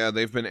 "No." Yeah,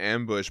 they've been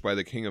ambushed by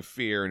the King of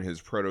Fear and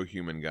his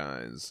proto-human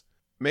guys.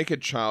 "Make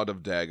it, child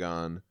of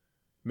Dagon.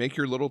 Make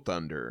your little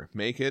thunder.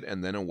 Make it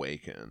and then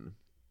awaken."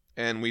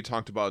 And we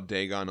talked about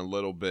Dagon a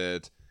little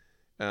bit.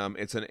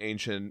 It's an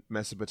ancient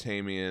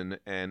Mesopotamian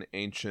and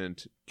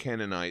ancient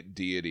Canaanite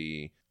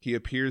deity. He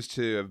appears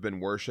to have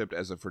been worshipped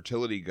as a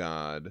fertility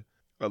god.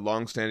 A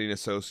long-standing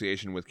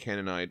association with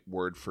Canaanite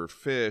word for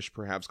fish,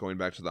 perhaps going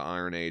back to the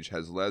Iron Age,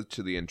 has led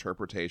to the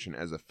interpretation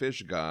as a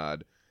fish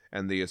god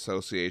and the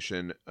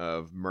association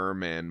of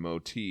merman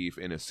motif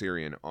in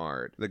Assyrian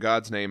art. The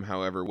god's name,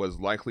 however, was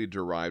likely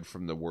derived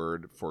from the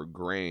word for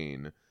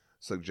grain,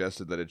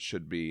 suggested that it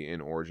should be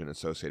in origin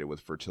associated with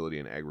fertility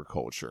and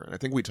agriculture. And I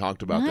think we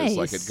talked about this,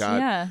 like it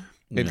got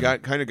yeah,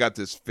 kind of got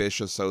this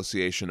fish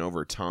association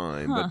over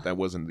time, Huh. but that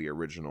wasn't the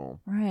original.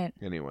 right.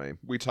 Anyway,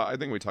 I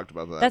think we talked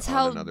about that That's on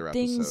how another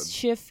things episode.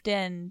 shift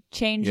and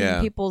change Yeah.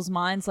 in people's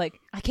minds. Like,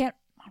 I can't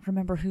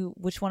remember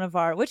which one of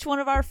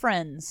our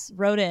friends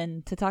wrote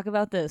in to talk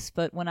about this,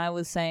 but when I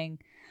was saying,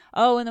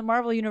 "Oh, in the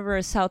Marvel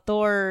universe, how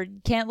Thor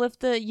can't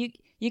lift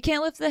you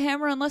can't lift the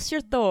hammer unless you're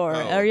Thor,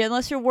 Oh. or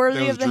unless you're worthy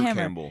That was of the Drew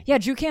hammer." Campbell. Yeah,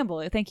 Drew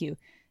Campbell. Thank you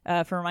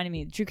for reminding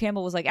me. Drew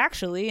Campbell was like,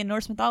 actually, in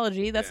Norse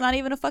mythology, that's not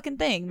even a fucking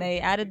thing. They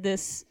added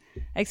this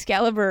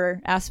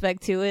Excalibur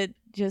aspect to it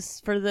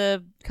just for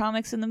the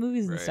comics and the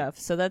movies and Right. stuff.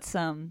 So that's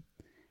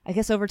I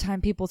guess over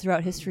time, people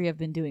throughout history have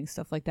been doing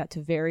stuff like that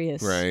to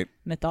various Right.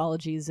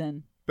 mythologies.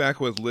 And Back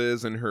with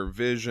Liz and her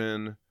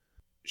vision.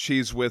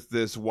 She's with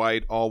this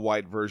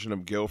all-white version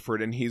of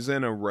Guilford, and he's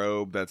in a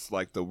robe that's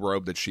like the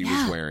robe that she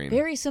was wearing.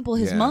 very simple.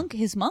 His Yeah.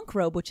 monk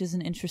robe, which is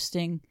an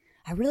interesting.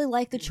 I really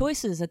like the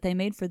choices that they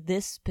made for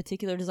this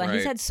particular design.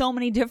 He's Right. had so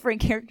many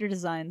different character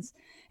designs,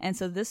 and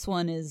so this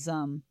one is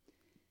The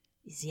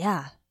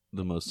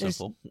most there's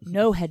simple.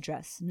 no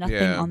headdress, nothing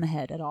Yeah. on the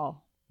head at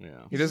all.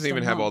 Yeah. He doesn't just a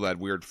even have all monk.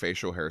 that weird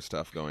facial hair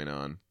stuff going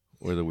on.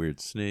 Or the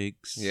weird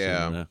snakes.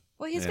 Yeah. and,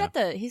 Well,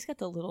 Yeah. he's got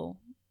the little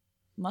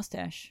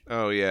mustache,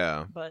 Oh,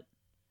 yeah. but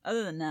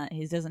other than that,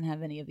 he doesn't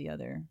have any of the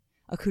other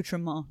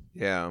accoutrements.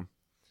 Yeah.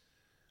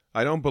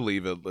 I don't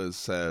believe it, Liz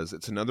says.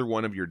 It's another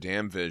one of your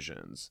damn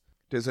visions.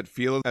 Does it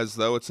feel as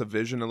though it's a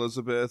vision,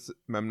 Elizabeth?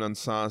 Memnon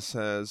Sa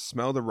says.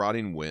 Smell the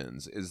rotting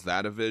winds. Is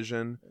that a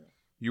vision?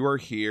 You are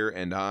here,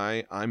 and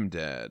I'm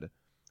dead.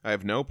 I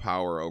have no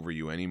power over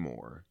you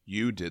anymore.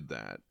 You did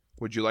that.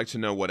 Would you like to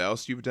know what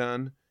else you've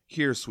done?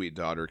 Here, sweet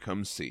daughter,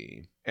 come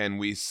see. And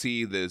we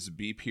see this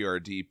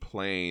BPRD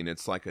plane.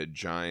 It's like a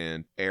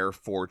giant air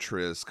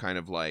fortress, kind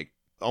of like,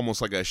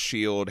 almost like a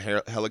shield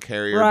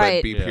helicarrier,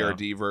 Right. but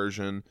BPRD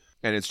version.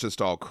 And it's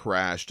just all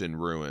crashed and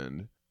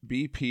ruined.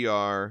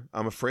 BPR,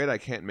 I'm afraid I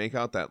can't make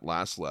out that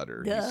last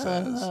letter, he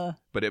says.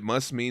 But it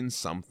must mean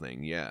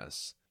something,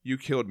 yes. You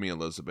killed me,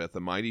 Elizabeth, a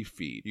mighty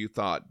feat. You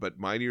thought, but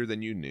mightier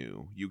than you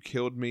knew. You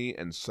killed me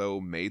and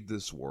so made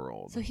this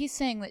world. So he's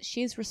saying that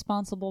she's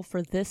responsible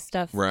for this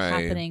stuff Right.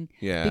 happening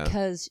Yeah.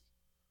 because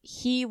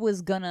he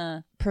was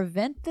gonna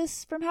prevent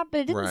this from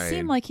happening. It didn't Right.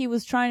 seem like he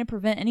was trying to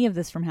prevent any of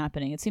this from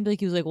happening. It seemed like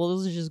he was like, well,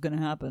 this is just gonna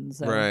happen.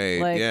 So, Right,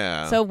 like,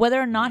 yeah. So whether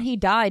or not he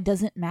died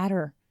doesn't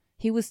matter.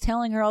 He was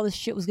telling her all this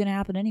shit was gonna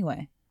happen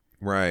anyway.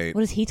 Right.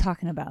 What is he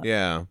talking about?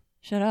 Yeah.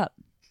 Shut up.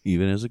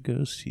 Even as a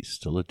ghost, he's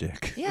still a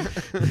dick. Yeah.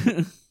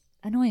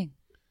 Annoying.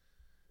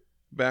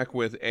 Back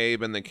with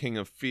Abe and the King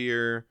of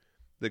Fear.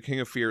 The King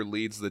of Fear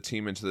leads the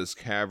team into this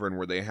cavern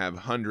where they have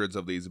hundreds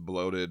of these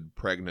bloated,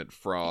 pregnant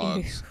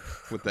frogs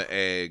with the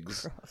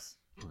eggs.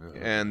 Gross.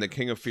 And the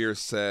King of Fear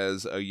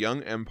says, a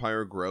young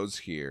empire grows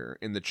here.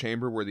 In the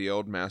chamber where the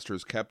old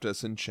masters kept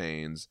us in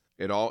chains,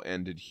 it all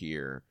ended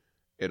here.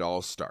 It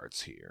all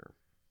starts here.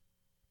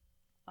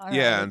 All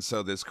Yeah, right. and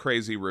so this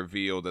crazy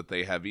reveal that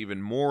they have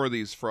even more of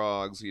these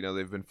frogs. You know,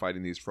 they've been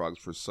fighting these frogs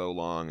for so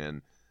long,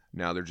 and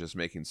now they're just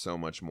making so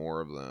much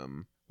more of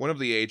them. One of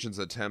the agents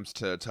attempts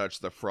to touch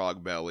the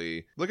frog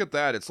belly. Look at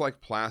that, it's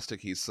like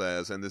plastic, he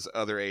says, and this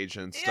other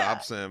agent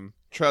stops him.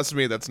 Trust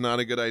me, that's not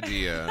a good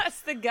idea.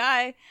 That's the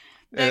guy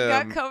that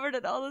Um, got covered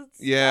in all this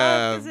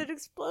yeah. stuff because it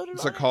exploded.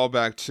 It's a on him.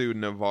 callback to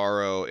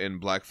Navarro in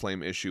Black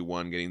Flame issue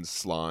 1 getting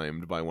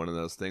slimed by one of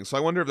those things. So I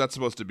wonder if that's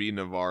supposed to be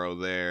Navarro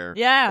there.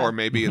 Yeah. Or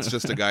maybe it's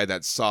just a guy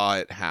that saw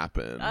it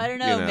happen. I don't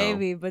know, you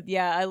maybe, but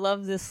yeah, I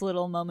love this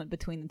little moment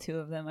between the two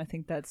of them. I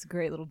think that's a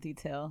great little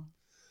detail.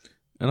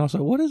 And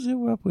also, what is it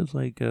up with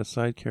like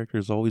side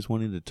characters always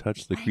wanting to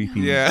touch the I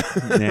creepy, know. Yeah.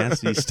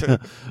 nasty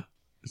stuff?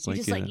 It's You're like,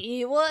 just like,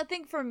 ew. Well, I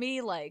think for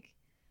me, like,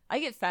 I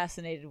get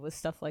fascinated with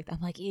stuff like that.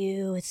 I'm like,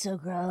 ew, it's so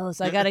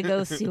gross. I gotta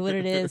go see what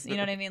it is. You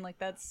know what I mean? Like,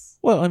 that's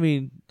well, I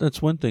mean,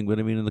 that's one thing, but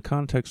I mean, in the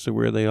context of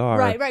where they are,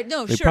 right.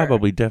 No, they sure.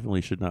 probably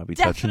definitely should not be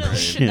touching Definitely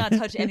that should shit. not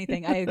touch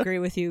anything. I agree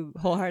with you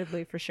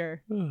wholeheartedly for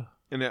sure.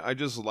 And I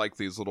just like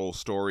these little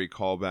story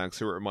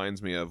callbacks. It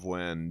reminds me of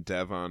when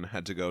Devon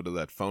had to go to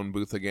that phone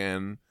booth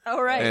again.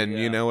 All right. And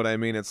you know what I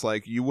mean? It's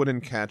like you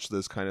wouldn't catch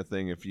this kind of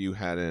thing if you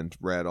hadn't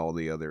read all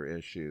the other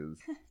issues.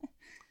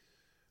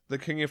 The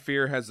King of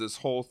Fear has this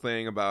whole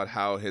thing about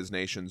how his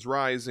nation's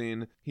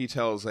rising. He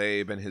tells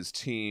Abe and his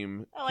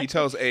team. I like He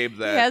tells Abe he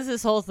that. has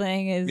this whole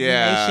thing. His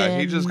Yeah, he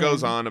nation just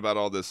goes and- on about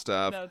all this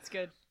stuff. No, it's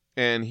good.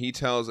 And he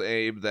tells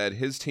Abe that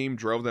his team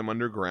drove them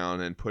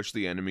underground and pushed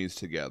the enemies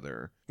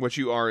together. What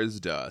you are is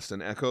dust,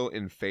 an echo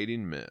in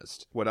fading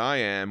mist. What I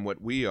am,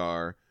 what we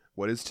are,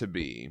 what is to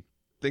be.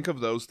 Think of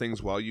those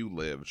things while you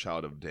live,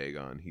 child of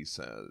Dagon, he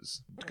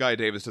says. Guy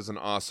Davis does an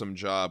awesome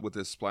job with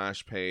this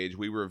splash page.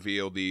 We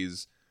reveal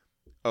these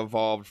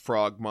evolved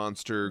frog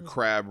monster,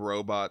 crab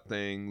robot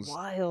things,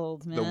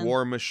 Wild, man. the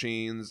war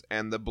machines,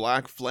 and the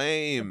Black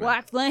Flame.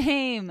 Black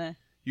Flame.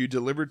 You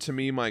delivered to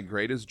me my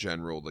greatest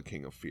general, the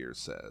King of Fear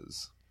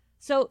says.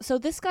 So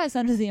this guy's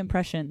under the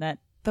impression that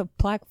the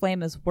Black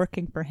Flame is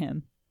working for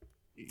him.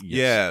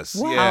 Yes,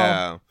 Wow.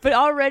 yeah. But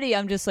already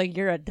I'm just like,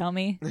 you're a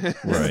dummy.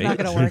 It's Right. not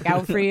going to work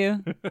out for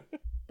you.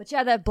 But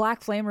yeah, that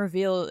Black Flame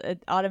reveal,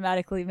 it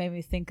automatically made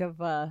me think of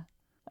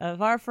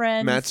our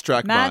friend Matt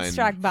Strackbine. Matt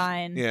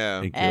Strackbine. Yeah.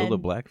 They kill the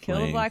and Black Kill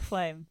the Flame. Black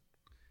Flame.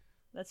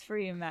 That's for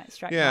you, Matt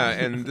Strackbine. Yeah,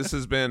 and this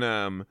has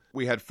been,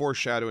 we had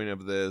foreshadowing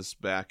of this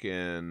back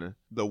in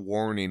The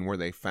Warning where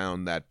they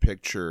found that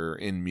picture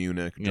in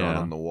Munich drawn Yeah.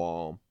 on the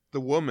wall.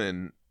 The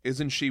woman,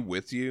 isn't she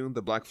with you?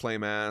 The Black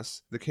Flame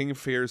asks. The King of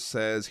Fears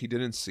says he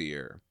didn't see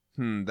her.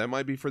 That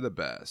might be for the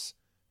best.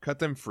 Cut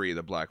them free,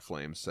 the Black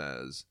Flame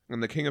says.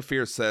 And the King of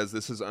Fear says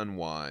this is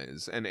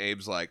unwise. And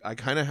Abe's like, I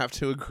kind of have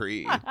to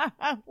agree.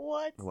 I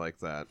What? like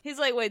that. He's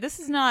like, wait, this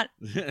is not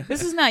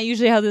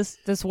usually how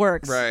this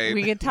works. Right.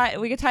 We get tied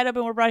up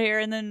and we're brought here,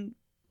 and then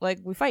like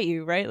we fight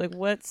you, right? Like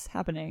what's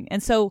happening?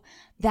 And so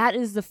that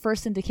is the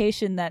first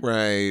indication that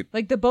Right.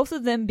 like the both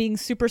of them being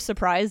super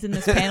surprised in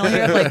this panel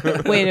here,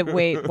 like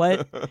wait,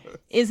 what?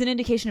 Is an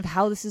indication of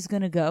how this is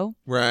gonna go.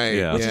 Right.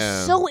 Yeah. Which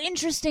yeah. is so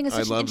interesting. It's I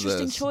such an love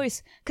interesting this.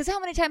 choice. Because how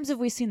many times have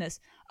we seen this?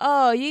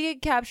 Oh, you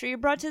get captured, you're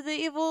brought to the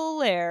evil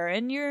lair,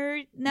 and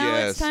now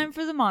Yes. it's time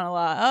for the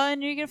monologue. Oh,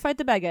 and you're gonna fight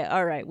the baguette.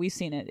 All right, we've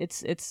seen it.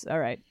 It's all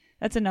right.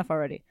 That's enough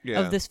already Yeah.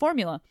 of this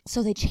formula.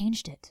 So they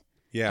changed it.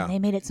 Yeah. And they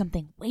made it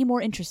something way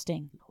more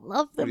interesting.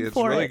 Love them It's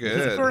for really it. good.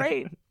 It's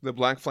great. The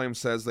Black Flame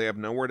says they have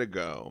nowhere to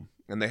go,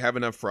 and they have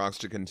enough frogs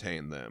to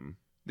contain them.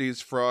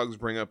 These frogs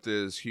bring up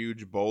this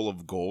huge bowl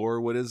of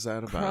gore. What is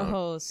that about?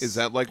 Gross. Is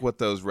that like what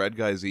those red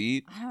guys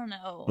eat? I don't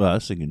know. Well, I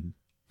was thinking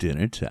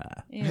dinner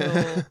time.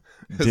 Ew.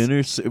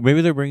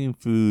 Maybe they're bringing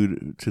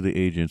food to the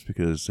agents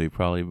because they're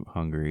probably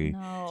hungry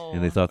No.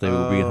 and they thought they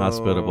were being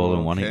hospitable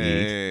and want to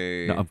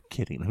Okay. eat. No, I'm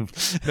kidding.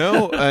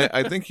 No,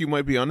 I think you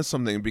might be onto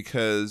something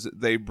because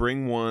they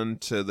bring one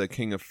to the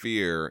King of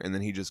Fear, and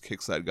then he just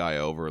kicks that guy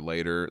over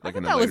later, I like thought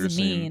in a that later was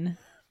scene.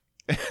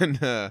 mean. And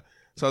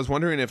so I was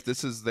wondering if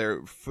this is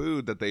their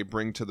food that they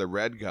bring to the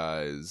red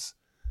guys,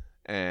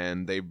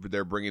 and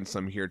they're bringing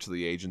some here to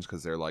the agents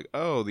because they're like,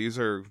 oh, these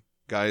are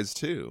guys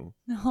too.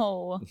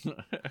 No.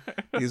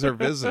 These are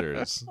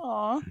visitors.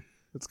 Aw.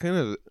 It's kind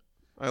of.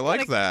 I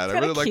like Kinda- that. I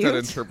kinda really like that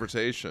cute.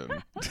 interpretation.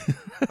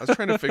 I was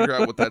trying to figure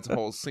out what that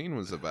whole scene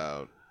was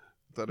about.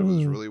 Thought it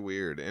was really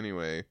weird.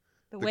 Anyway.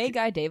 The The way ki-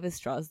 Guy Davis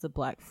draws the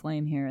black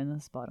flame here in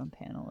this bottom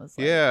panel is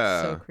like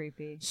Yeah. so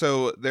creepy.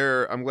 So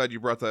I'm glad you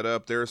brought that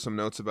up. There are some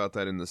notes about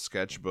that in the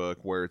sketchbook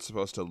where it's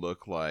supposed to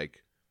look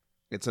like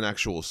it's an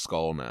actual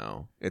skull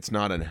now. It's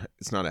not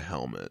a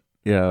helmet.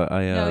 Yeah,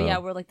 No, yeah,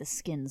 where like the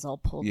skin's all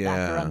pulled back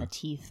Yeah. around the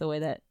teeth, the way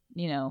that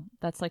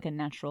that's like a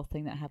natural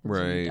thing that happens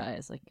when you Right. die,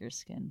 is like your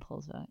skin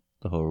pulls back.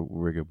 the whole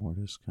rigor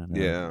mortis kind of.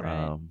 Yeah.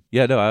 Right.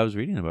 Yeah. No, I was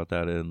reading about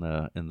that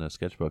in the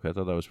sketchbook. I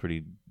thought that was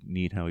pretty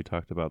neat how he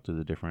talked about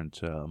the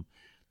different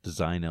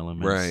design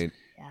elements, Right.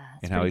 Yeah,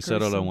 it's and how pretty he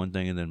settled on gruesome. one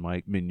thing, and then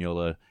Mike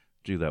Mignola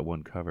drew that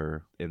one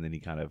cover, and then he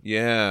kind of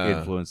Yeah.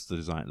 influenced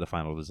the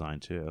final design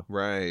too.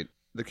 Right.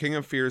 The King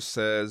of Fear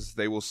says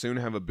they will soon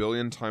have 1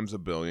 billion times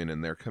 1 billion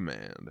in their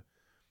command.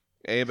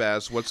 Abe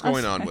asks, what's I'm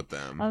going on sorry. with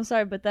them? I'm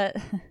sorry, but that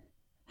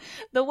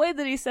the way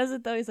that he says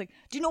it though, he's like,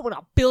 "Do you know what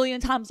 1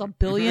 billion times 1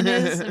 billion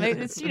is?" And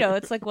it's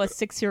it's like what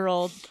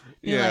 6-year-old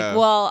being Yeah. like,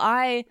 "Well,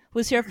 I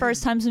was here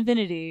first times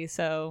infinity,"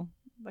 so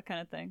that kind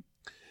of thing.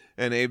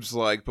 And Abe's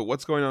like, but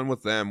what's going on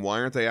with them? Why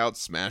aren't they out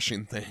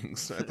smashing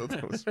things? I thought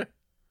that was...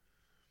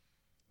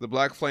 The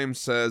Black Flame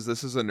says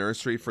this is a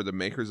nursery for the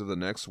makers of the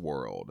next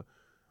world.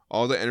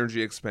 All the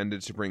energy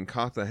expended to bring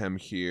Kathahem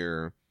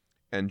here,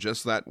 and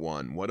just that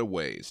one, what a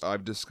waste.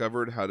 I've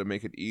discovered how to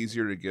make it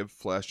easier to give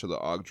flesh to the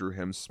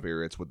Ogdruhem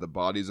spirits with the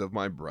bodies of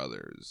my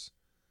brothers.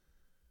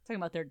 Talking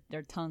about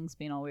their tongues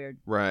being all weird.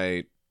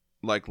 Right.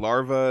 Like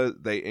larvae,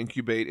 they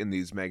incubate in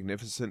these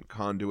magnificent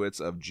conduits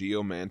of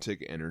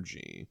geomantic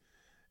energy.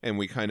 And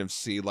we kind of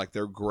see like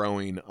they're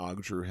growing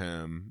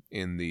Ogdruhem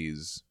in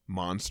these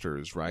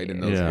monsters, right? In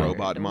those Yeah.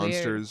 robot They're weird.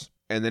 monsters.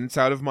 And then it's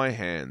out of my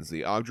hands.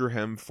 The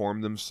Ogdruhem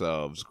form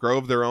themselves, grow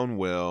of their own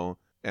will,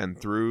 and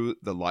through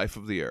the life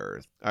of the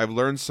earth. I've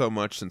learned so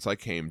much since I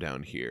came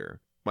down here.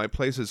 My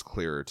place is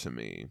clearer to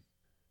me.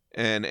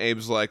 And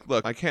Abe's like,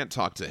 look, I can't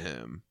talk to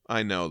him.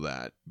 I know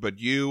that. But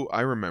you,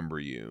 I remember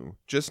you.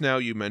 Just now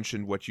you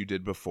mentioned what you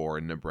did before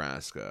in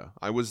Nebraska.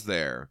 I was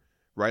there,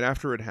 right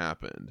after it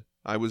happened.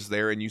 I was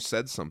there and you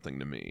said something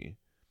to me.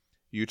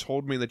 You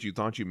told me that you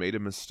thought you made a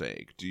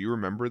mistake. Do you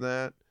remember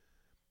that?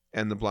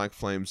 And the Black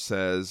Flame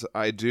says,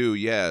 I do,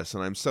 yes,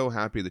 and I'm so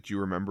happy that you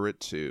remember it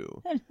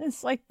too. And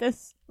it's like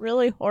this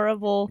really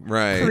horrible,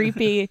 Right.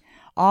 creepy,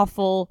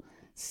 awful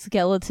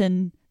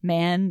skeleton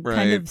man kind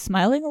Right. of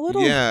smiling a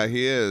little. Yeah,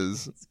 he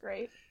is. It's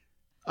great.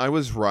 I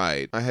was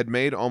right. I had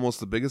made almost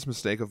the biggest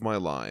mistake of my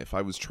life.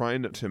 I was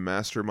trying to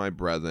master my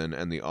brethren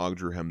and the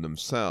Ogdruhem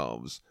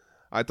themselves.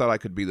 I thought I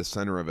could be the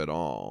center of it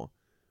all.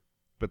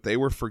 But they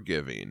were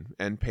forgiving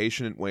and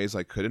patient in ways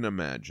I couldn't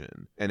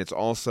imagine, and it's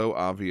all so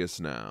obvious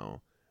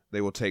now. They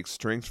will take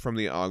strength from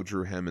the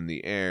Ogdruhem in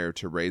the air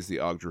to raise the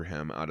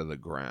Ogdruhem out of the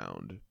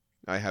ground.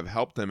 I have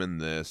helped them in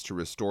this to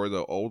restore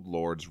the old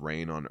lord's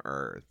reign on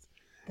earth.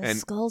 The And-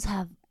 skulls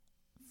have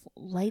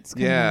lights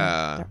coming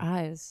Yeah. out of their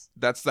eyes.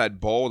 That's that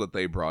bowl that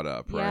they brought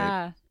up, right?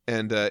 Yeah.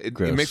 And it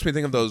Gross. makes me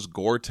think of those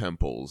gore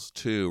temples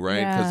too, right?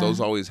 Because Yeah. those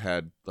always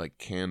had like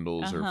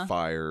candles or Uh-huh.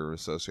 fire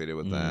associated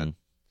with that. Mm.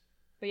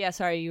 But yeah,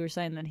 sorry, you were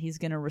saying that he's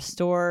going to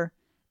restore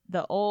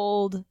the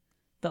old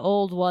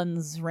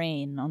one's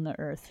reign on the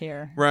earth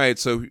here. Right.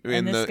 So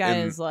And this guy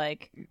is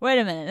like, wait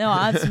a minute, no,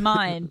 that's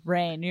mine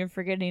reign. You're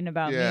forgetting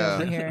about Yeah.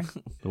 me over here.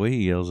 The way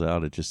he yells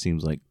out, it just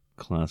seems like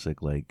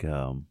classic, like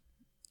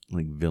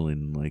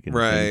villain, like in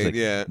Right, things, like,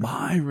 yeah.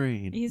 my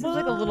reign. He's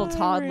like a little my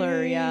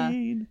toddler, yeah.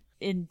 reign."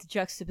 In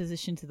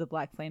juxtaposition to the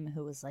Black Flame,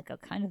 who was like a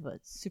kind of a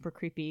super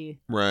creepy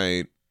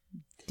right.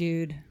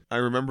 dude. I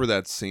remember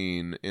that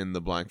scene in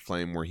the Black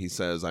Flame where he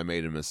says, "I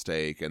made a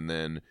mistake," and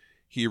then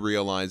he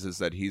realizes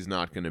that he's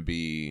not going to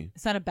be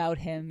It's not about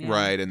him. Yeah.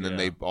 right, and then Yeah.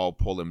 they all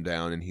pull him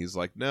down, and he's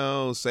like,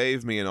 "No,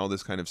 save me," and all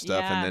this kind of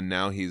stuff. Yeah. And then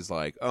now he's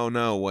like, "Oh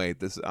no, wait,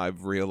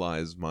 I've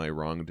realized my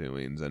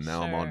wrongdoings, and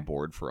now I'm Sure. on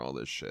board for all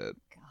this shit."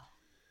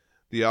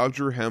 The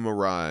Ogdruhem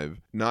arrive,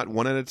 not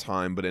one at a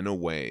time, but in a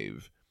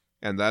wave,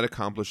 and that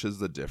accomplishes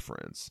the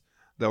difference.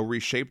 They'll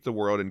reshape the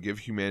world and give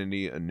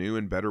humanity a new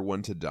and better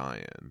one to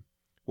die in.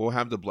 We'll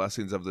have the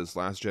blessings of this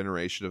last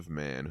generation of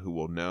man who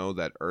will know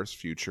that Earth's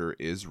future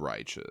is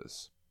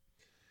righteous.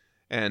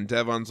 And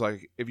Devon's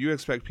like, if you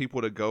expect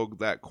people to go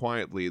that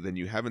quietly, then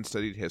you haven't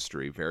studied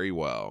history very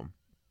well.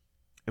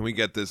 And we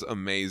get this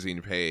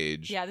amazing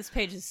page. Yeah, this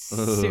page is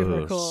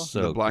super cool.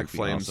 So The Black creepy,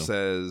 Flame awesome.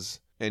 says,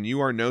 "And you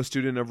are no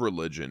student of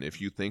religion if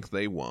you think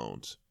they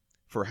won't.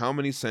 For how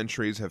many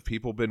centuries have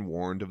people been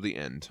warned of the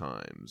end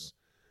times?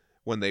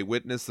 When they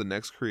witness the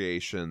next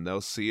creation,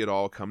 they'll see it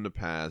all come to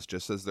pass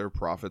just as their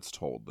prophets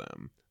told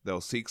them.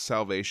 They'll seek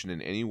salvation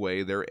in any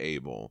way they're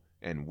able,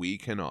 and we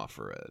can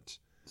offer it."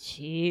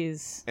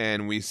 Jeez.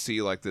 And we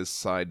see like this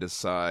side to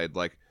side,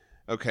 like,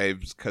 okay,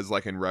 because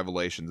like in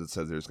Revelations it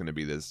says there's going to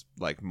be this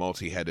like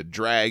multi-headed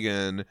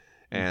dragon,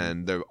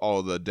 and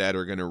all the dead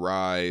are going to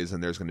rise,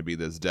 and there's going to be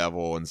this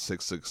devil and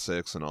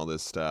 666 and all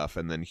this stuff.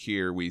 And then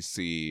here we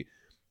see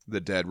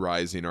the dead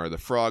rising are the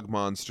frog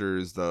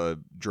monsters. The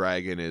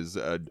dragon is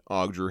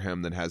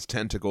Ogdruhem that has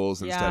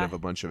tentacles instead Yeah. of a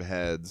bunch of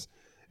heads.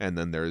 And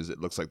then it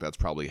looks like that's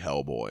probably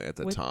Hellboy at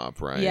the With-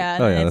 top, right? Yeah,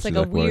 and Oh, yeah, it's that's like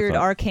exactly a what I weird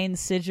thought. arcane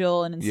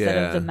sigil, and instead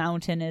of Yeah. the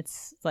mountain,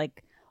 it's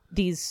like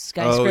these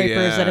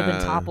skyscrapers that have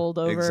been toppled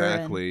over.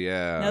 Exactly, And,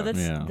 yeah. no, that's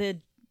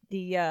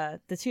Yeah.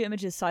 the two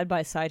images side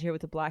by side here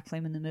with the black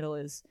flame in the middle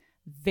is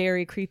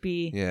very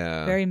creepy,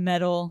 yeah. very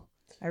metal.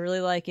 I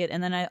really like it,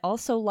 and then I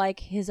also like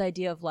his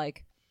idea of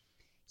like,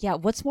 yeah,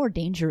 what's more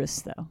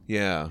dangerous though?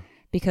 Yeah.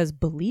 Because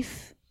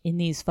belief in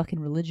these fucking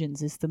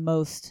religions is the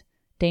most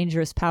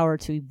dangerous power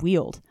to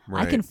wield. I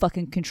Right. can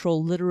fucking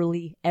control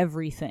literally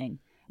everything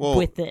Well,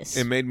 with this.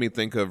 It made me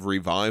think of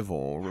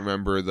Revival.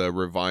 Remember the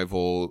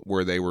Revival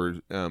where they were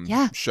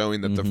Yeah.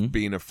 showing that the Mhm.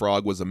 being a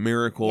frog was a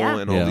miracle, Yeah.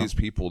 and all Yeah. these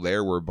people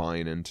there were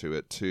buying into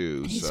it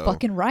too. He's so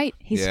fucking right.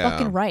 He's Yeah.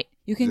 fucking right.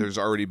 You can there's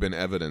already been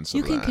evidence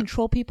you of can that.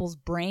 control people's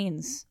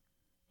brains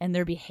and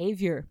their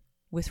behavior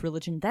with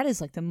religion. That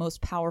is like the most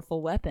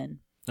powerful weapon.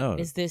 Oh,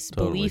 Is this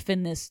totally. belief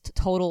in this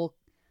total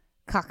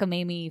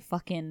cockamamie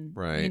fucking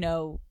Right.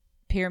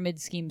 pyramid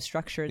scheme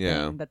structure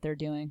Yeah. thing that they're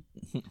doing.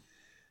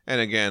 And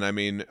again, I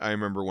mean, I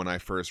remember when I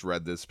first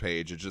read this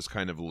page, it just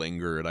kind of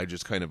lingered. I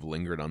just kind of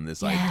lingered on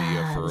this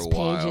idea for this a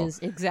while. page is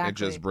exactly. It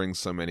just brings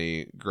so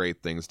many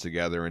great things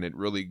together, and it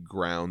really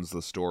grounds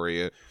the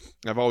story.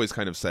 I've always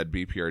kind of said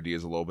BPRD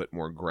is a little bit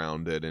more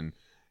grounded, and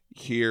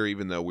here,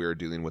 even though we're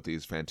dealing with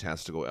these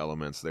fantastical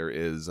elements, there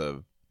is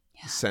a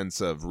sense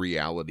of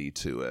reality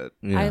to it.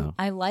 Yeah.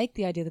 I like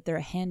the idea that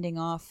they're handing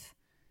off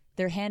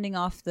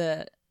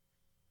the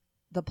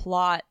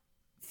plot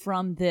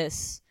from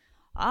this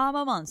I'm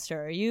a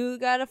monster, you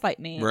gotta fight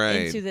me,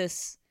 Right. into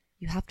this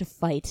you have to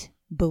fight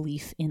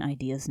belief in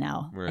ideas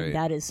now. Right. And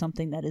that is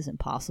something that is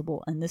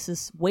impossible. And this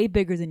is way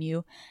bigger than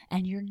you,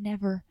 and you're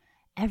never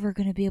ever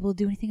gonna be able to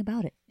do anything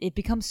about it. It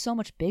becomes so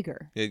much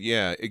bigger.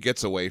 It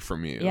gets away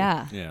from you.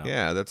 Yeah. yeah.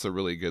 Yeah, that's a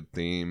really good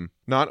theme.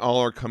 Not all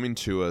are coming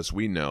to us,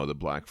 we know, the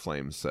Black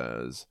Flame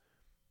says.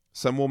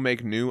 Some will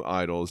make new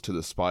idols to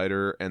the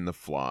spider and the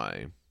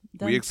fly.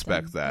 We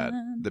expect that.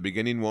 The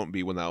beginning won't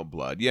be without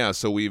blood. Yeah,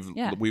 so we've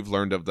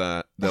learned of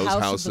that. The Those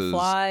house houses. of the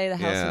fly, the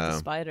house of yeah. the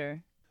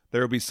spider.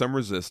 There will be some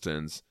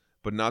resistance,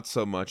 but not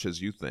so much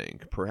as you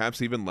think.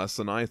 Perhaps even less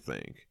than I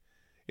think.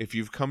 If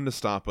you've come to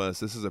stop us,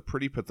 this is a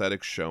pretty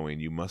pathetic showing,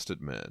 you must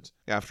admit.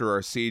 After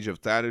our siege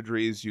of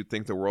Thadadres, you'd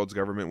think the world's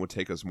government would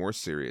take us more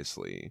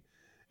seriously.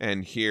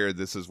 And here,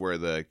 this is where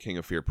the King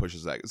of Fear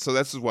pushes that. So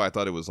this is why I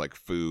thought it was like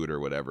food or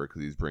whatever,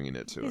 because he's bringing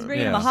it to He's him.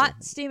 bringing him Yeah. a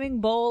hot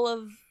steaming bowl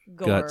of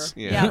gore. Guts.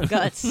 Yeah.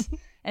 guts.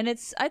 And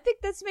I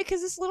think that's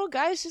because this little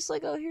guy is just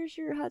like, oh, here's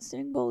your hot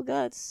steaming bowl of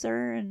guts,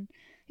 sir. And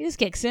he just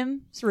kicks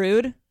him. It's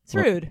rude. It's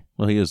Well- rude.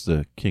 Well, he is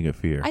the king of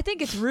fear. I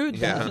think it's rude,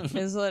 Yeah. though,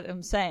 is what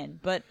I'm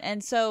saying.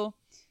 And so,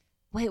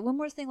 wait, one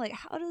more thing. Like,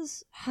 how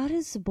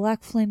does the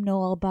Black Flame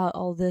know all about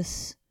all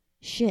this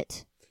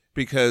shit?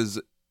 Because,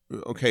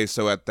 okay,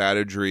 so at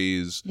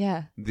Thadadres,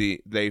 Yeah.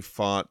 they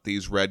fought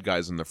these red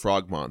guys and the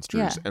frog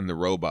monsters Yeah. and the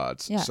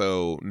robots. Yeah.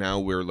 So now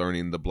we're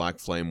learning the Black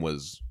Flame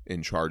was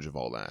in charge of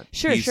all that.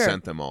 Sure, he sure.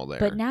 sent them all there.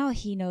 But now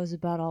he knows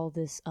about all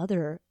this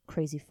other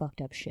crazy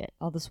fucked up shit,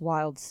 all this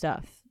wild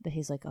stuff that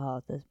he's like,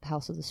 oh, the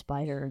house of the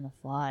spider and the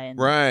fly. And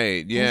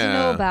right, He yeah. doesn't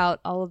know about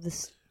all of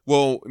this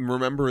Well,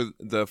 remember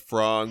the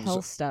frogs.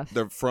 hell stuff.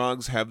 The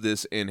frogs have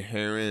this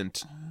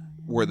inherent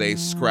where they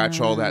scratch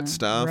all that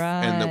stuff,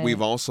 and that right.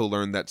 we've also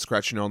learned that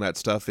scratching all that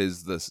stuff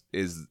is it.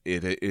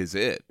 It's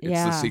the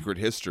Yeah. secret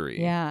history.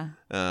 Yeah.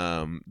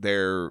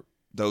 They're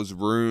those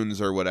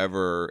runes or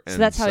whatever. So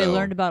And that's how he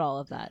learned about all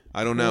of that.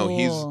 I don't know.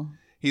 Cool.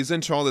 He's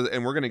into all this,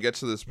 and we're going to get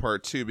to this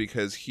part too,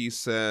 because he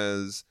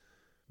says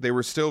they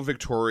were still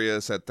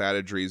victorious at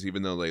Thadadres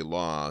even though they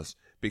lost,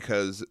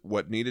 because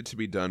what needed to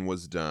be done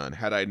was done.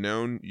 Had I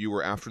known you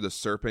were after the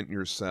serpent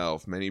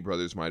yourself, many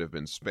brothers might have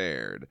been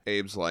spared.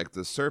 Abe's like,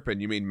 the serpent?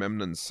 You mean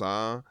Memnon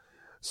Sa?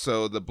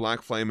 So the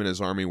Black Flame and his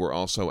army were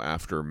also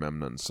after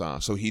Memnon Sa.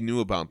 So he knew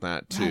about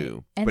that too.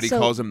 Right. And But he so-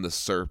 calls him the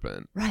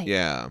serpent. Right.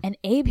 Yeah. And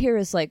Abe here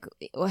is like,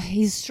 well,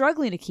 he's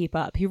struggling to keep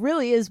up. He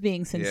really is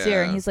being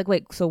sincere. Yeah. And he's like,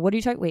 wait, so what are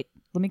you talking? Wait,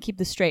 let me keep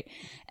this straight.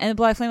 And the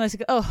Black Flame is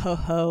like, oh, ho,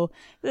 ho,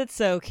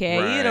 that's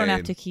okay. You don't have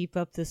Right. to keep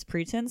up this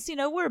pretense. You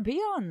know, we're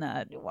beyond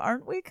that,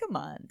 aren't we? Come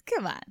on.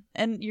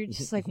 And you're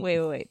just like,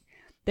 wait.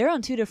 They're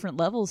on two different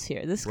levels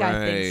here. This guy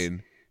thinks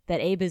Right.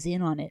 that Abe is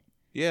in on it.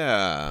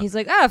 Yeah. He's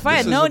like, if I This had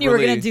is known you were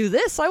really- going to do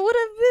this, I would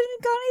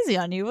have gone easy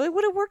on you. It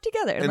would have worked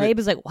together. And And Abe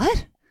is like,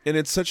 what? And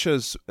it's such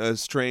a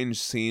strange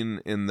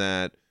scene in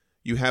that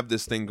you have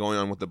this thing going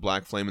on with the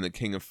Black Flame and the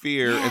King of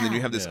Fear, and then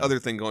you have this Yeah. other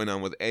thing going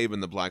on with Abe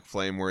and the Black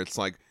Flame where it's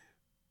like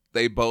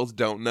they both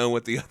don't know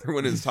what the other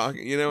one is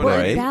talking. You know what Well, I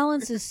Right. it mean?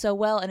 balances so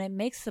well, and it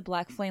makes the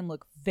Black Flame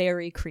look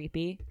very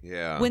creepy.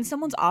 Yeah. When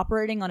someone's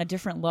operating on a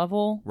different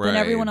level Right. than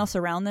everyone else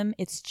around them,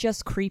 it's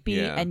just creepy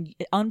Yeah. and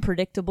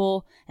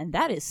unpredictable, and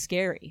that is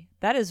scary.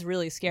 That is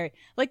really scary.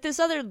 Like this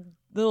other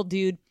little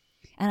dude,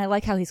 and I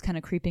like how he's kind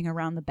of creeping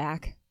around the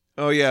back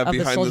Oh yeah, of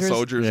behind the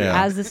soldiers. Yeah.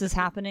 Yeah. as this is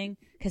happening,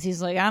 because he's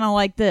like, I don't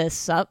like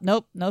this.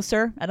 Nope, no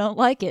sir, I don't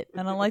like it.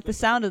 I don't like the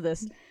sound of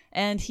this.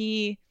 And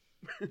you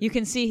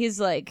can see he's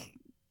like,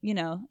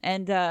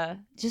 and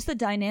just the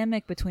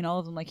dynamic between all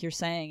of them, like you're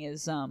saying,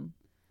 is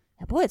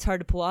boy, it's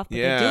hard to pull off, but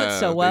Yeah, they do it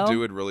so well. They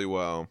do it really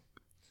well.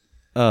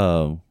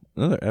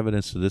 Another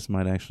evidence to this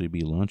might actually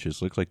be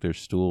lunches. Looks like there's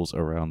stools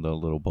around the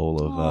little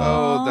bowl of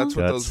Oh, that's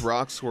what Guts. those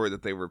rocks were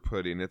that they were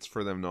putting. It's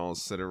for them to all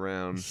sit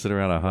around. sit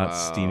around a hot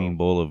Wow. steaming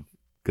bowl of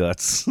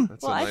guts.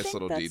 That's Well, a I nice think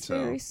little that's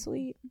detail. very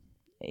sweet,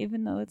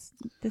 even though it's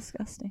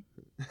disgusting.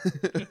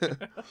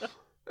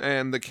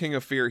 And the King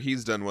of Fear,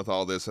 he's done with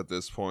all this at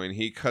this point.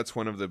 He cuts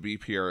one of the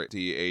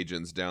BPRD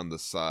agents down the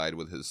side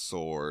with his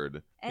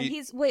sword. And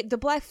He- the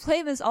Black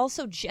Flame is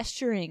also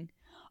gesturing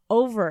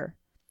over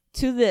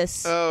to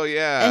this. Oh,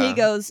 yeah. And he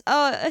goes,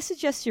 I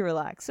suggest you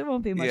relax. It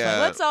won't be much Yeah.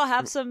 longer. Let's all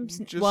have some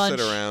Just lunch.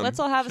 sit around. Let's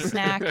all have a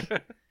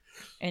snack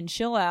and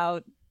chill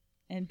out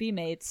and be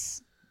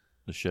mates.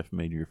 The chef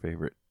made your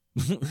favorite.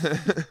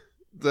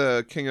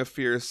 The King of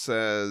Fear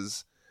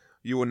says,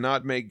 "You will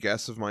not make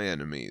guests of my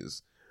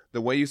enemies. The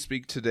way you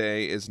speak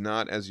today is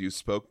not as you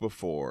spoke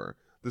before.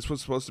 This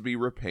was supposed to be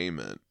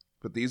repayment.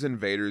 But these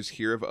invaders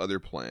hear of other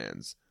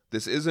plans.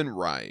 This isn't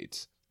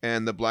right."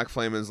 And the Black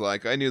Flame is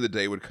like, "I knew the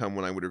day would come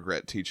when I would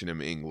regret teaching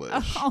him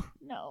English." Oh,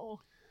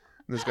 no.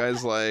 This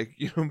guy's like,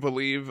 "You don't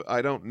believe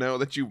I don't know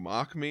that you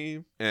mock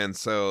me?" And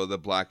so the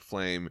Black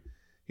Flame,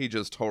 he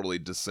just totally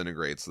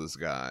disintegrates this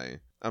guy.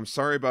 "I'm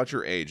sorry about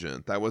your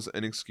agent. That was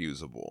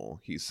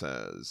inexcusable," he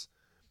says.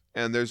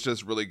 And there's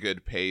just really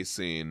good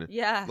pacing.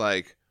 Yeah.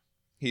 Like,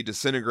 he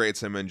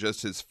disintegrates him and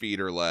just his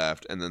feet are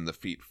left, and then the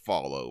feet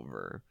fall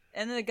over.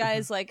 And then the guy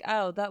is like,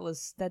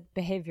 that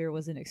behavior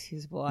was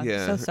inexcusable. I'm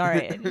Yeah. so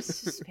sorry. And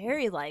it's just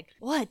very like,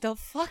 what the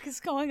fuck is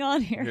going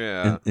on here?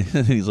 Yeah.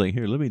 And he's like,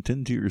 here, let me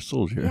tend to your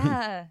soldier.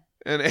 Yeah.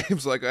 And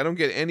Abe's like, "I don't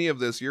get any of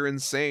this. You're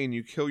insane.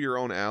 You kill your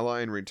own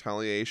ally in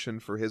retaliation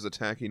for his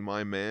attacking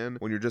my man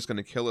when you're just going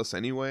to kill us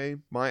anyway."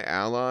 "My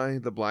ally?"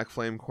 the Black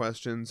Flame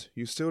questions.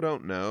 "You still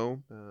don't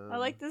know?" I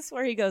like this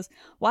where he goes,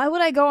 why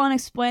would I go on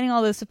explaining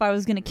all this if I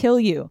was going to kill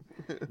you?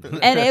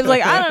 And Abe's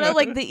like, I don't know,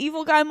 like the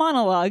evil guy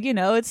monologue,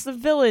 it's the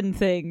villain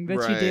thing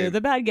that you do. Right. The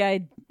bad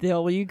guy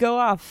deal where you go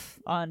off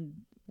on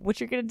what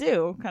you're going to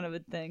do kind of a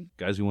thing.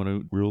 Guys who want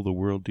to rule the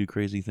world do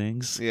crazy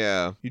things.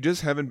 Yeah. "You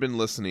just haven't been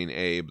listening,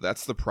 Abe.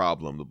 That's the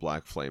problem," the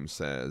Black Flame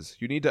says.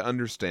 "You need to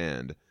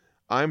understand.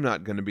 I'm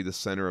not going to be the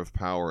center of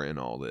power in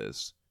all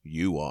this.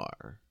 You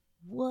are.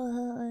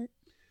 What?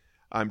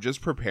 I'm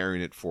just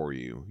preparing it for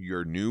you,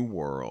 your new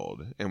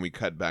world." And we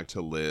cut back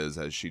to Liz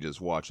as she just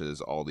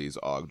watches all these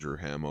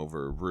Ogdurhem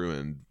over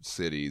ruined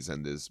cities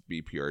and this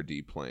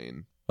BPRD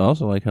plane. I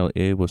also like how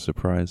Abe was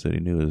surprised that he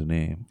knew his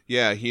name.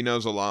 Yeah, he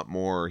knows a lot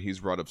more. He's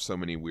brought up so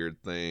many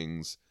weird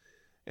things.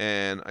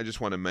 And I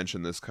just want to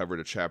mention this cover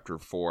to Chapter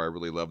 4. I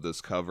really love this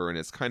cover, and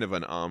it's kind of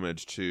an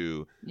homage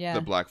to Yeah.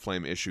 the Black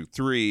Flame issue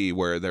 3,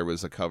 where there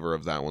was a cover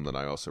of that one that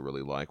I also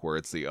really like, where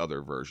it's the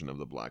other version of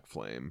the Black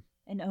Flame.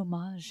 An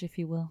homage, if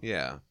you will.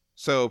 Yeah.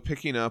 So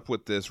picking up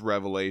with this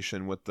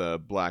revelation with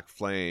the Black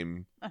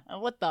Flame,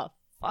 What the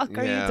fuck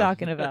are Yeah. you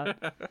talking about?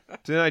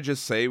 didn't I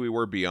just say we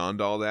were beyond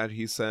all that?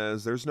 He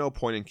says, "There's no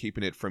point in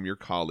keeping it from your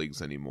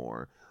colleagues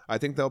anymore. I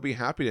think they'll be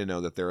happy to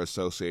know that their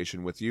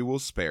association with you will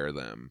spare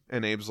them."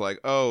 And Abe's like,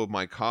 "Oh,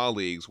 my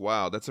colleagues,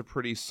 wow, that's a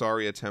pretty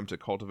sorry attempt to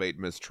cultivate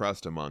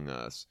mistrust among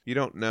us. You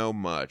don't know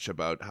much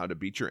about how to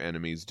beat your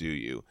enemies, do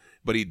you?"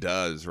 But he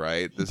does,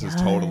 right? This is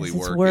totally Yes,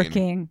 it's working.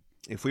 working.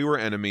 "If we were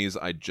enemies,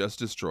 I'd just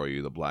destroy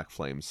you," the Black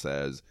Flame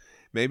says.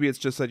 "Maybe it's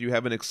just that you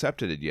haven't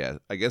accepted it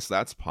yet. I guess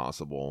that's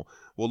possible.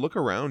 Well, look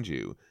around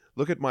you.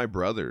 Look at my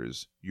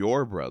brothers.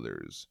 Your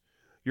brothers.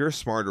 You're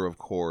smarter, of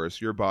course,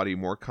 your body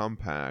more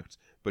compact,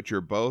 but you're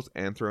both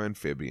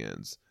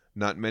anthro-amphibians.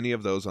 Not many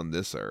of those on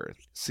this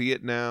earth. See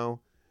it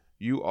now?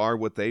 You are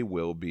what they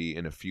will be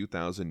in a few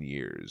thousand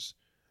years.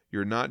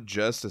 You're not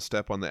just a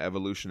step on the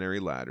evolutionary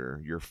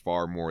ladder. You're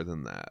far more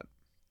than that."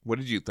 What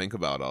did you think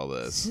about all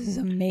This this? is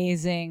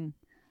amazing.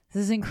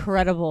 This is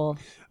incredible.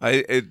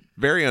 It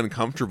very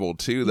uncomfortable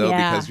too, though,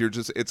 Yeah.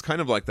 because it's kind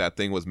of like that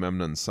thing with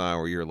Memnon Sa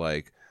where you're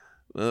like,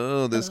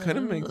 "Oh, this kind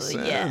of makes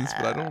sense, yeah.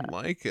 but I don't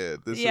like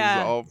it. This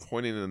Yeah. is all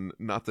pointing in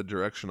not the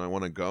direction I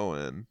want to go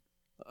in."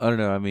 I don't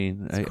know. I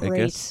mean, It's I great.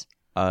 guess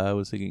I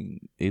was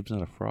thinking Abe's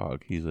not a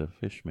frog. He's a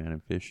fish man,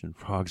 and fish and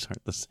frogs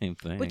aren't the same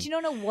thing. But you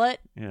don't know what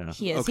yeah.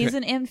 he is. Okay. He's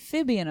an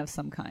amphibian of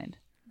some kind.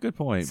 Good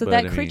point. So but, that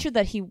I mean, creature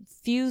that he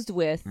fused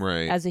with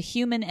Right. as a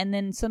human, and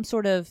then some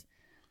sort of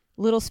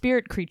little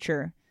spirit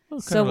creature. well,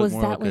 it So kinda was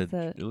looked more that like with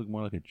the? it looked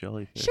more like a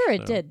jellyfish. Sure,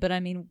 it so- did, but I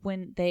mean,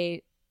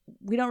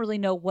 we don't really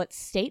know what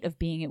state of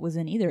being it was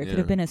in either. It could Yeah.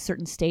 have been a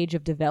certain stage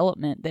of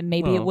development. That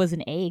maybe it Well- was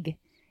an egg,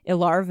 a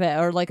larva,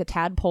 or like a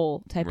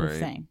tadpole type of Right.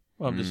 thing.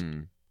 Well,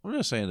 Mm. I'm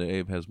just saying that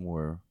Abe has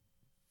more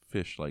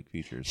fish-like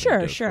features. Sure,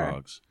 than he does sure.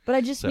 Frogs. But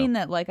I just So- mean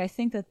that, like, I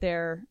think that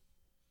they're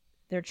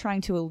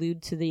trying to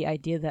allude to the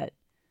idea that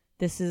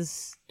this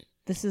is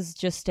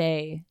just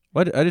a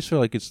I just feel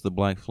like it's the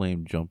Black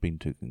Flame jumping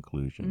to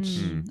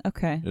conclusions.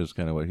 okay Is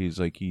kind of what he's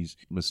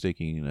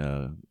mistaking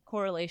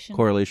correlation.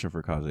 correlation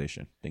for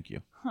causation. Thank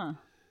you. Huh.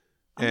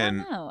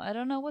 And- I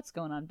don't know what's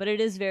going on, but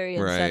it is very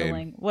Right.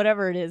 unsettling.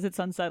 Whatever it is, it's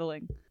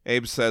unsettling.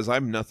 Abe says,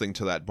 I'm nothing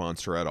to that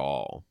monster at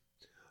all.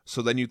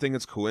 So then you think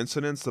it's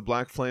coincidence, the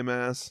Black Flame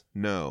asks?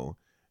 No.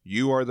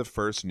 You are the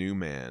first new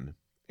man,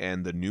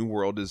 and the new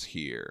world is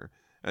here.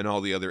 And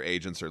all the other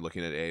agents are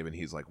looking at Abe, and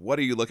he's like, what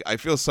are you looking... I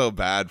feel so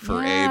bad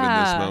for Abe in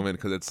this Yeah. moment,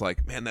 because it's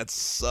like, man, that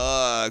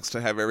sucks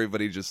to have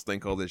everybody just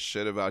think all this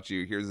shit about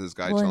you. Here's this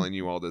guy Well, telling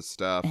you all this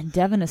stuff. And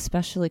Devin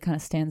especially kind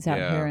of stands out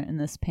Yeah. here in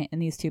this in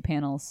these two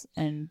panels,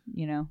 and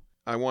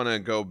I want to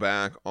go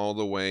back all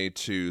the way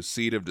to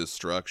Seed of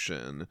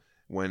Destruction.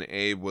 When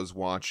Abe was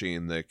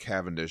watching the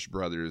Cavendish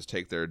brothers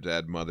take their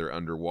dead mother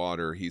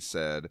underwater, he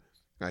said,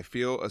 I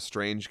feel a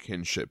strange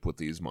kinship with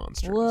these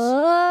monsters.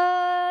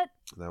 what?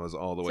 That was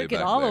all the way Took it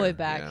back. all the there. way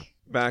back. Yeah.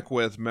 Back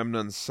with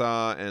Memnon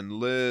Sa and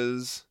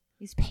Liz.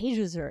 These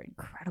pages are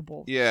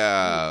incredible.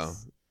 Yeah.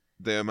 Jeez.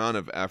 The amount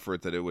of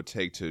effort that it would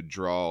take to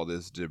draw all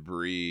this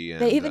debris.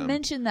 And, They even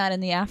mentioned that in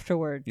the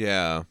afterward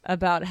Yeah.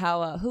 about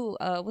how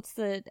what's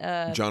the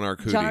John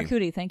Arcudi. John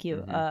Arcudi, thank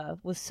you, Mhm.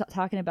 was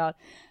talking about,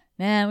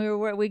 man,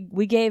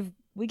 we gave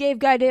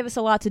Guy Davis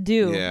a lot to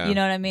do, Yeah. you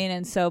know what I mean?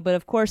 And so, but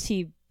of course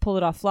he pulled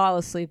it off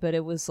flawlessly, but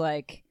it was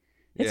like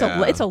it's Yeah.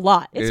 a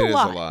lot. It's It a is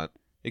lot. a lot.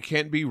 It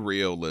can't be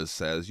real, Liz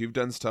says. You've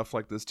done stuff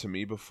like this to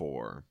me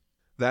before.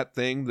 That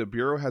thing, the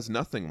Bureau has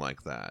nothing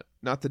like that.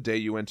 Not the day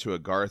you went to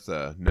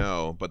Agartha,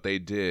 no, but they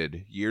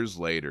did, years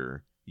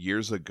later,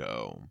 years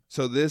ago.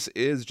 So this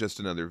is just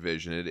another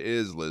vision. It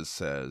is, Liz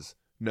says.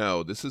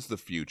 No, this is the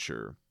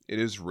future. It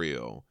is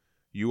real.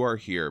 You are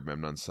here,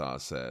 Memnon Sa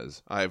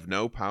says. I have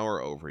no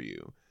power over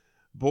you.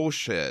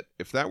 Bullshit.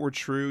 If that were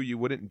true, you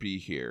wouldn't be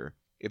here.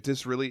 If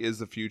this really is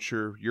the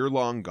future, you're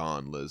long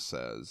gone, Liz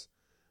says.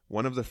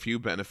 One of the few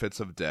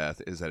benefits of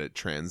death is that it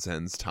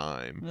transcends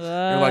time. You're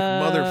like,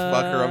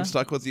 motherfucker, I'm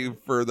stuck with you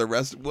for the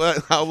rest.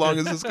 What? How long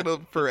is this gonna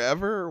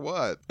forever or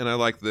what? And I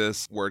like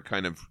this where it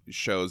kind of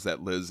shows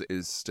that Liz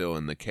is still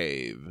in the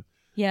cave.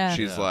 Yeah.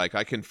 She's like,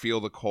 I can feel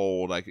the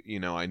cold. I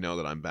know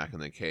that I'm back in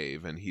the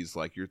cave. And he's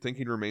like, your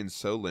thinking remains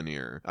so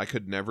linear. I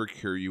could never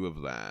cure you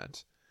of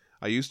that.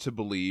 I used to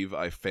believe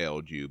I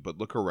failed you, but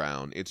look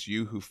around. It's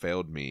you who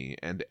failed me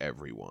and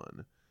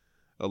everyone.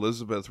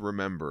 Elizabeth,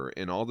 remember,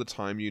 in all the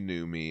time you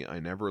knew me, I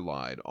never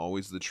lied.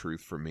 Always the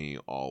truth for me,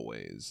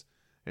 always.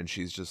 And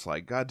she's just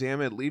like, God damn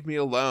it, leave me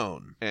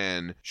alone.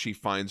 And she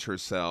finds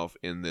herself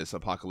in this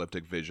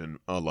apocalyptic vision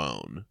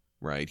alone,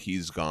 right?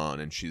 He's gone,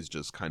 and she's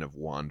just kind of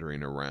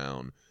wandering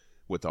around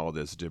with all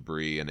this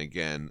debris. And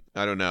again,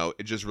 I don't know,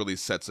 it just really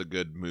sets a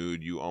good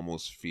mood. You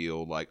almost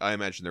feel like, I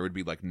imagine there would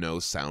be like no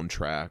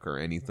soundtrack or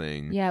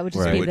anything. Yeah, it would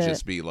just Right. be It would the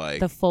just be like,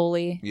 the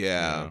Foley,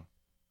 yeah.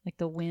 like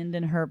the wind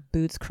and her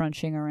boots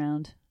crunching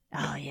around.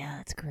 Oh yeah,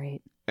 that's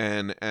great.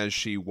 And as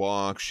she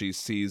walks, she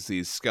sees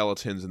these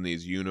skeletons in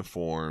these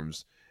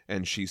uniforms,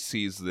 and she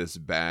sees this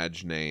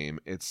badge name.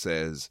 It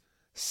says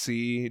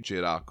C.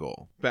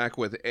 Jirako. Back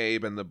with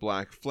Abe and the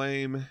Black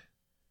Flame.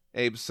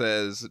 Abe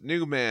says,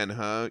 new man,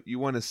 huh? You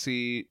want to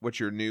see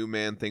what your new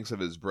man thinks of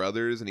his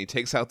brothers? And he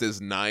takes out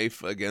this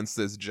knife against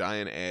this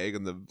giant egg,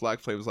 and the Black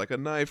Flame's like, a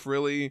knife,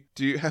 really?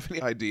 Do you have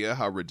any idea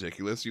how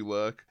ridiculous you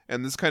look?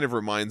 And this kind of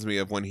reminds me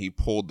of when he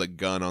pulled the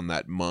gun on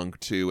that monk,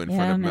 too, in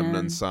front Yeah, of man.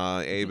 Memnon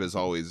Sa. Abe is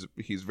always,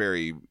 he's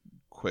very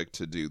quick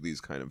to do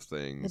these kind of The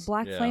things.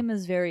 Black Yeah. Flame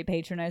is very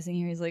patronizing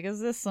here. He's like, is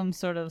this some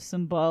sort of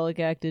symbolic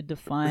act of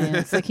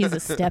defiance? Like he's a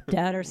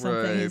stepdad or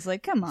something. Right. He's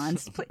like, come on,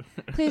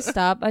 please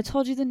stop. I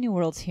told you the New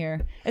World's here.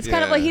 It's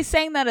kind of like Yeah. he's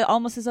saying that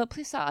almost as though,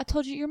 please stop. I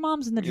told you your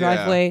mom's in the Yeah.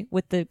 driveway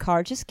with the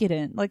car. Just get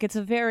in. Like it's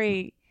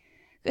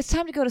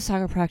time to go to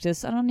soccer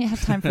practice. I don't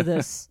have time for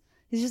this.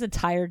 He's just a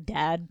tired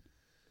dad.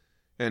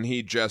 And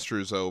he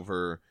gestures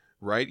over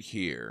right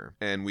here,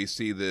 and we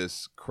see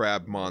this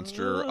crab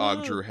monster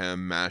Ogdruhem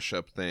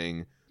mashup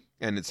thing,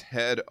 and its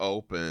head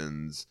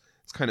opens.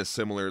 It's kind of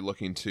similar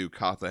looking to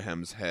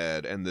Kathahem's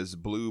head, and this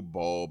blue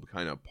bulb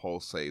kind of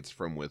pulsates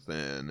from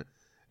within,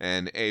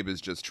 and Abe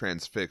is just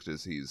transfixed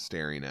as he's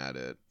staring at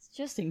it. It's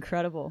just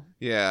incredible.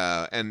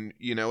 Yeah, and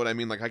you know what I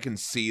mean? Like, I can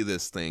see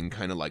this thing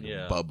kind of like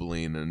Yeah.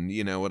 bubbling, and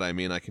you know what I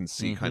mean? I can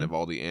see kind Mhm. of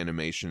all the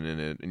animation in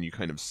it, and you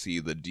kind of see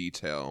the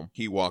detail.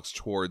 He walks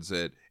towards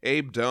it.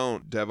 Abe,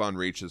 don't. Devon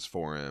reaches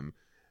for him.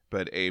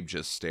 but Abe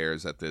just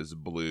stares at this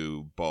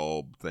blue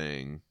bulb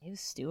thing. Dave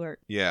Stewart.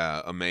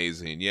 Yeah,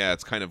 amazing. Yeah,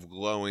 it's kind of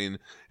glowing,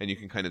 and you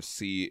can kind of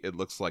see it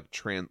looks like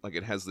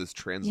it has this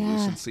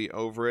translucency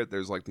over it.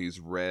 There's like these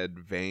red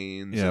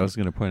veins. Yeah, I and- was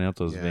gonna point out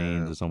those Yeah.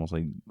 veins. It's almost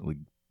like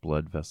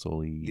blood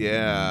vessel-y.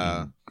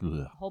 Yeah. Ugh.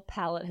 The whole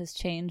palette has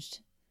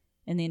changed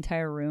in the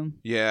entire room.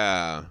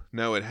 Yeah,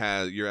 no, it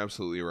has. You're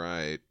absolutely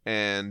right.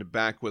 And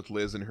back with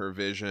Liz and her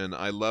vision,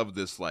 I love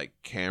this like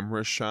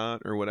camera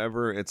shot or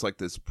whatever. It's like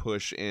this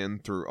push in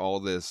through all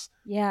this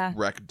Yeah.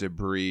 wrecked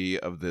debris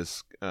of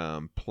this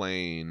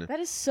plane. That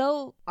is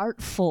so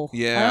artful.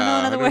 Yeah, I don't know I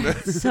another don't way. know.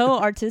 It's so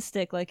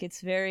artistic. Like it's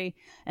very,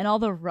 and all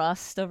the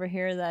rust over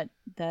here that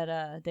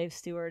Dave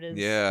Stewart is.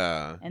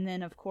 Yeah, And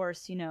then of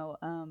course,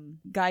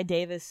 Guy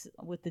Davis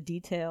with the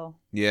detail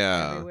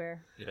yeah.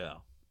 everywhere. Yeah.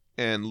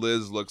 And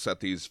Liz looks at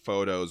these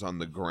photos on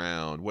the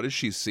ground. What does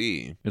she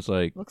see? It's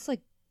like Looks like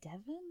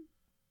Devin.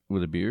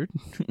 with a beard.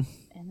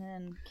 And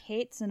then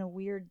Kate's in a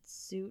weird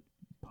suit.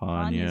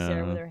 Panya, Anya's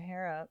there with her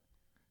hair up.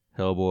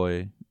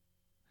 Hellboy.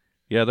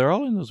 Yeah, they're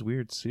all in those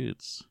weird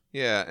suits.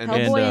 Yeah, and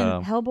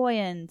Hellboy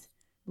and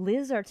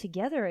Liz are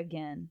together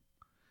again.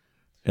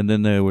 And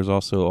then there was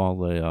also all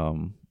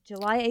the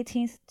July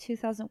 18th,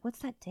 2000. What's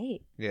that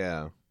date?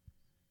 yeah,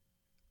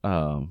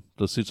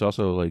 the suits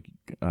also like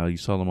you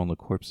saw them on the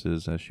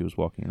corpses as she was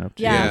walking up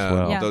to Yeah. you as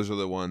well. Yeah. Those are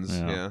the ones.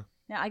 Yeah. Yeah.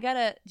 Now, I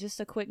got just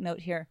a quick note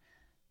here.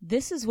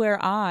 This is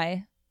where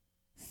I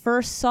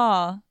first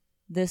saw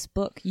this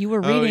book. You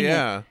were Oh reading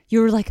yeah. it.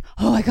 You were like,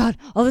 oh my God,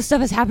 all this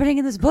stuff is happening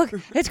in this book.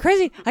 It's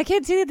crazy. I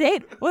can't see the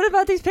date. What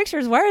about these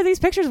pictures? Why are these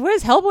pictures? What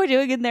is Hellboy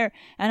doing in there?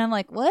 And I'm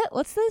like, what?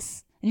 What's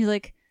this? And you're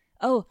like,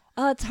 oh,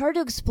 it's hard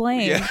to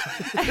explain. Yeah.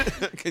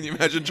 Can you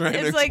imagine trying to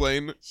It's like-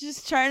 explain?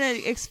 Just trying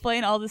to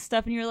explain all this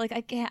stuff, and you're like,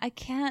 I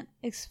can't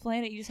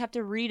explain it. You just have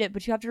to read it,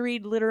 but you have to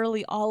read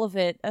literally all of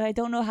it, and I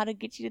don't know how to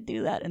get you to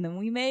do that. And then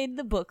we made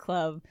the book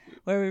club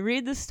where we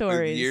read the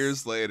stories,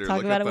 Years later, talk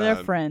look about at it with that.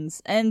 our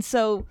friends. And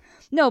so,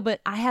 no, but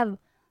I have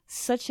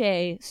such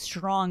a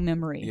strong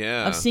memory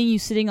Yeah. of seeing you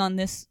sitting on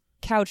this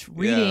couch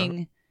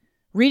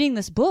reading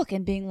this book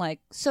and being like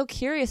so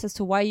curious as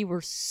to why you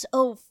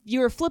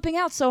were flipping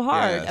out so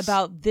hard Yes.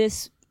 about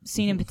this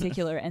scene in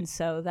particular. And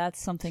so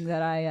that's something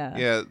that I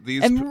Yeah,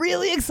 these am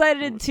really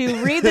excited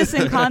to read this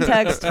in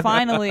context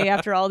finally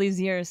after all these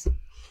years.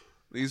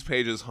 these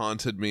pages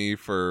haunted me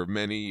for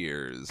many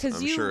years. 'Cause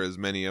I'm you- sure as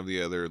many of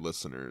the other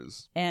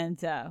listeners. And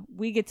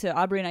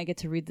Aubrey and I get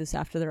to read this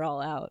after they're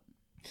all out.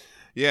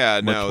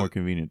 Yeah, Much no, more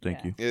convenient,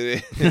 thank you.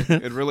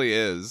 it really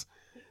is.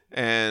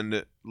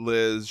 And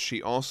Liz,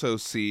 she also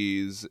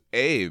sees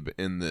Abe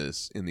in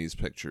these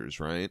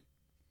pictures, right?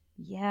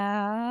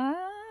 Yeah,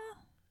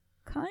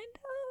 kind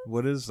of.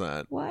 What is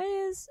that? Why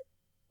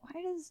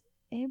does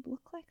Abe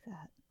look like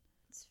that?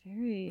 It's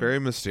Very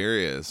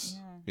mysterious.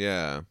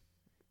 Yeah.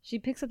 She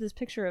picks up this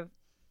picture of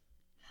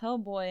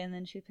Hellboy, and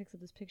then she picks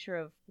up this picture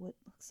of what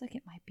looks like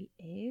it might be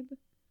Abe.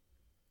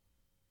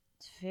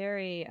 It's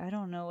very, I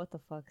don't know what the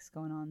fuck's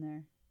going on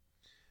there.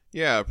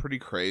 Yeah, pretty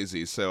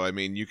crazy. So, I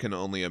mean, you can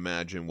only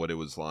imagine what it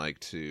was like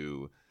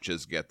to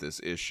just get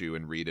this issue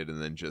and read it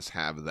and then just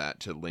have that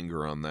to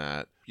linger on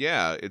that.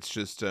 Yeah, it's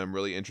just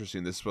really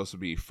interesting. This is supposed to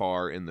be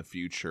far in the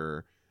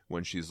future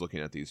when she's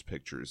looking at these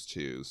pictures,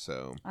 too.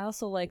 So, I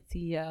also like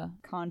the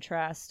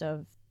contrast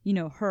of,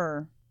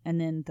 her and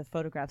then the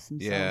photographs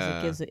themselves.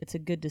 Yeah. It's a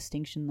good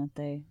distinction that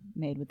they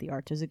made with the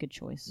art. It's a good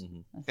choice.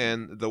 Mhm. I think.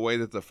 and the way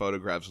that the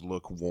photographs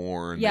look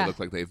worn, Yeah. they look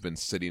like they've been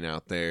sitting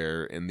out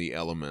there in the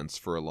elements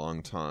for a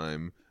long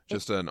time.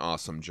 Just an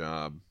awesome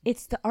job.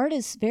 The art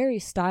is very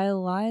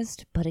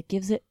stylized, but it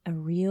gives it a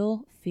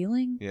real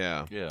feeling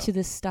Yeah. Yeah. to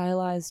this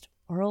stylized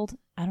world.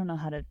 I don't know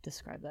how to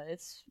describe that.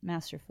 It's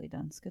masterfully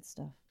done. It's good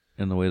stuff.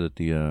 And the way that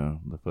the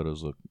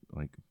photos look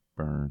like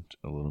burnt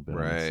a little bit,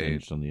 Right.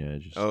 singed on the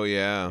edge. Oh,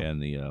 yeah.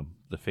 And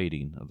the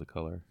fading of the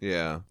color.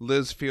 Yeah.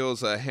 Liz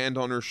feels a hand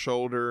on her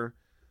shoulder.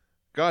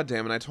 God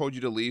damn it, I told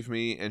you to leave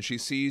me. And she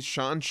sees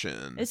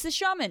Shanshin. It's the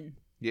shaman.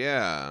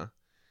 Yeah.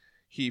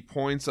 He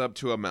points up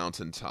to a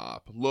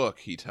mountaintop. Look,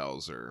 he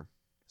tells her.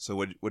 So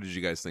what did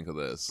you guys think of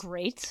this?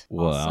 Great.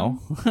 Wow.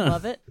 Awesome.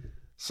 Love it.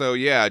 So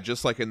yeah,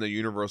 just like in the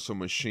Universal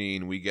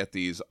Machine, we get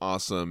these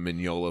awesome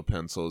Mignola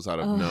pencils out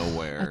of Ugh,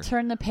 nowhere. I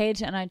turned the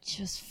page and I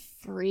just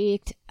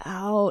freaked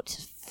out.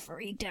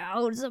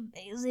 It's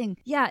amazing.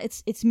 Yeah,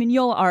 it's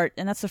Mignola art,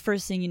 and that's the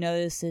first thing you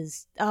notice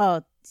is,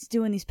 oh, it's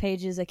doing these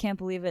pages. I can't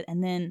believe it.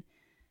 And then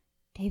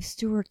Dave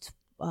Stewart's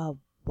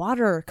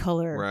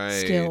watercolor Right.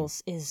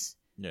 skills is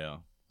Yeah.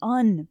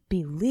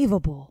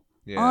 unbelievable.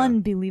 Yeah.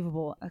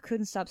 Unbelievable. I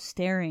couldn't stop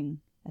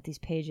staring at these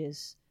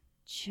pages.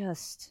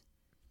 Just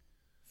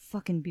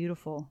fucking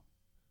beautiful.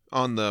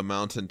 On the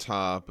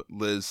mountaintop,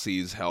 Liz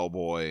sees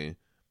Hellboy,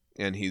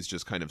 and he's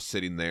just kind of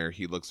sitting there.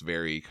 He looks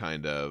very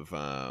kind of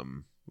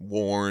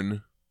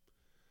worn.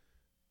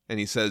 And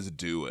he says,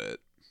 do it.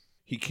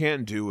 He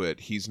can't do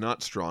it. He's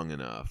not strong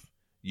enough.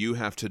 You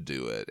have to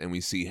do it. And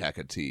we see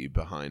Hecate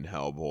behind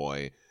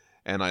Hellboy.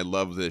 And I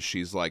love this.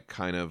 She's like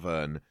kind of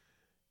an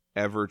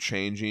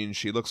ever-changing.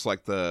 She looks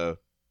like the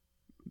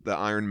the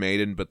Iron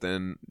Maiden, but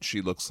then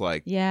she looks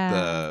like with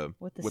the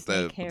with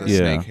snake the hair. Yeah.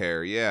 snake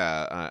hair.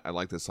 Yeah, I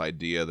like this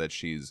idea that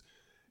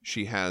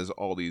she has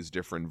all these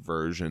different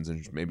versions,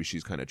 and maybe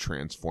she's kind of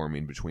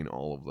transforming between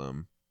all of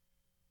them.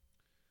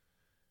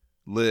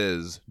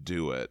 Liz,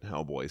 do it,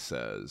 Hellboy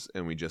says,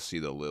 and we just see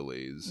the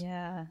lilies.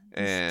 Yeah. These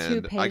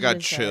And 2 I got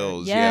pages are-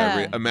 chills.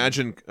 Yeah.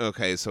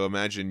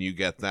 Imagine you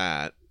get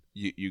that.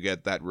 You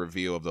get that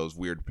reveal of those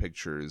weird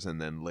pictures, and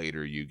then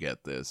later you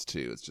get this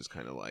too. It's just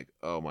kind of like,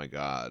 oh my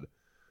god.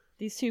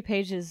 These 2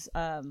 pages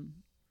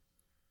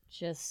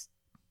just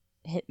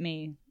hit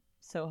me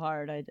so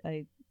hard.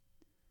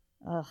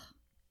 Ugh.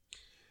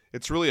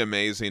 It's really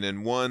amazing.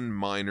 And one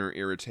minor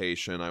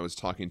irritation, I was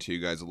talking to you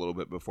guys a little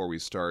bit before we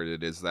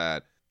started, is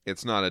that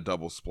it's not a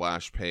double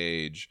splash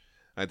page.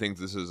 I think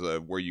this is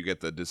where you get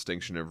the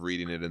distinction of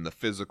reading it in the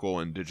physical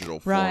and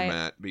digital Right.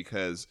 format,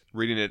 because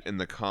reading it in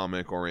the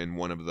comic or in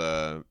one of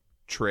the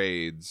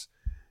trades,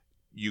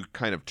 you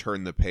kind of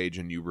turn the page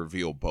and you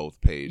reveal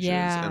both pages.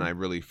 Yeah. And I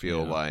really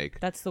feel like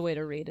That's the way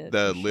to read it.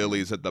 the for sure.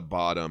 lilies at the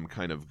bottom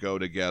kind of go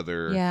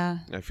together. Yeah.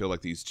 I feel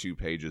like these 2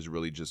 pages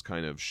really just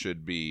kind of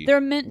should be They're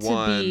meant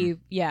one- to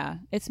be,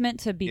 it's meant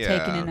to be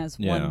taken in as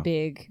Yeah. one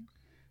big.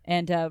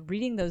 And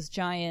reading those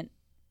giant,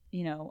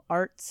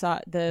 art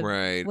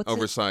right, what's it?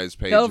 oversized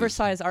pages. The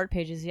oversized art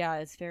pages, yeah,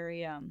 it's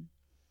very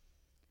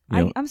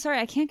know- I'm sorry,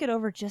 I can't get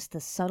over just the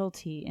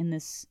subtlety in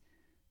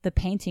the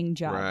painting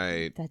job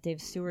Right. that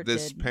Dave Stewart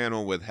This did.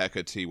 panel with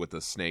Hecate with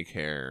the snake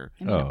hair.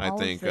 I mean, Oh. I all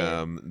think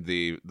of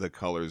the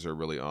colors are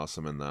really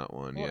awesome in that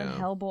one. and Yeah.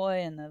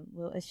 Hellboy and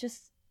it's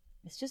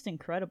just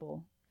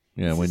incredible.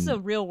 Yeah, this when is a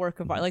real work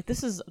of art. Like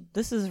this is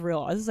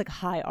real. This is like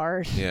high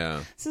art.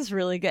 Yeah. This is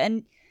really good.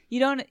 And you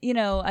don't,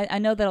 I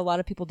know that a lot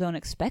of people don't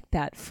expect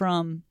that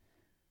from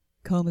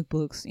comic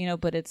books,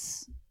 but this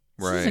is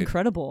Right.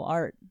 incredible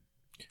art.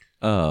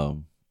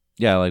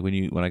 yeah, like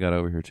when I got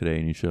over here today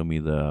and you showed me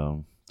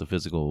the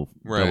physical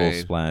double Right.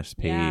 splash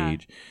Yeah.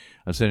 page,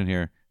 I'm sitting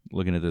here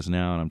looking at this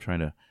now and I'm trying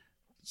to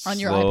On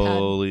your iPad.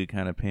 slowly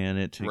kind of pan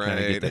it to kind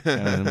of get Right.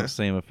 that kind of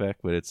same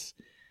effect, but it's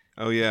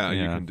Oh yeah,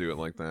 you Yeah. can do it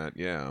like that.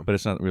 Yeah.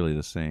 not really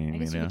the same. I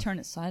guess you you know? could turn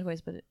it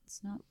sideways, but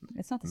it's not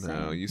the same.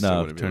 No, you still No,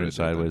 wouldn't if be turn able it to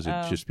do that. sideways,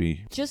 it'd Oh. just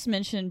be. Just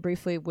mention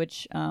briefly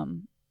which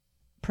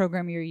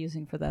program you're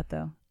using for that,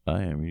 though.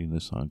 I am reading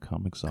this on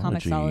Comixology.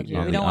 Comixology.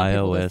 On We the don't want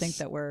people iOS, to think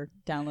that we're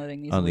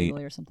downloading these on the-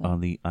 illegally or something.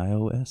 on the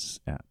iOS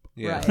app.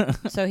 Yeah.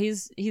 Right. So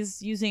he's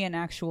using an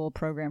actual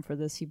program for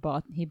this. He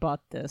bought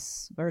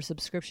this or a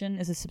subscription.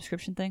 Is it a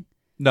subscription thing?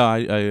 No,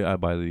 I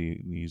buy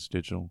these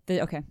digital.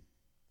 Okay.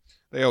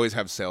 They always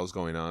have sales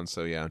going on,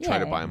 so yeah, try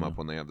to Yeah. buy them up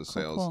when they have the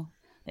sales. Cool.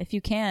 If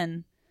you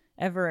can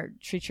ever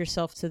treat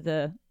yourself to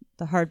the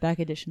hardback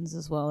editions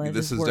as well. It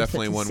This is worth it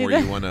definitely to one see where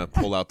that. you want to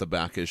pull out the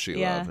back issue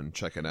Yeah. of and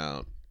check it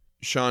out.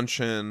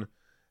 Shanshin,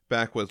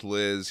 back with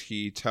Liz,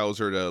 he tells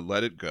her to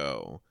let it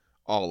go,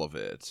 all of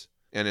it.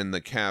 And in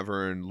the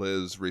cavern,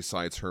 Liz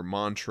recites her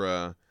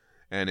mantra,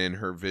 and in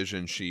her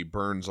vision, she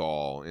burns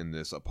all in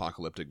this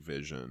apocalyptic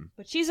vision.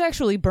 But she's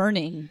actually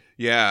burning.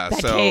 Yeah,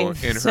 That so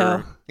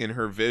cave, in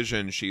her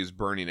vision, she's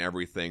burning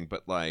everything.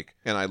 But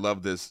and I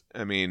love this.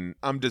 I mean,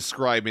 I'm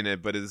describing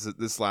it, but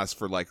this lasts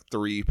for like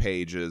 3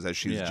 pages as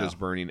she's Yeah. just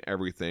burning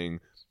everything.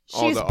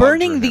 All She's the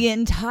burning objects. the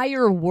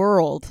entire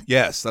world.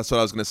 Yes, that's what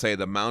I was going to say.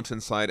 The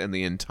mountainside and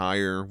the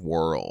entire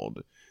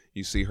world.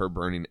 You see her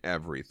burning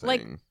everything.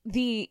 Like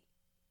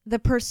the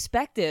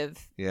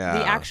perspective, Yeah.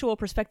 the actual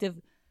perspective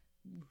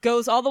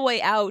goes all the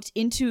way out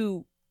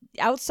into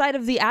outside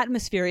of the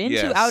atmosphere into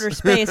Yes. outer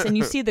space, and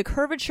you see the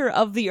curvature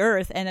of the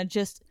earth and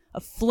just a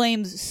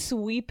flames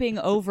sweeping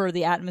over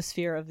the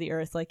atmosphere of the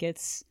earth. Like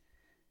it's,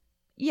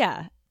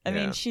 I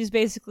mean, she's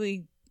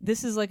basically,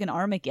 this is like an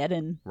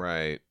Armageddon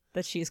Right.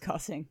 that she's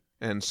causing.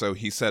 And so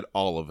he said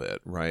all of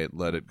it, right?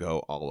 Let it go,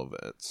 all of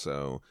it.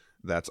 So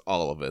that's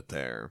all of it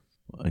there.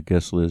 I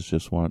guess Liz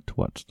just wanted to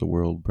watch the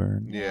world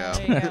burn. Yeah.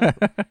 There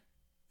you go.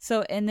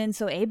 So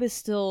Abe is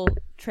still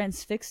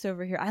transfixed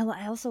over here.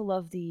 I also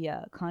love the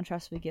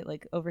contrast we get.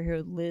 Like over here,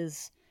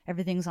 Liz,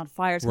 everything's on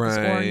fire. It's got this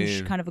orange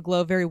Right. kind of a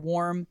glow, very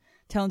warm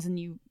tones, and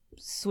you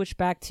switch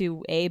back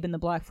to Abe and the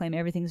Black Flame.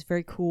 Everything's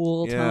very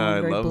cool tone, Yeah,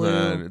 I very love blue.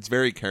 that. It's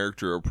very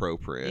character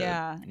appropriate.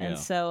 Yeah, Yeah. and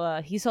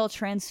so he's all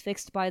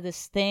transfixed by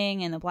this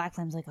thing, and the Black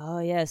Flame's like, "Oh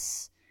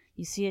yes,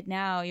 you see it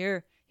now.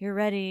 You're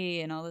ready,"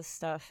 and all this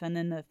stuff. And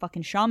then the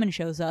fucking shaman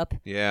shows up.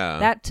 Yeah.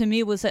 That to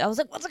me was, I was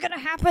like, "What's gonna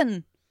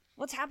happen?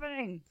 What's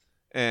happening?"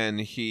 And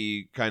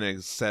he kind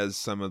of says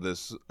some of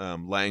this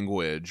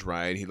language,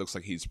 right? He looks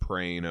like he's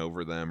praying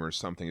over them or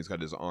something. He's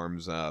got his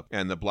arms up.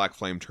 And the Black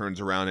Flame turns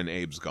around and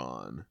Abe's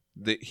gone.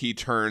 He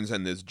turns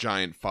and this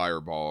giant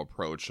fireball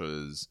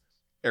approaches.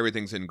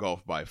 Everything's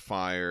engulfed by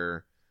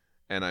fire.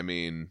 And I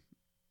mean,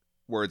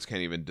 words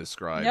can't even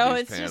describe No,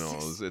 these it's just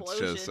panels. It's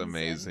explosions just and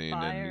amazing.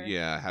 fire. And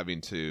yeah,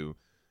 having to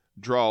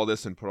draw all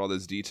this and put all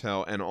this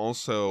detail. And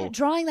also,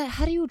 Drawing that,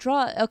 how do you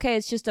draw? Okay,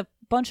 it's just a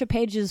bunch of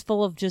pages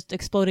full of just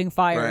exploding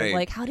fire. Right.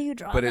 Like, how do you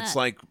draw But that? it's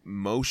like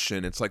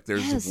motion. It's like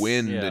there's Yes.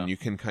 wind, Yeah. and you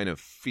can kind of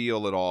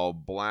feel it all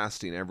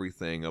blasting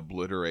everything,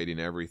 obliterating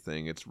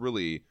everything. It's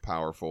really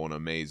powerful and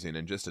amazing,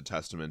 and just a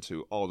testament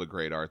to all the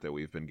great art that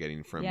we've been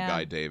getting from Yeah.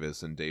 Guy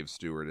Davis and Dave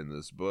Stewart in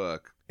this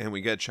book. And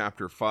we get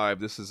chapter 5.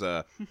 This is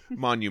a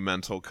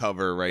monumental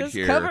cover right this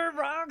here. cover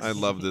rocks. I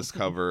love this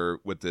cover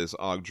with this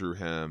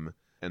Ogdruhem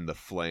and the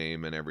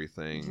flame and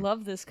everything.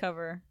 Love this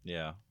cover.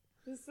 Yeah.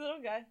 This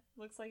little guy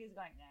looks like he's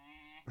going,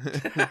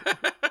 nah.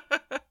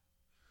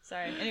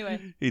 Sorry.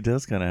 Anyway. He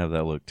does kind of have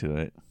that look to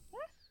it.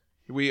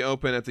 We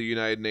open at the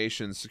United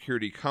Nations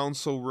Security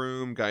Council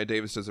room. Guy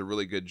Davis does a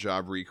really good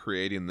job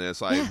recreating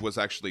this. I was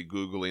actually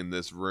Googling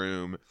this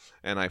room,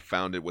 and I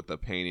found it with the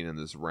painting and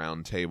this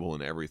round table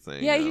and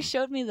everything. Yeah, you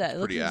showed me that. It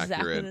looks pretty exactly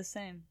accurate. the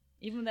same.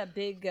 Even that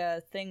big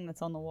thing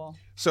that's on the wall.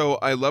 So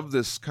I love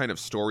this kind of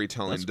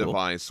storytelling That's cool.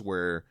 device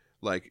where,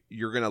 like,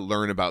 you're going to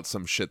learn about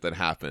some shit that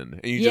happened,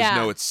 and you Yeah. just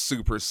know it's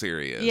super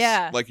serious.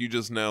 Yeah. Like, you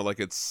just know, like,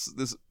 it's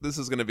this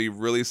is going to be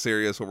really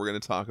serious, what we're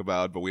going to talk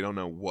about, but we don't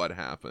know what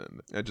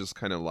happened. I just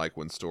kind of like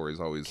when stories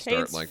always start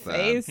Kate's like that.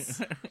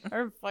 face.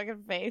 Her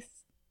fucking face.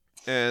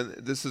 And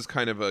this is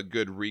kind of a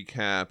good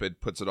recap. It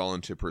puts it all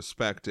into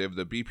perspective.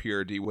 The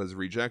BPRD was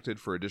rejected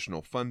for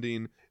additional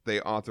funding. They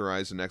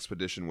authorized an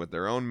expedition with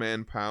their own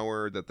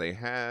manpower that they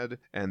had.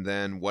 And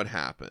then what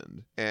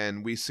happened?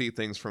 And we see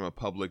things from a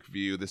public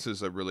view. This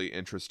is a really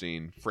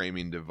interesting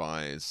framing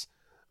device.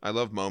 I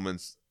love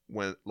moments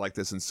when like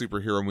this in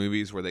superhero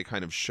movies where they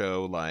kind of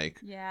show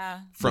like Yeah.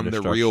 from the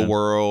destruction. real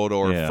world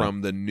or Yeah.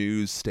 from the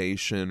news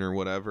station or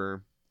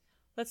whatever.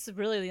 That's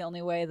really the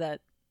only way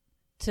that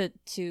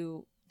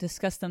to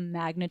discuss the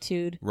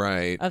magnitude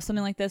Right. of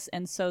something like this,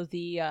 and so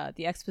the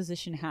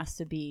exposition has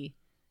to be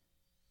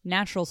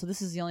natural. So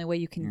this is the only way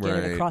you can get it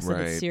Right, across that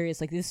right. it's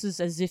serious. Like this is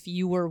as if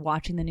you were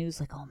watching the news.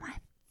 Like, oh my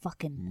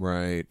fucking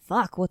Right.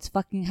 fuck, what's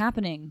fucking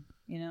happening?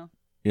 You know?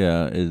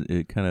 Yeah,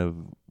 it kind of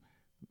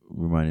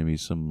reminded me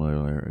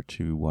similar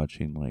to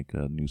watching like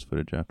news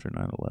footage after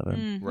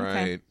 9/11. Okay.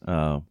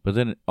 Right. But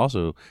then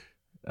also,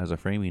 as a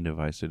framing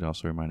device, it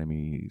also reminded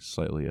me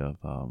slightly of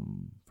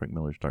Frank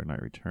Miller's Dark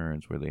Knight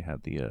Returns, where they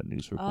had the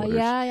news Oh reporters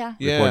yeah.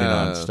 reporting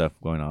on stuff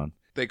going on.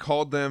 They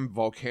called them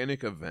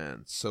volcanic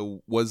events.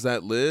 So was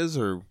that Liz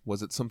or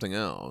was it something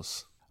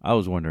else? I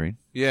was wondering,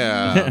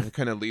 Yeah, it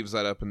kind of leaves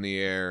that up in the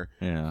air.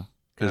 yeah,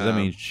 because I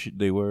mean, Um,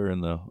 they were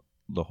in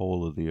the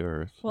whole of the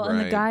earth. Well, and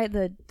the Right.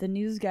 guy, the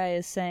news guy,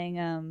 is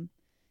saying,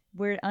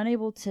 we're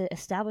unable to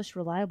establish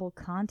reliable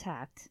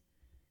contact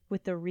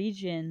with the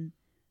region,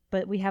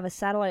 but we have a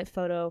satellite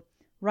photo.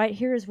 Right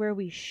here is where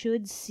we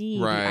should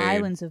see Right. the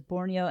islands of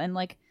Borneo, and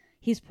like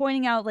he's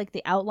pointing out like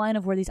the outline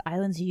of where these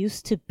islands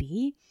used to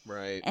be,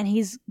 Right. and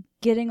he's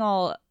getting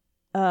all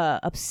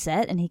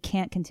upset, and he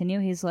can't continue.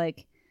 He's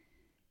like,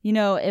 you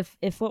know, if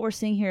what we're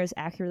seeing here is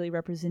accurately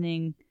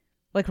representing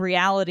like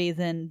reality,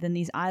 then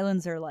these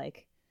islands are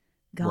like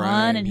gone,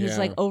 Right, and he's yeah.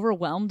 like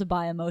overwhelmed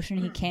by emotion.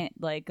 He can't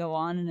like go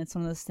on, and it's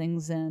one of those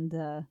things. And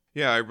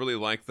Yeah, I really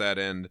like that.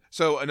 And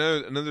so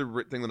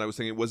another thing that I was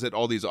thinking, was it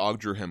all these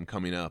Ogdruhem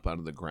coming up out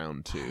of the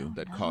ground too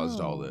that caused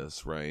all know.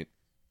 this, right?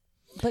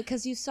 but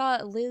because you saw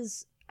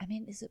Liz, I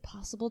mean, is it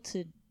possible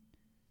to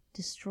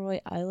destroy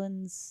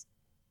islands?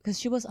 Because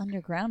she was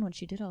underground when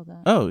she did all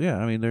that. Oh yeah,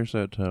 I mean, there's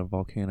that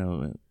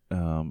volcano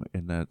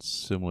in that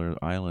similar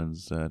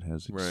islands that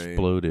has Right.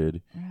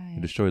 exploded Right.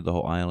 and destroyed the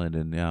whole island,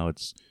 and now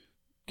it's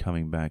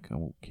coming back. I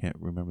can't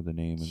remember the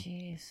name, and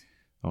Jeez.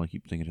 I only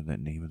keep thinking of that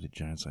name of the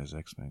giant size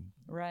X-Men.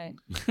 Right.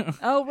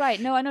 Oh, right.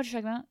 No, I know what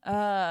you're talking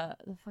about.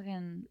 The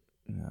fucking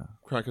Yeah,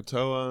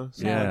 Krakatoa.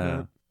 something Yeah. like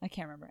that? I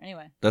can't remember.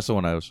 Anyway. that's the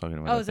one I was talking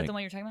about. Oh, I is that think. the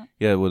one you're talking about?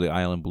 Yeah, where the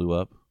island blew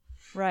up.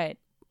 Right.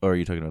 Or are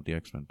you talking about the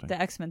X-Men thing? The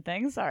X-Men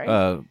thing. Sorry.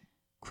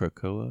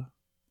 Krakoa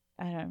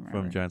I don't remember.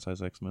 from Giant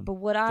Size X-Men. But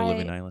what the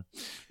Living Island.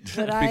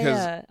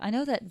 Because- I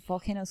know that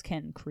volcanoes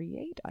can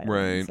create islands.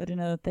 Right. I didn't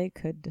know that they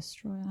could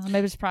destroy islands.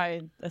 Maybe it's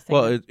probably a thing.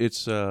 Well, that-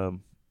 it's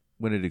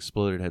when it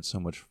exploded, it had so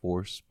much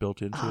force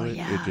built into oh it.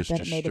 yeah, It just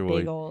that it made a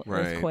destroyed. big old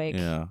Right. earthquake.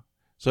 Yeah.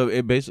 So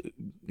it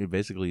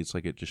basically it's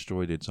like it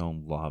destroyed its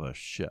own lava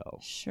shell.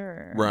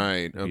 Sure.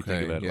 Right. If you Okay.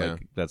 think about it, Yeah.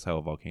 like that's how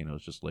a volcano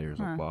is, just layers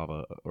Huh. of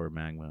lava or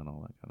magma and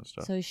all that kind of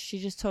stuff. So she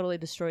just totally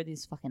destroyed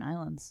these fucking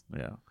islands.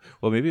 Yeah.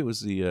 Well, maybe it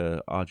was the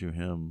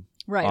Audruhim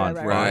Right. On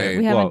Right. fire.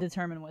 We haven't Well,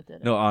 determined what did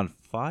it. no on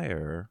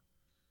fire,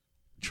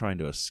 trying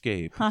to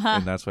escape,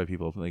 and that's why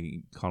people like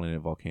calling it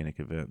volcanic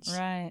events.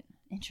 Right.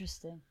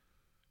 Interesting.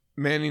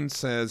 Manning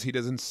says he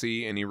doesn't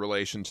see any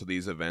relation to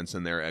these events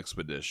in their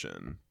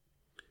expedition.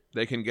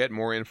 They can get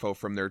more info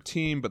from their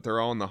team, but they're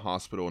all in the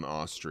hospital in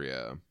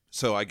Austria.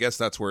 So I guess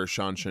that's where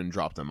Shanshan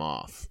dropped them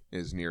off,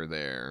 is near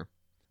there.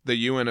 The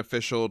UN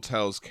official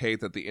tells Kate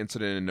that the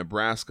incident in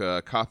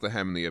Nebraska caught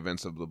them in the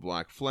events of the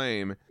Black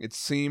Flame. It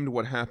seemed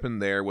what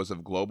happened there was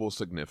of global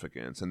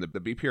significance, and the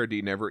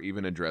BPRD never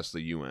even addressed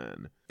the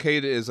UN.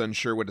 Kate is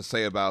unsure what to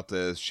say about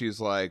this.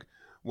 She's like,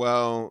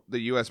 Well, the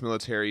U.S.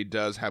 military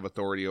does have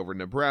authority over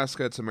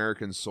Nebraska. It's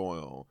American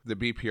soil. The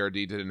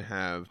BPRD didn't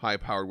have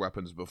high-powered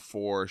weapons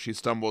before. She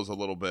stumbles a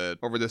little bit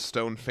over this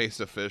stone-faced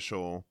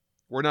official.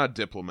 We're not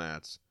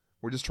diplomats.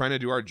 We're just trying to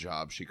do our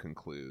job, she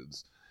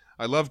concludes.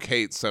 I love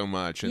Kate so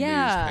much in these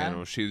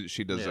panels.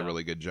 She does a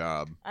really good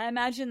job. I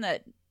imagine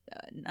that,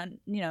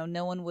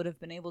 no one would have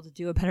been able to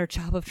do a better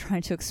job of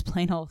trying to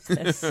explain all of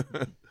this.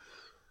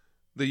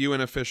 The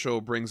UN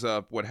official brings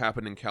up what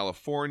happened in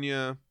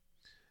California,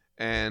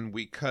 and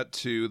we cut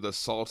to the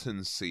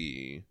Salton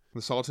Sea.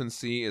 The Salton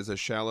Sea is a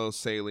shallow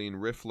saline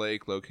rift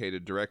lake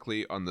located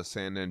directly on the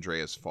San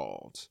Andreas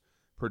Fault,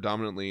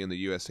 predominantly in the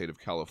U.S. state of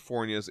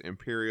California's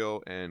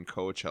Imperial and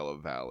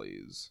Coachella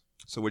valleys.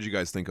 So what did you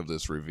guys think of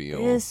this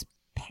reveal? This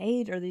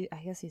page,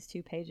 I guess these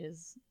 2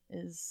 pages,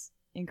 is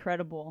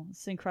incredible.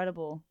 It's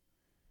incredible.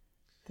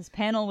 This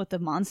panel with the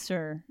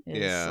monster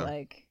is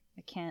like,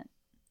 I can't.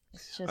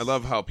 It's just... I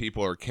love how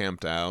people are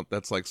camped out.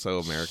 That's like so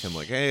American.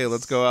 Like, hey,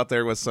 let's go out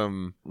there with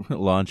some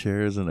lawn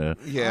chairs and a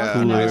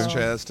an ice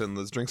chest, and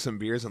let's drink some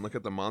beers and look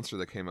at the monster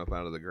that came up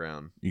out of the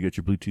ground. You got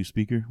your Bluetooth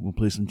speaker? We'll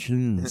play some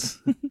tunes.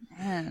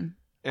 Man.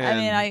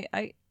 I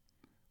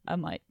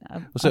might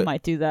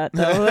do that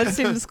though. That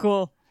seems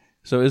cool.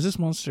 So is this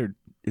monster?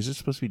 Is it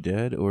supposed to be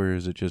dead, or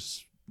is it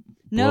just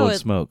blowing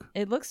smoke?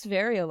 It looks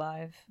very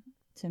alive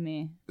to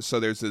me. So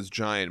there's this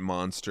giant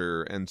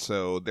monster, and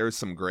so there's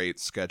some great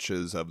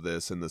sketches of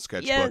this in the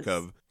sketchbook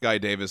of Guy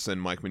Davis and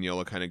Mike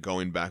Mignola kind of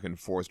going back and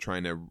forth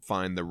trying to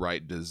find the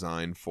right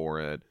design for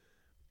it.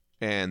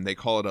 And they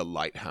call it a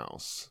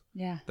lighthouse.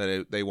 Yeah.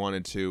 They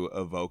wanted to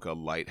evoke a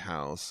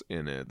lighthouse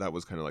in it. That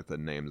was kind of like the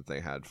name that they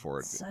had for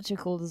it. Such a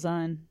cool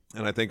design.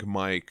 And I think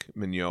Mike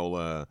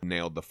Mignola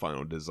nailed the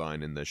final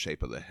design in the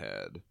shape of the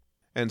head.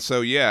 And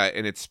so,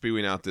 and it's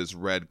spewing out this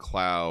red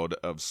cloud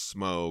of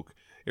smoke.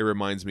 It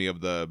reminds me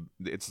of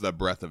it's the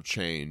breath of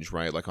change,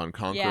 right? Like on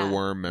Conqueror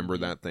Worm, remember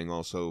that thing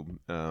also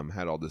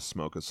had all this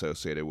smoke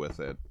associated with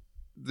it.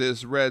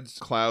 This red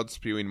cloud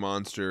spewing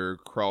monster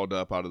crawled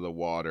up out of the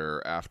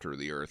water after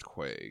the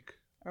earthquake.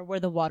 Or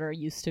where the water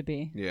used to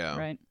be. Yeah.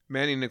 Right.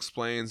 Manning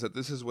explains that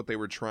this is what they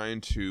were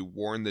trying to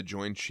warn the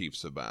Joint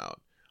Chiefs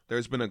about.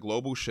 There's been a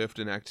global shift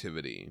in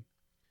activity.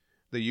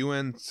 The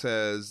UN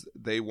says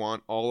they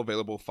want all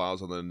available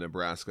files on the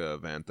Nebraska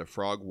event, the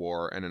Frog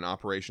War, and an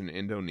Operation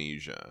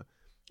Indonesia.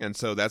 And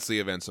so that's the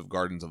events of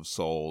Gardens of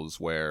Souls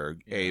where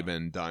Abe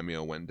and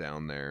Daimyo went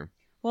down there.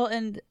 Well,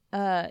 and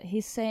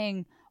he's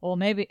saying, well,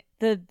 maybe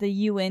the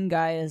UN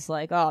guy is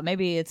like, oh,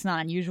 maybe it's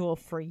not unusual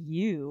for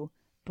you,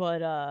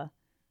 but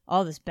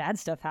all this bad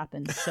stuff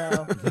happens.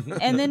 So,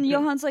 and then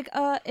Johan's like,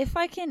 if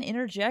I can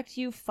interject,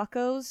 you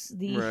fuckos,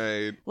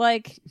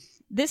 like,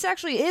 this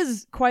actually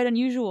is quite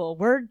unusual.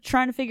 We're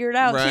trying to figure it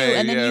out too,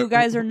 and then you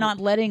guys are not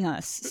letting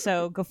us.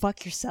 So go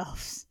fuck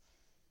yourselves.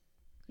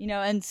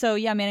 And so,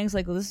 Manning's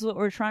like, well, this is what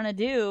we're trying to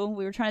do.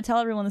 We were trying to tell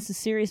everyone this is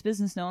serious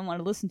business. No one wanted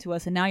to listen to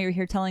us. And now you're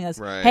here telling us,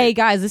 hey,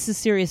 guys, this is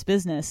serious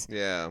business.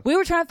 Yeah. We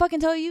were trying to fucking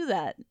tell you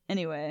that.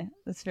 Anyway,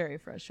 that's very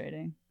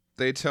frustrating.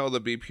 They tell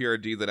the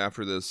BPRD that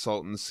after the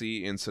Salton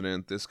Sea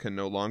incident, this can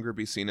no longer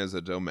be seen as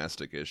a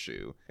domestic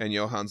issue. And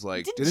Johan's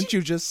like, didn't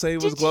you just say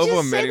it was global?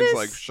 And Manning's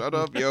like, shut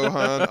up,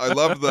 Johan. I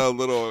love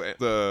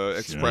the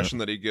expression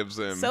that he gives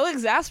him. So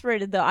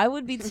exasperated, though. I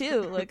would be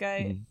too. Like,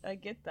 I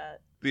get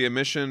that. The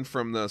emission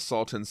from the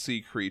Salton Sea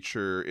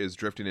creature is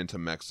drifting into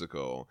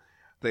Mexico.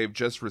 They've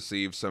just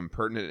received some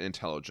pertinent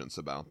intelligence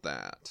about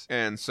that.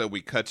 And so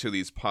we cut to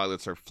these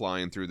pilots are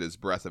flying through this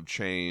breath of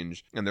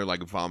change, and they're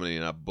like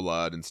vomiting up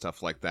blood and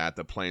stuff like that.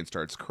 The plane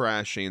starts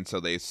crashing, so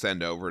they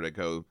send over to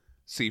go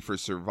see for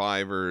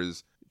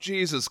survivors.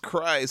 Jesus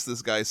Christ,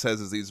 this guy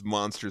says as these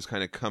monsters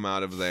kind of come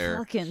out of there.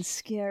 Fucking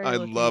scary. I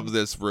love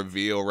this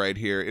reveal right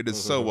here. It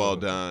is so well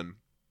done.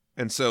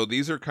 And so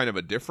these are kind of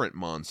a different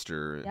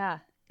monster. Yeah.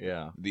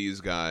 Yeah.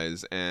 These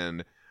guys,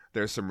 and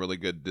there's some really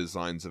good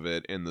designs of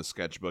it in the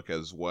sketchbook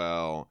as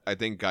well. I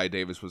think Guy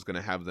Davis was going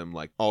to have them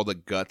like all the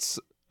guts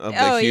of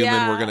the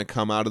human were going to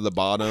come out of the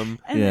bottom.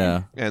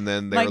 And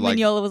then they Mike were like,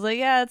 Mignola was like,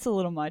 yeah, it's a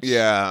little much.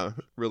 Yeah,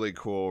 really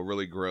cool,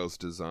 really gross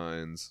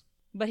designs.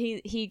 But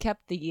he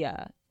kept the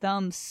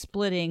thumb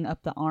splitting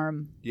up the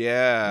arm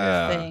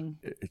thing.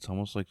 It's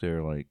almost like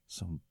they're like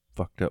some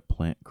fucked up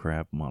plant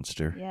crab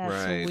monster. Yeah,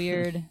 it's so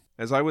weird.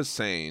 As I was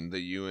saying, the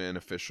UN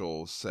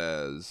official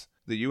says,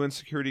 the UN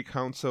Security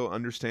Council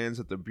understands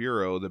that the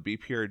Bureau, the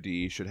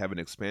BPRD, should have an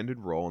expanded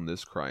role in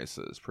this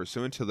crisis.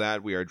 Pursuant to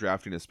that, we are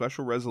drafting a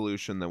special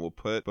resolution that will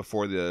put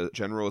before the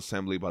General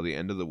Assembly by the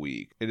end of the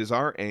week. It is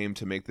our aim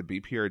to make the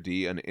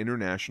BPRD an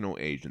international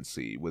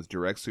agency with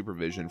direct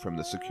supervision from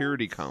the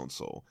Security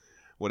Council.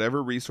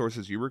 Whatever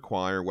resources you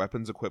require,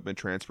 weapons, equipment,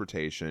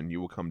 transportation, you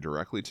will come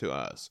directly to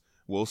us.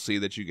 We'll see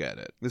that you get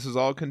it. This is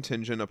all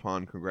contingent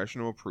upon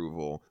congressional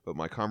approval, but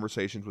my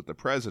conversations with the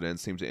president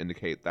seem to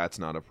indicate that's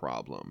not a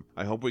problem.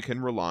 I hope we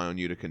can rely on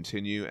you to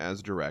continue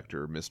as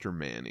director, Mr.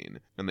 Manning.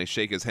 And they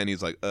shake his hand.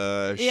 He's like,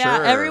 Yeah,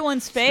 sure.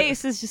 everyone's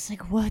face is just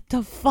like, what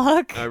the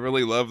fuck? I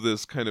really love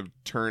this kind of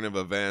turn of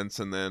events.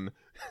 And then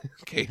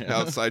Kate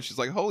outside, she's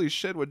like, holy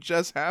shit, what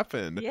just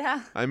happened?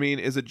 Yeah. I mean,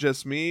 is it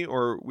just me,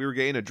 or we were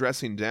getting a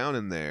dressing down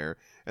in there,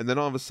 and then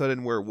all of a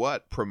sudden we're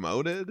what?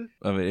 Promoted?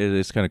 I mean,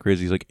 it's kind of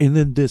crazy. He's like, and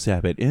then this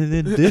happened, and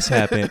then this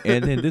happened,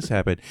 and then this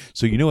happened.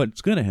 So you know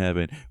what's gonna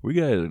happen? We're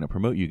gonna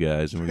promote you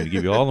guys, and we're gonna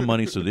give you all the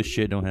money so this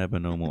shit don't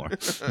happen no more.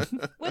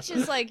 Which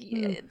is like,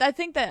 I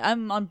think that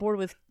I'm on board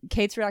with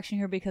Kate's reaction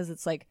here because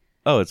it's like,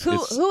 Oh, it's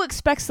who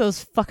expects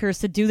those fuckers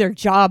to do their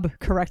job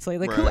correctly?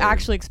 Like, who Right.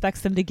 actually expects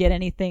them to get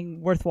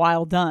anything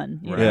worthwhile done?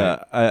 you know?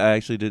 yeah. I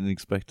actually didn't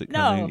expect it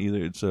coming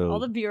either. So All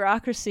the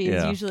bureaucracy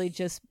is Yeah. usually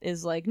just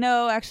is like,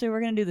 no, actually, we're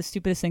gonna do the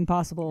stupidest thing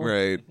possible.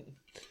 Right.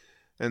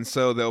 And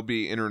so they'll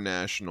be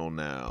international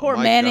now. Poor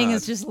My Manning God.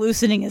 is just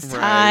loosening his Right.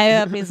 tie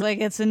up. He's like,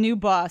 it's a new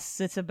boss.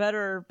 It's a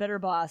better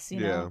boss, you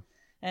know.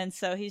 Yeah. And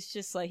so he's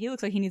just like, he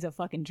looks like he needs a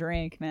fucking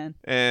drink, man.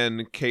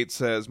 And Kate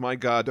says, my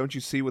God, don't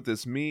you see what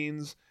this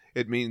means?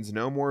 It means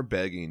no more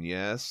begging,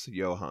 yes,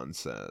 Johan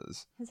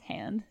says. His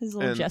hand, his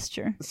little And-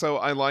 gesture. So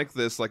I like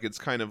this. Like, it's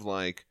kind of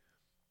like,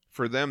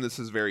 for them, this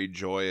is very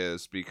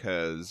joyous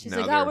because She's now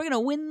like, they're... oh, we're gonna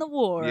win the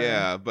war.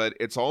 Yeah, but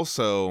it's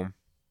also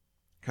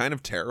kind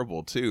of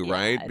terrible, too, Yeah,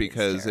 right? it is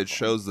Because it terrible.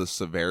 shows the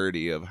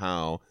severity of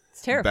how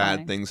It's terrifying.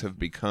 bad things have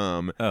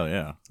become. oh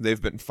yeah.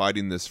 They've been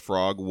fighting this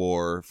frog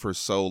war for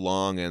so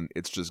long, and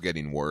it's just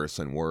getting worse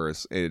and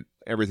worse.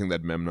 Everything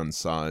that Memnon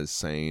Saw is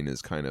saying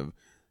is kind of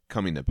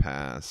coming to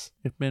pass.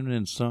 If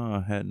Memnon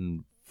Saw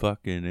hadn't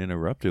fucking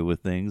interrupted with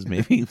things,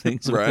 maybe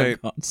things would Right.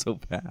 have gone so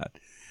bad.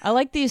 I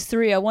like these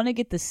three. I want to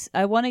get this.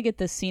 I want to get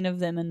the scene of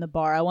them in the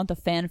bar. I want the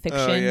fan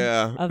fiction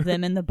yeah. of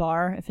them in the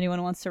bar. If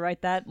anyone wants to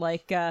write that,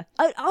 like, I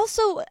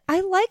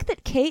like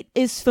that Kate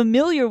is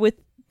familiar with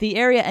the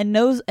area and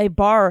knows a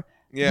bar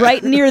Yeah.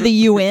 right near the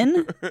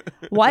UN.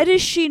 Why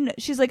does she?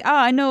 She's like,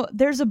 I know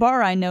there's a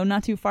bar I know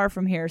not too far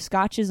from here.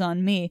 Scotch is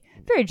on me.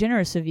 Very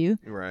generous of you.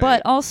 Right.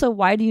 But also,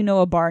 why do you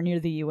know a bar near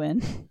the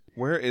UN?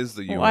 Where is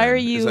the UN? Why are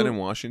Is you that in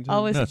Washington?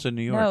 Always, No, it's in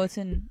New York. No, it's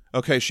in.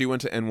 Okay, she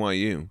went to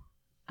NYU.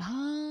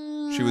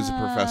 She was a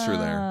professor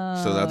there,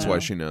 so that's why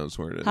she knows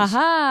where it is. Haha.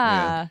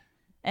 Yeah.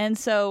 And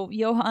so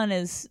Johan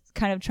is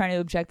kind of trying to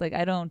object, like,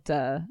 I don't,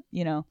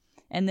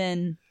 and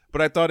then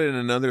But I thought in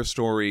another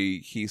story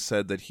he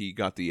said that he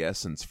got the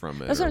essence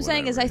from it. that's what or I'm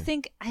saying is I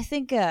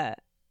whatever.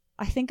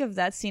 think of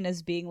that scene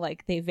as being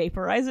like they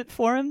vaporize it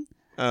for him.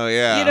 Oh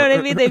yeah. You know what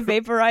I mean? They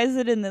vaporize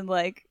it and then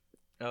like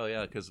Oh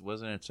yeah, because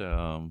wasn't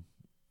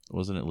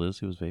it Liz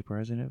who was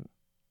vaporizing it?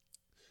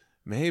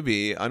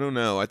 Maybe, I don't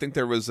know. I think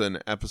there was an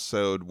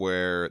episode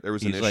where there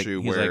was an He's like,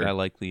 issue he's where like, I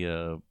like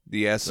the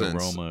the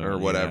essence aroma, or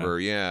whatever.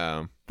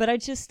 Yeah. but I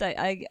just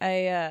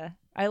I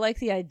like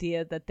the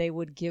idea that they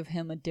would give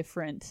him a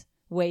different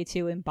way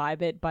to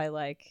imbibe it by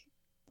like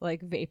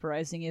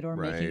vaporizing it or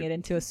making Right. it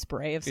into a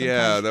spray of some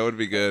Yeah, kind. that would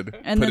be good.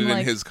 And Put then, it in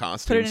like, his Put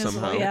costume it in his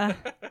somehow. yeah.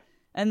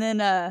 And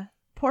then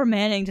poor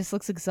Manning just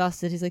looks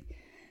exhausted. He's like,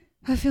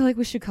 I feel like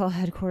we should call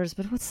headquarters,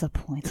 but what's the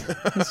point?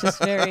 He's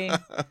just very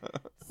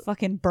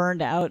fucking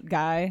burned out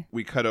guy.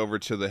 We cut over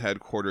to the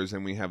headquarters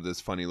and we have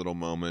this funny little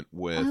moment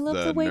with I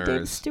love the way Dave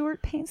nurse.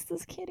 Stewart paints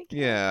this kid again.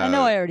 Yeah. I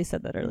know I already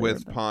said that earlier.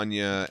 With but-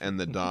 Panya and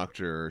the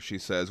doctor. She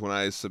says, when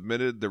I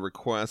submitted the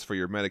request for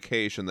your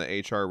medication,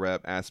 the HR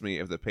rep asked me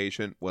if the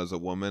patient was a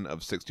woman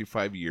of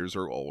 65 years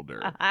or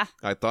older.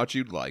 I thought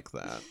you'd like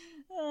that.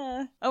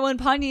 Oh, when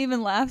Panya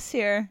even laughs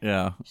here.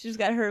 yeah. She's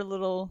got her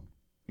little...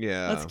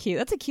 Yeah. That's cute.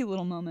 That's a cute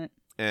little moment.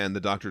 And the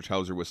doctor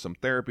tells her with some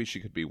therapy she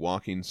could be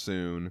walking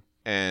soon.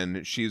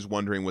 And she's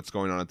wondering what's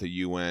going on at the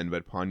UN,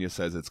 but Panya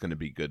says it's going to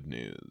be good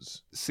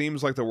news.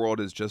 Seems like the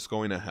world is just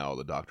going to hell,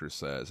 the doctor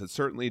says. It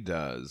certainly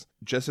does.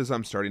 Just as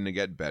I'm starting to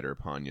get better,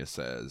 Panya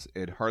says.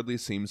 It hardly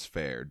seems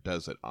fair,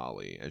 does it,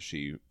 Ollie, as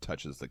she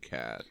touches the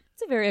cat.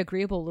 It's a very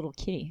agreeable little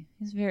kitty.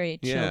 He's a very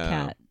chill Yeah.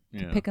 cat. You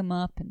Yeah. can pick him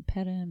up and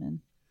pet him and...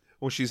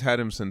 Well, she's had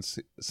him since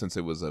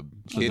it was a a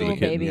kitty. little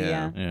baby,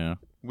 yeah. Yeah.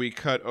 We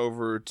cut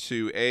over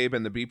to Abe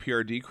and the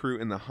BPRD crew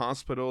in the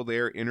hospital.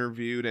 They're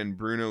interviewed and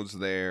Bruno's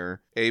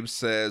there. Abe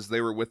says they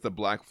were with the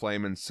Black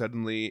Flame and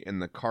suddenly in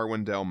the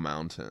Carwindale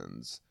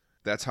Mountains.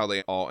 That's how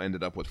they all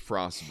ended up with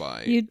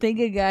frostbite. You'd think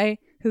a guy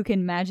who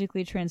can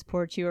magically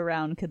transport you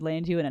around could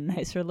land you in a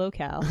nicer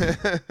locale.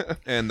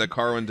 And the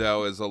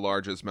Carwindale is the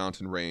largest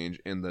mountain range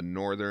in the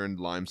northern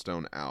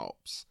limestone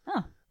Alps.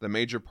 Huh. The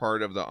major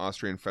part of the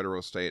Austrian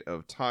federal state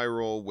of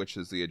Tyrol, which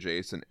is the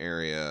adjacent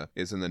area,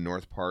 is in the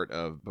north part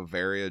of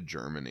Bavaria,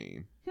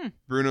 Germany.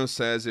 Bruno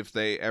says if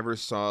they ever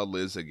saw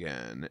Liz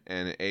again,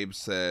 and Abe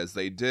says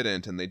they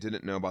didn't, and they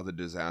didn't know about the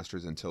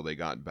disasters until they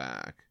got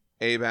back.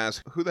 Abe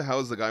asks, who the hell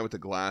is the guy with the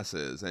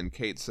glasses? And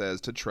Kate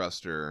says to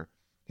trust her.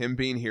 Him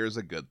being here is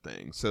a good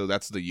thing. So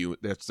that's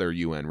their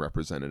UN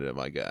representative,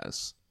 I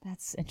guess.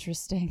 That's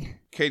interesting.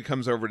 Kate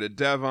comes over to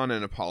Devon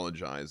and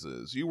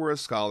apologizes. You were a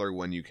scholar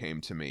when you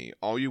came to me.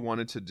 All you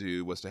wanted to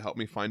do was to help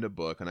me find a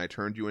book, and I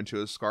turned you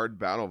into a scarred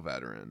battle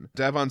veteran.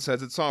 Devon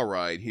says it's all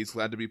right. He's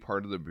glad to be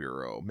part of the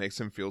Bureau. Makes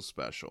him feel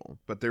special.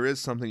 But there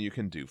is something you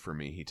can do for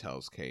me, he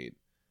tells Kate.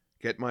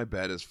 Get my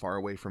bed as far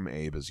away from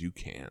Abe as you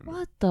can.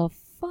 What the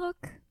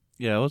fuck?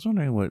 Yeah, I was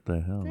wondering what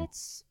the hell.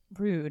 That's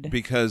rude.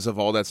 Because of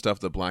all that stuff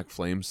the Black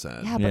Flame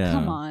said. Yeah, but Yeah.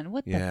 come on.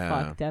 What the Yeah.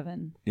 fuck,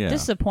 Devin? Yeah.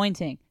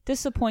 Disappointing.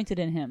 Disappointed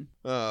in him.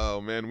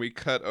 Oh, man, we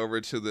cut over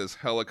to this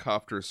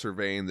helicopter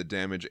surveying the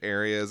damaged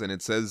areas, and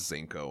it says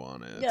Zinco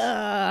on it.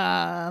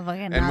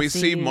 Fucking And we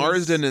see Nazis.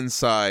 Marsden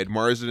inside.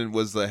 Marsden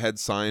was the head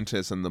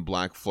scientist in the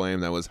Black Flame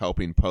that was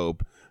helping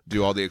Pope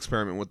do all the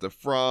experiment with the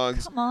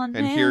frogs. Come on,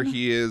 And man. here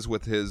he is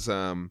with his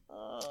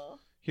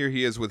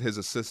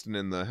assistant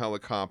in the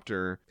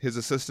helicopter. His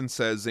assistant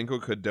says Zinco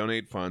could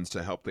donate funds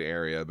to help the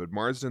area, but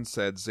Marsden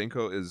said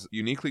Zinco is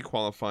uniquely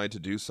qualified to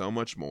do so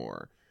much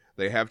more.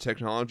 They have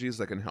technologies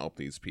that can help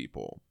these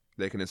people.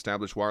 They can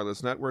establish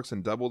wireless networks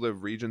and double the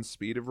region's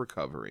speed of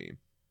recovery.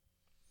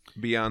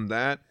 Beyond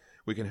that,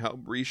 we can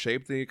help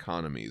reshape the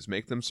economies,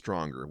 make them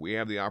stronger. We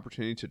have the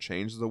opportunity to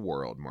change the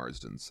world,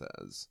 Marsden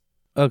says.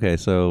 Okay,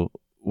 so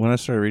when I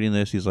started reading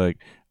this, he's like,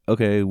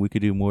 okay, we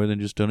could do more than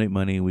just donate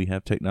money. We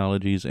have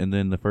technologies. And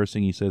then the first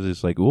thing he says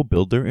is like, we'll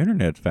build their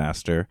internet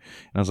faster.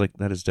 And I was like,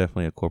 that is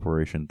definitely a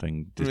corporation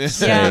thing to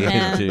say Yeah, and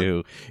man.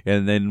 do.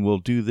 And then we'll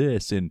do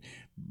this and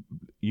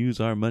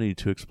use our money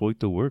to exploit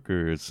the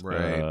workers.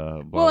 Right. Blah,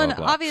 Well, blah, and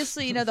blah.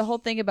 obviously, the whole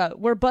thing about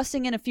we're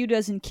busting in a few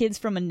dozen kids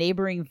from a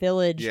neighboring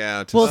village.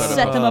 Yeah, to We'll set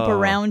set up them up Oh.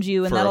 around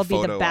you, and for a that'll be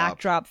photo the op.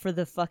 backdrop for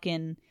the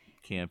fucking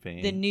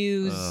campaign. the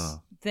news Ugh.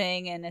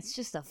 thing. And it's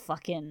just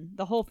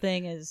the whole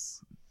thing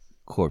is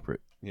Corporate.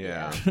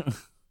 Yeah.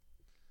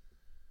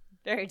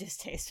 very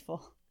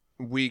distasteful.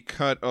 We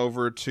cut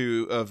over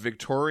to a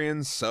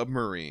Victorian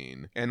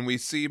submarine, and we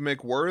see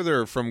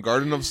McWhirter from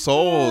Garden of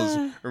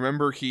Souls.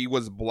 Remember, he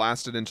was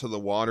blasted into the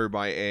water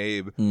by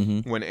Abe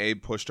Mm-hmm. when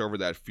Abe pushed over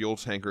that fuel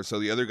tanker. So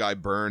the other guy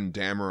burned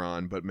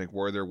Dameron, but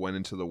McWhirter went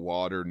into the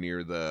water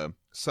near the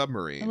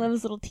submarine. I love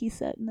his little tea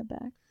set in the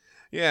back.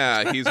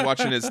 Yeah, he's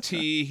watching his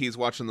tea. He's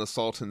watching the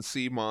Salton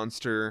Sea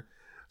Monster.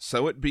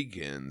 So it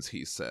begins,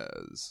 he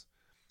says.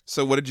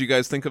 So what did you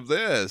guys think of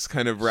this?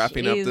 Kind of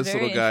wrapping up Jeez, this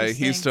very little guy.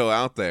 interesting. He's still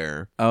out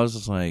there. I was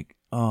just like,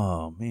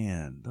 oh,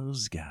 man,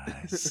 those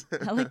guys.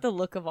 I like the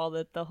look of all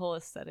the whole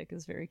aesthetic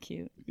is very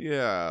cute.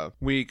 Yeah.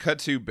 We cut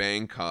to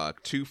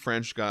Bangkok. Two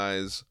French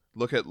guys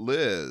look at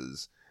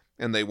Liz,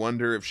 and they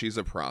wonder if she's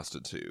a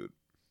prostitute.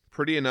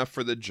 Pretty enough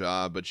for the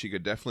job, but she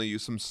could definitely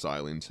use some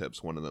styling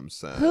tips, one of them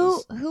says.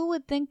 Who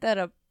would think that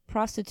a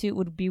prostitute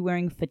would be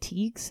wearing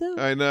fatigue suit?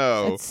 I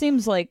know. It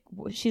seems like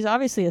she's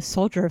obviously a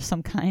soldier of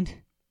some kind.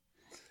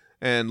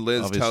 And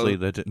Liz Obviously, tells...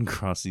 that didn't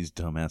cross these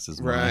dumbasses'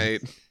 minds. Right.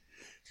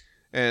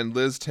 And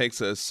Liz takes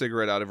a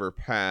cigarette out of her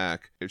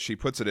pack. She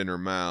puts it in her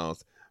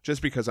mouth.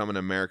 Just because I'm an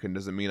American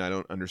doesn't mean I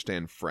don't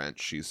understand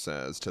French, she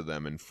says to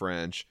them in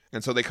French.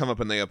 And so they come up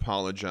and they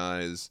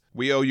apologize.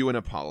 We owe you an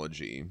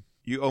apology.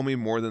 You owe me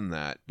more than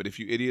that, but if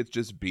you idiots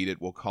just beat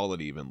it, we'll call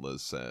it even,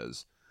 Liz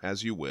says.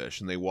 As you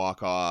wish. And they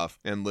walk off,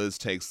 and Liz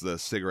takes the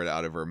cigarette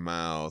out of her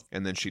mouth,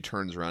 and then she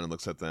turns around and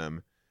looks at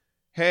them.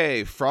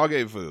 Hey,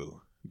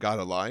 frogez-vous. Got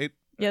a light?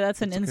 Yeah,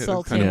 that's an It's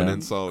insult. kind of to an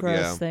insult, gross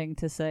yeah. thing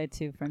to say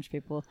to French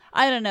people.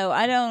 I don't know.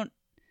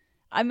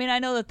 I mean, I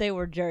know that they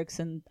were jerks,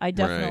 and I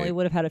definitely Right.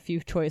 would have had a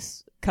few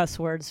choice cuss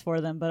words for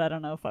them, but I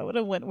don't know if I would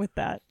have went with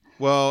that.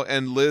 Well,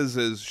 and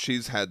Liz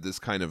she's had this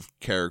kind of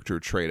character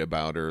trait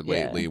about her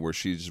Yeah. lately where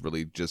she's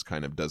really just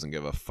kind of doesn't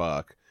give a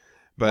fuck.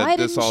 But Why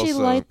this didn't also, she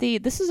light the...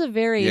 This is a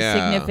very Yeah.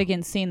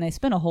 significant scene. They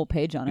spent a whole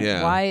page on it.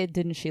 Yeah. Why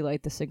didn't she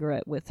light the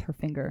cigarette with her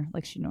finger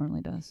like she normally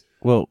does?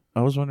 Well,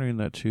 I was wondering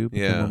that too. But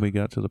then Yeah. when we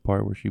got to the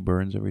part where she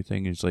burns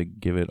everything, it's like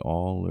give it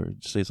all or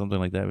say something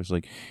like that. It's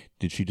like,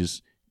 did she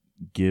just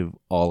give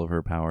all of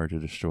her power to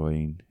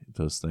destroying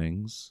those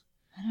things?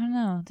 I don't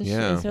know.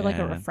 Yeah. Is there like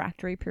a Yeah.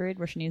 refractory period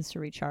where she needs to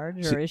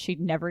recharge, See- or is she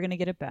never going to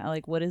get it back?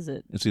 Like, what is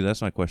it? And see,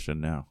 that's my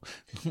question now.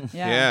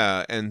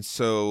 yeah. And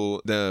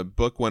so the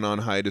book went on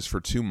hiatus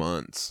for 2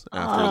 months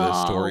after this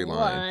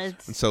storyline.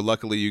 And so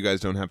luckily you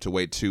guys don't have to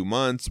wait 2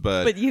 months,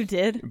 But you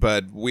did.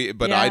 But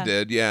I Yeah.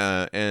 did,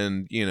 yeah.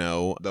 And,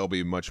 there'll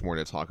be much more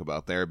to talk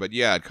about there. But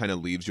yeah, it kind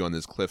of leaves you on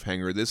this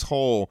cliffhanger. This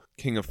whole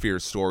King of Fear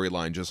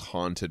storyline just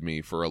haunted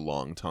me for a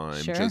long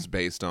time, Sure. just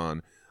based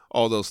on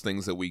all those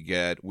things that we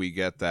get. We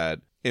get that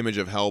image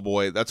of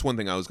Hellboy. That's one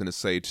thing I was going to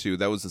say, too.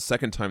 That was the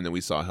second time that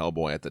we saw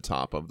Hellboy at the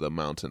top of the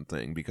mountain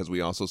thing, because we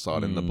also saw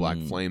it in the Black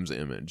Flames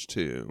image,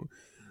 too.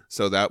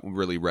 So that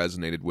really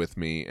resonated with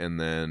me. And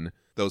then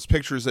those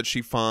pictures that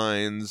she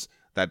finds,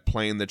 that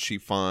plane that she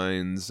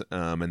finds,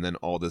 and then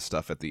all this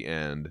stuff at the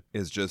end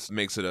is just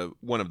makes it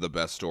one of the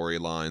best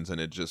storylines, and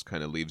it just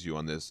kind of leaves you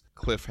on this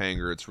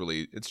cliffhanger.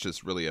 It's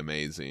just really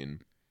amazing.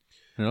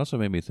 And it also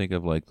made me think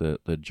of like the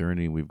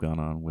journey we've gone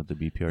on with the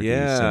BPRD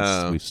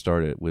Yeah. since we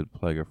started with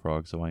Plague of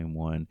Frogs Volume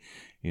 1.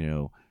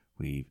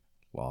 We've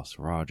lost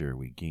Roger,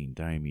 we gained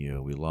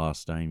Daimyo, we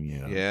lost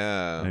Daimyo.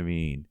 Yeah. I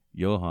mean,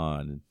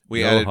 Johan.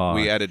 We added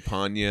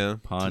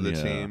Panya to the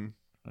team.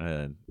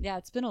 And Yeah,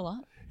 it's been a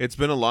lot. It's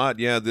been a lot.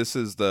 Yeah, this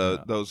is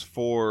those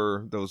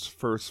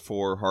first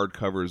four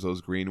hardcovers,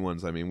 those green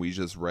ones. I mean, we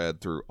just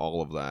read through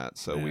all of that,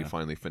 so we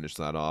finally finished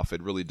that off.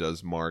 It really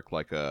does mark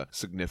like a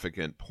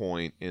significant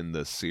point in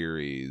the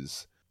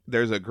series.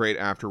 There's a great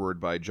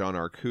afterword by John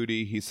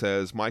Arcudi. He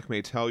says, Mike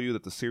may tell you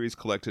that the series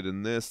collected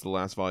in this, the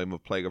last volume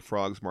of Plague of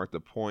Frogs, marked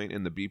the point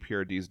in the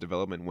BPRD's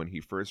development when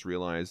he first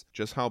realized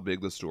just how big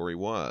the story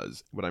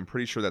was. But I'm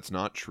pretty sure that's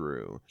not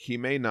true. He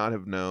may not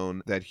have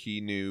known that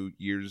he knew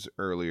years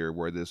earlier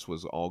where this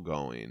was all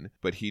going,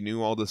 but he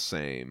knew all the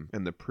same,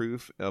 and the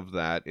proof of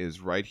that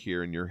is right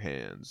here in your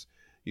hands.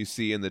 You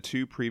see, in the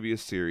two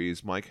previous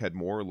series, Mike had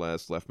more or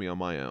less left me on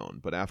my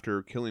own, but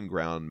after Killing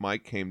Ground,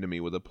 Mike came to me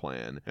with a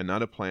plan, and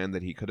not a plan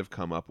that he could have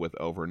come up with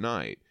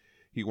overnight.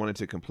 He wanted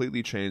to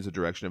completely change the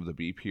direction of the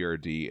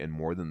BPRD, and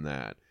more than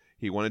that,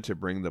 he wanted to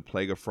bring the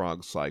Plague of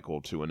Frogs cycle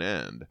to an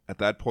end. At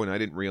that point, I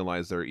didn't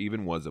realize there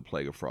even was a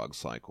Plague of Frogs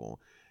cycle.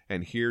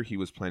 And here he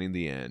was planning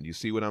the end. You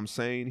see what I'm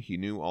saying? He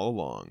knew all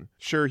along.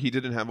 Sure, he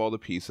didn't have all the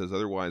pieces,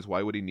 otherwise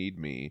why would he need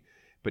me?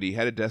 But he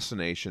had a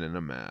destination and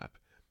a map.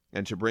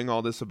 And to bring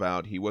all this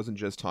about, he wasn't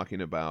just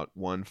talking about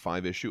one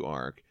 5-issue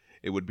arc.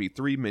 It would be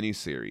 3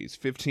 miniseries,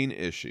 15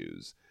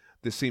 issues.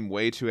 This seemed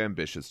way too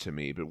ambitious to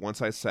me, but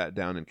once I sat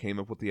down and came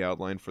up with the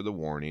outline for the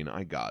warning,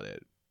 I got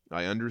it.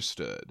 I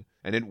understood,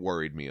 and it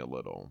worried me a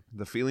little.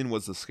 The feeling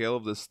was the scale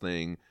of this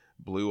thing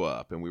blew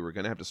up, and we were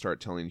going to have to start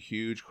telling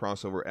huge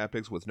crossover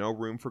epics with no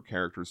room for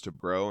characters to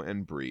grow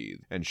and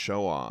breathe and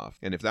show off.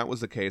 And if that was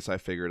the case, I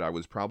figured I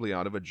was probably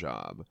out of a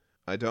job.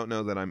 I don't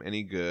know that I'm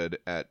any good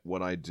at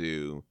what I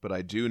do, but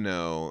I do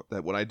know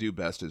that what I do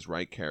best is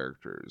write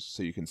characters,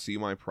 so you can see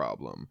my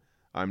problem.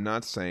 I'm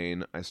not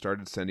saying I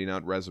started sending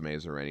out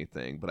resumes or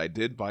anything, but I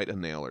did bite a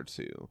nail or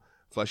two.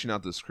 Fleshing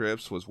out the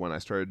scripts was when I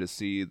started to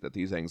see that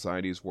these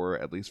anxieties were,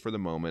 at least for the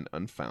moment,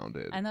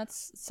 unfounded. And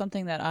that's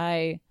something that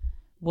I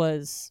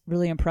was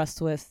really impressed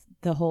with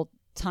the whole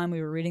time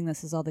we were reading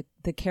this, is all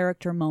the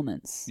character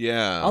moments.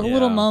 Yeah. All the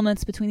little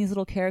moments between these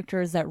little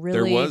characters that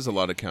really there was a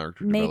lot of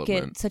character make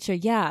development. it such a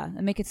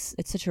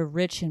it's such a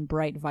rich and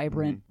bright,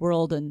 vibrant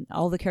world, and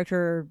all the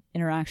character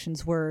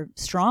interactions were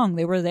strong.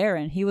 They were there,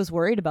 and he was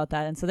worried about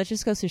that. And so that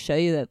just goes to show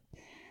you that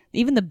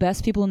even the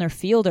best people in their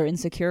field are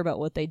insecure about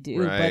what they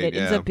do, but it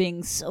ends up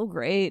being so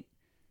great.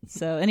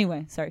 So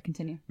anyway, sorry,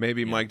 continue.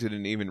 Maybe Mike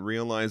didn't even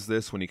realize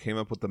this when he came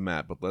up with the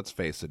map, but let's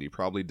face it, he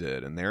probably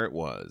did, and there it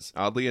was.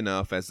 Oddly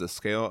enough, as the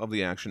scale of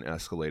the action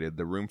escalated,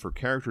 the room for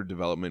character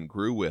development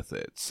grew with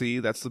it. See,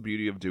 that's the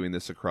beauty of doing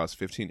this across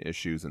 15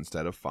 issues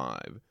instead of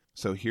 5.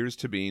 So here's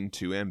to being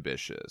too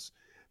ambitious.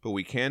 But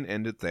we can't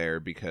end it there,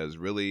 because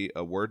really,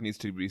 a word needs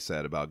to be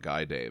said about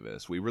Guy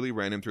Davis. We really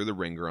ran him through the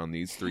ringer on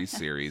these 3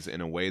 series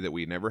in a way that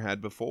we never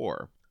had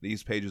before.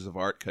 These pages of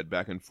art cut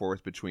back and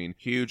forth between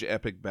huge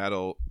epic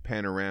battle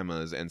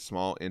panoramas and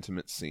small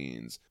intimate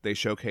scenes. They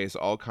showcase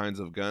all kinds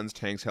of guns,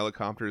 tanks,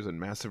 helicopters, and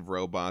massive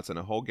robots, and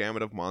a whole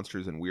gamut of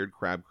monsters and weird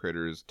crab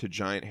critters to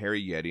giant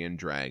hairy yeti and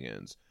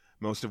dragons,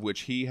 most of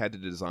which he had to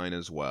design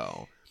as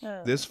well.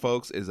 This,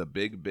 folks, is a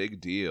big, big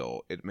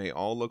deal. It may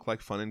all look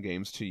like fun and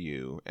games to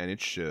you, and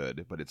it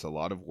should, but it's a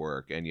lot of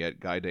work, and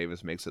yet Guy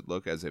Davis makes it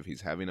look as if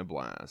he's having a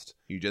blast.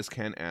 You just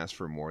can't ask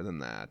for more than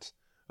that.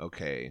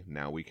 Okay,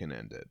 now we can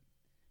end it.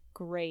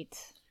 Great.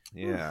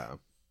 Yeah. Oof.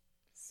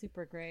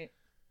 Super great.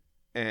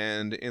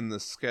 And in the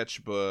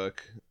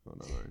sketchbook...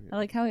 I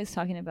like how he's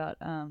talking about...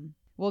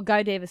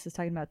 Guy Davis is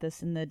talking about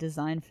this in the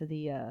design for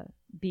the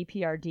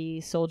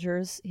BPRD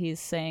soldiers.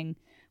 He's saying...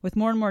 With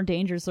more and more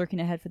dangers lurking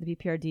ahead for the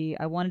BPRD,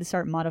 I wanted to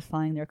start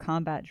modifying their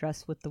combat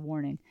dress with the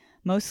warning.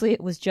 Mostly it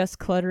was just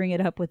cluttering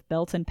it up with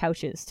belts and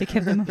pouches to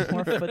give them a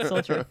more foot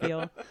soldier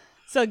feel.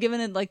 So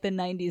giving it like the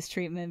 90s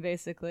treatment,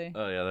 basically.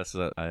 Oh, yeah, that's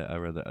I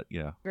read that,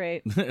 yeah.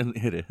 Great.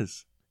 It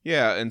is.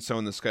 Yeah, and so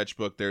in the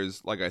sketchbook,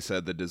 there's, like I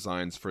said, the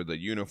designs for the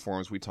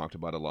uniforms. We talked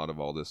about a lot of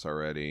all this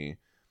already.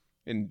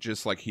 And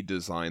just like he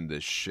designed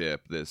this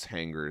ship, this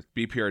hangar,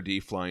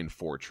 BPRD Flying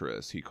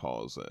Fortress, he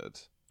calls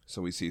it.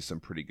 So we see some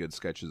pretty good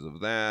sketches of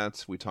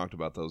that. We talked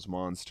about those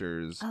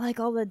monsters. I like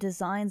all the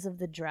designs of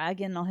the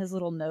dragon, all his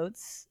little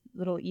notes,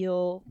 little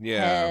eel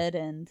head,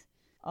 and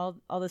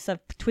all the stuff,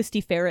 twisty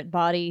ferret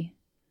body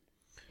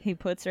he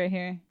puts right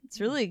here.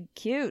 It's really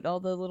cute, all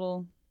the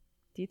little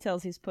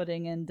details he's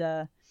putting, and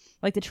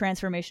like the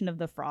transformation of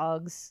the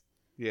frogs.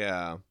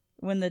 Yeah.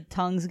 When the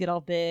tongues get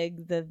all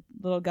big, the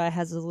little guy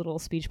has a little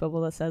speech bubble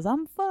that says,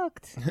 "I'm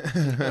fucked."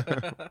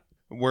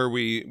 Where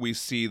we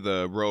see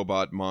the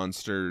robot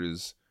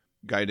monsters...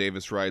 Guy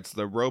Davis writes,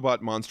 the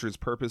robot monster's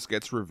purpose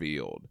gets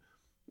revealed.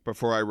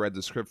 Before I read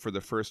the script for the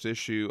first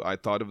issue, I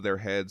thought of their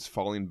heads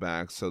falling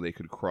back so they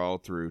could crawl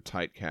through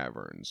tight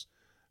caverns.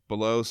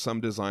 Below,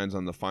 some designs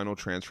on the final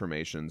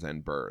transformations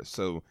and births.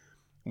 So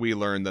we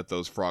learned that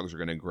those frogs are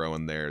going to grow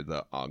in there,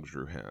 the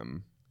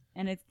Ogdruhem.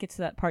 And it gets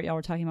to that part y'all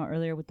were talking about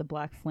earlier with the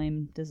Black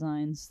Flame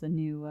designs, the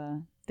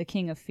new, the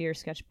King of Fear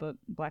sketchbook,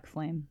 Black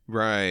Flame.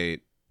 Right.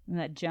 And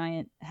that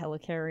giant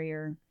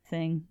helicarrier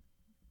thing.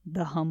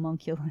 The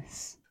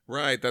homunculus.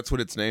 Right, that's what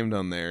it's named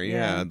on there.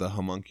 Yeah, the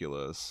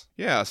homunculus.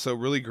 Yeah, so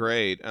really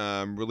great.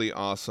 Really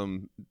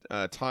awesome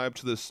tie up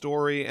to the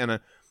story. And,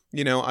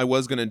 I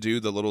was going to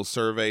do the little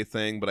survey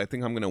thing, but I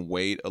think I'm going to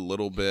wait a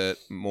little bit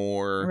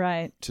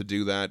more to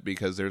do that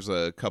because there's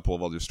a couple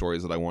of other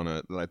stories that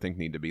I think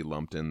need to be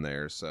lumped in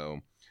there. So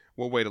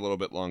we'll wait a little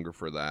bit longer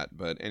for that.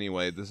 But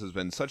anyway, this has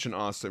been such an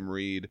awesome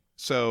read.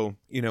 So,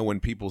 when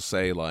people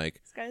say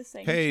like,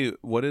 hey,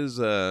 what is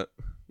the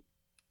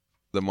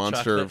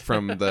monster Chocolate.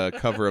 from the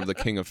cover of The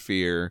King of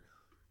Fear?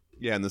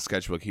 Yeah, in the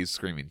sketchbook, he's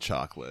screaming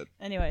chocolate.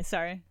 Anyway,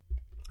 sorry.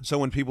 So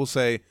when people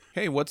say,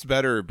 hey, what's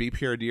better,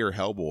 BPRD or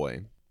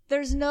Hellboy?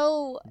 There's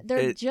no...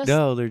 They're just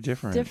no, they're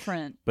different.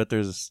 different. But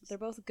there's... They're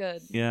both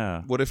good.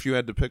 Yeah. What if you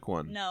had to pick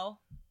one? No.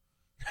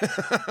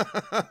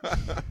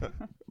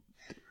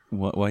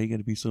 Why are you going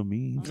to be so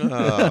mean? I'm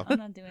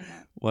not doing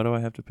that. Why do I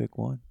have to pick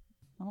one?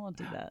 I don't want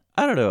to do that.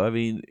 I don't know. I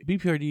mean,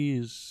 BPRD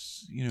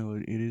is,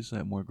 it is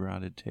that more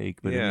grounded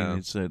take, but I mean,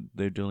 it's that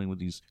they're dealing with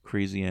these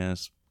crazy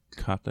ass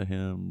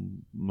Katahim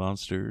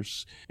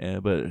monsters,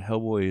 but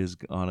Hellboy is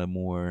on a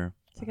more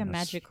It's like a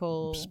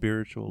magical,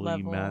 spiritually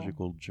level.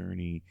 magical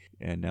journey,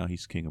 and now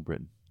he's king of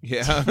Britain.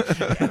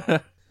 Yeah.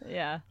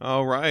 Yeah.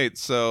 All right.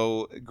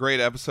 So great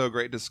episode,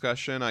 great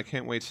discussion. I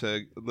can't wait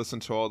to listen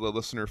to all the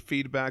listener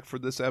feedback for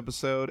this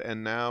episode.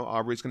 And now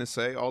Aubrey's going to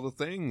say all the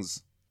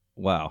things.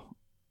 Wow.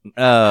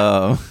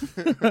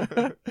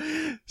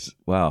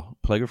 Wow.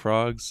 Plague of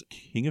Frogs,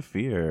 King of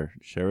Fear.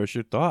 Share us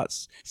your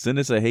thoughts. Send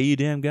us a hey you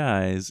damn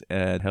guys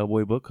at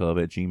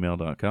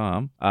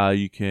hellboybookclub@gmail.com.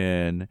 You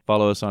can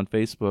follow us on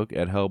Facebook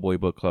at Hellboy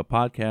Book Club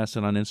Podcast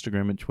and on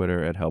Instagram and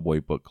Twitter at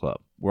Hellboy Book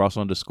Club. We're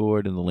also on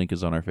Discord, and the link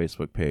is on our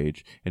Facebook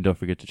page. And don't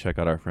forget to check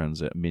out our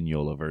friends at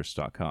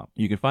Mignolaverse.com.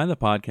 You can find the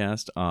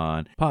podcast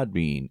on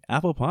Podbean,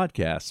 Apple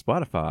Podcasts,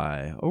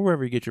 Spotify, or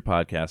wherever you get your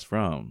podcasts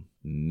from.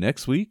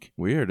 Next week,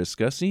 we are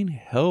discussing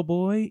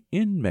Hellboy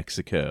in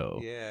Mexico.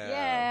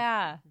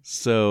 Yeah.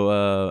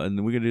 So,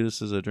 and we're going to do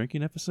this as a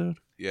drinking episode?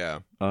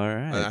 Yeah. All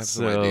right. I have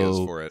some ideas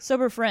for it.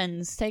 Sober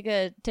friends, take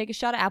a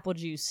shot of apple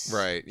juice.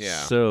 Right, yeah.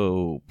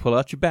 So, pull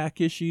out your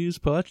back issues,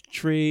 pull out your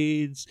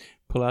trades,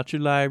 pull out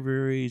your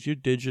libraries, your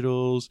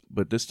digitals,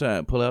 but this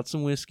time pull out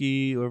some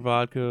whiskey or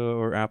vodka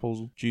or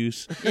apple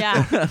juice.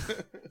 Yeah.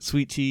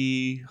 Sweet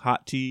tea,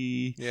 hot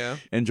tea. Yeah.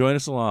 And join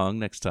us along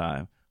next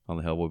time on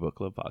the Hellboy Book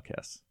Club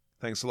podcast.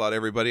 Thanks a lot,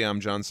 everybody.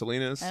 I'm John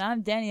Salinas. And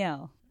I'm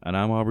Danielle. And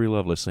I'm Aubrey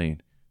Lovelace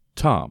saying,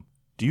 Tom,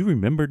 do you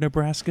remember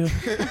Nebraska?